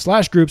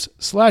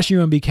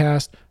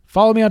facebook.com/groups/UMBcast.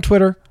 Follow me on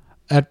Twitter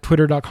at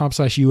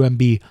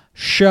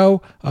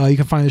twitter.com/UMBshow. You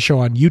can find the show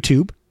on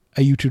YouTube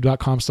at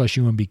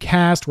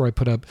youtube.com/UMBcast, where I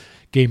put up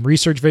game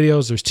research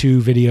videos. There's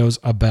 2 videos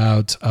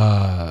about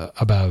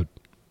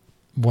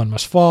One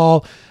Must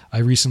Fall. I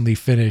recently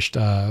finished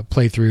a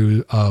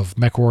playthrough of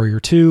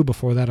MechWarrior 2.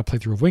 Before that, a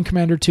playthrough of Wing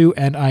Commander 2.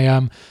 And I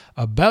am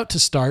about to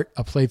start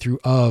a playthrough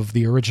of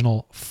the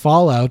original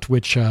Fallout,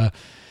 which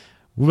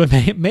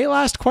may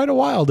last quite a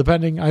while,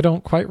 depending. I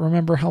don't quite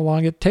remember how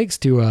long it takes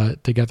to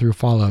get through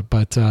Fallout.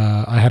 But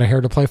I had a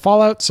hair to play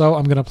Fallout, so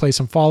I'm going to play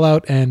some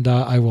Fallout, and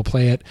I will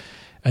play it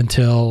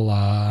until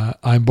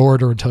I'm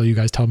bored or until you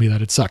guys tell me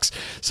that it sucks.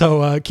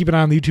 So keep an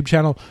eye on the YouTube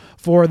channel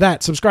for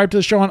that. Subscribe to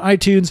the show on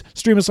iTunes,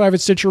 stream us live at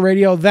Stitcher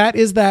Radio. That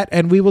is that,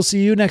 and we will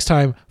see you next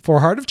time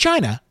for Heart of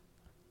China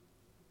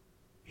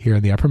here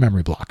in the Upper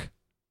Memory Block.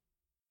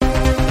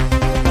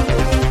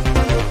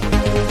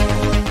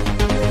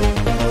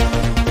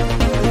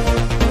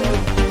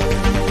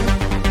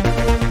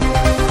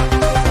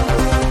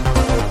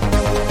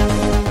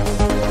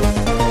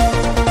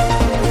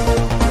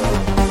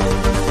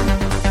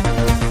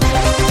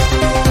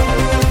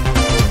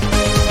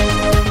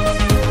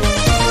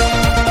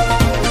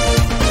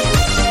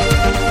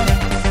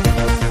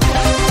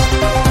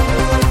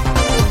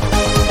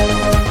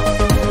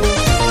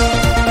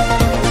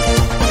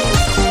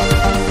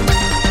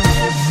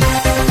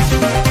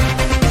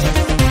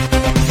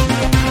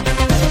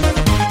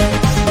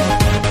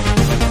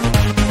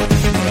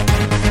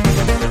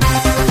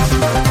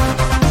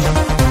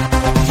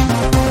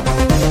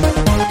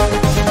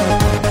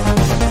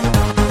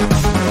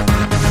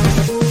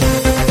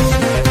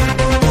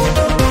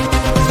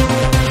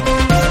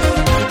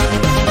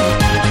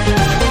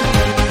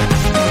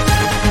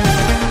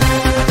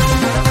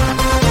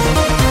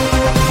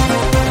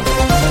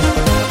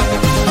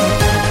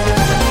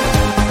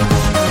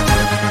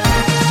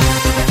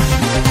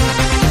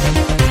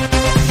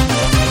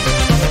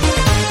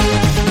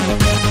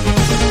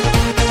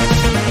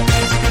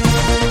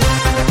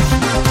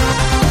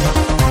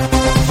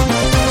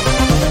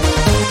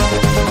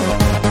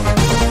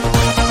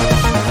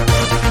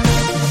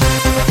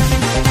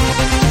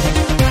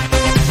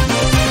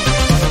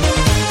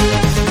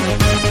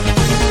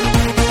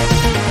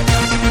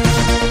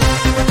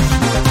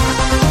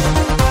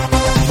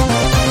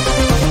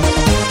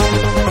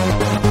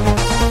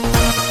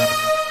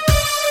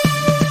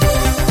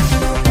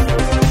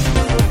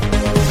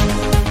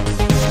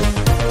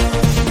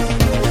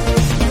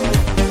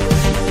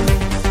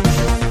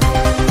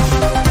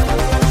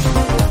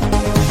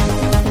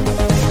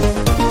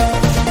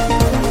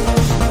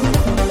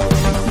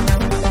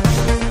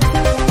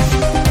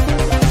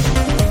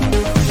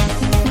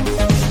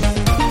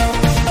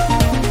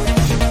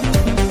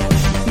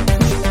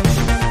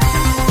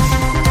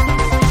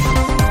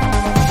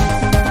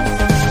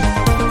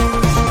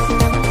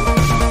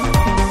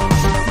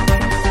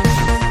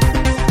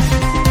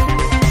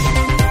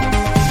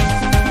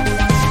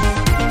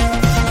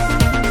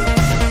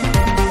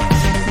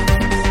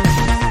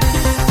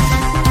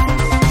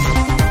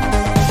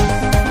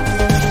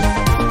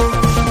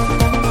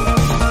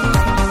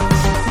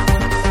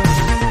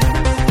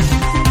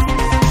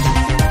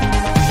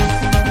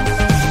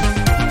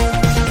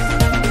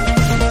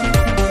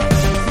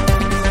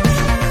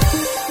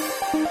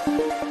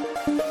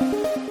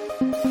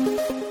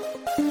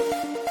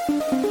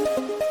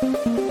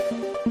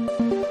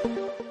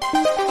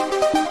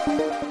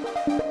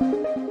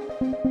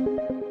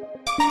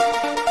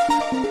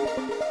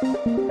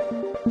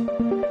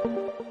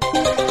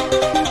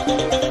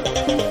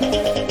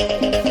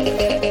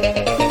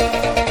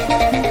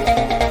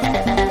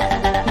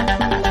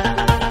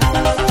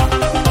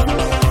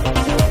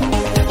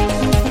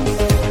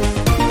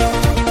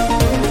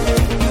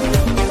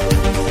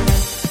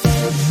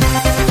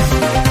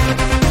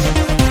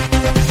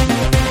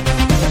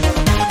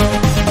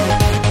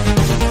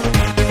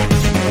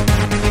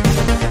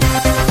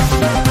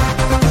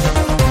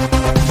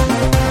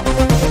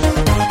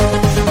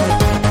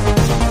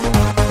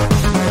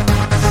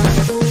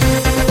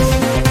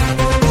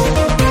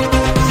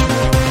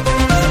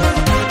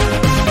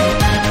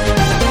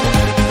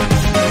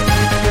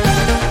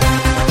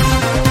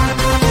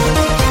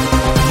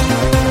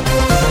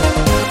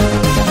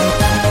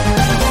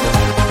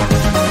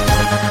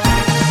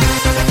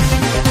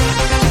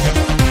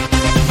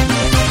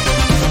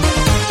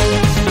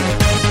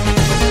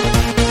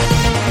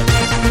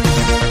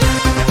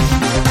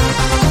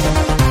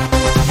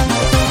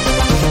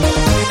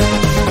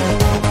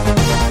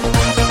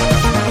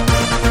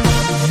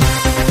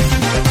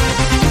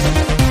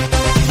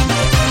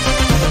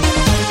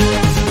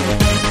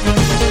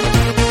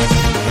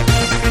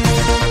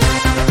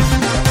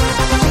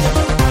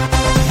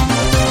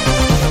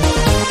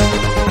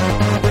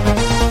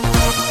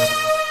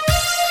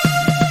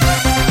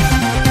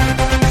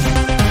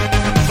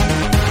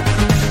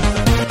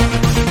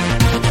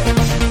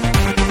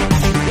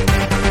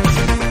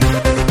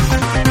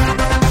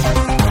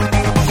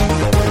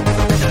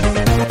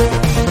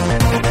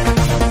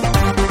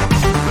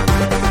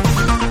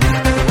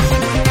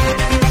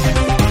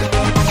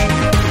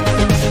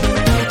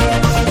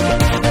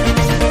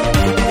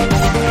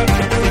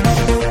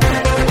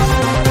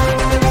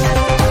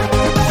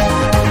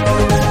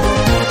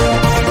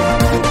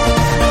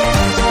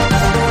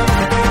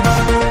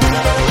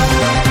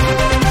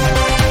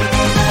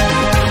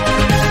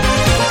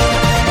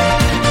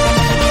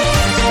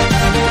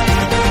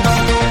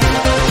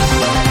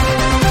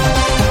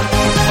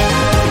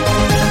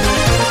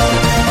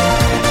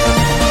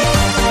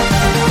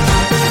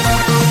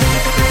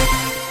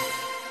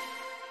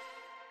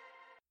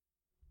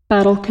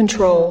 Battle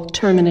control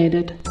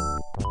terminated.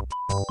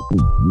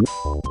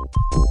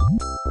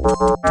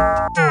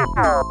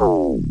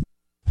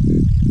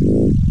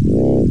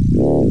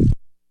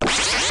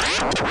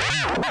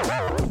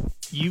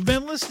 You've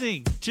been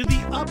listening to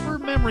the Upper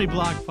Memory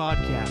Block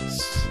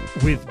Podcast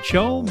with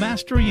Joe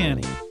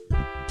Mastroianni.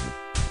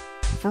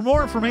 For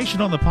more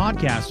information on the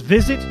podcast,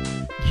 visit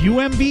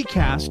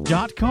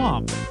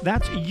UMBCast.com.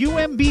 That's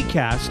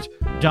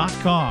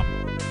UMBCast.com.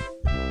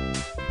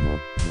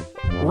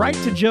 Write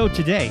to Joe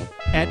today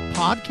at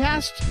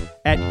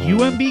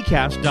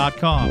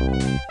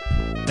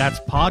podcast@UMBcast.com. That's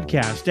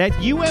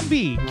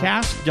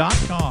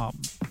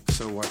podcast@UMBcast.com.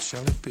 So what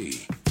shall it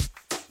be?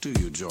 Do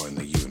you join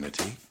the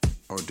Unity,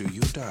 or do you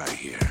die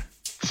here?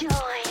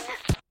 Join.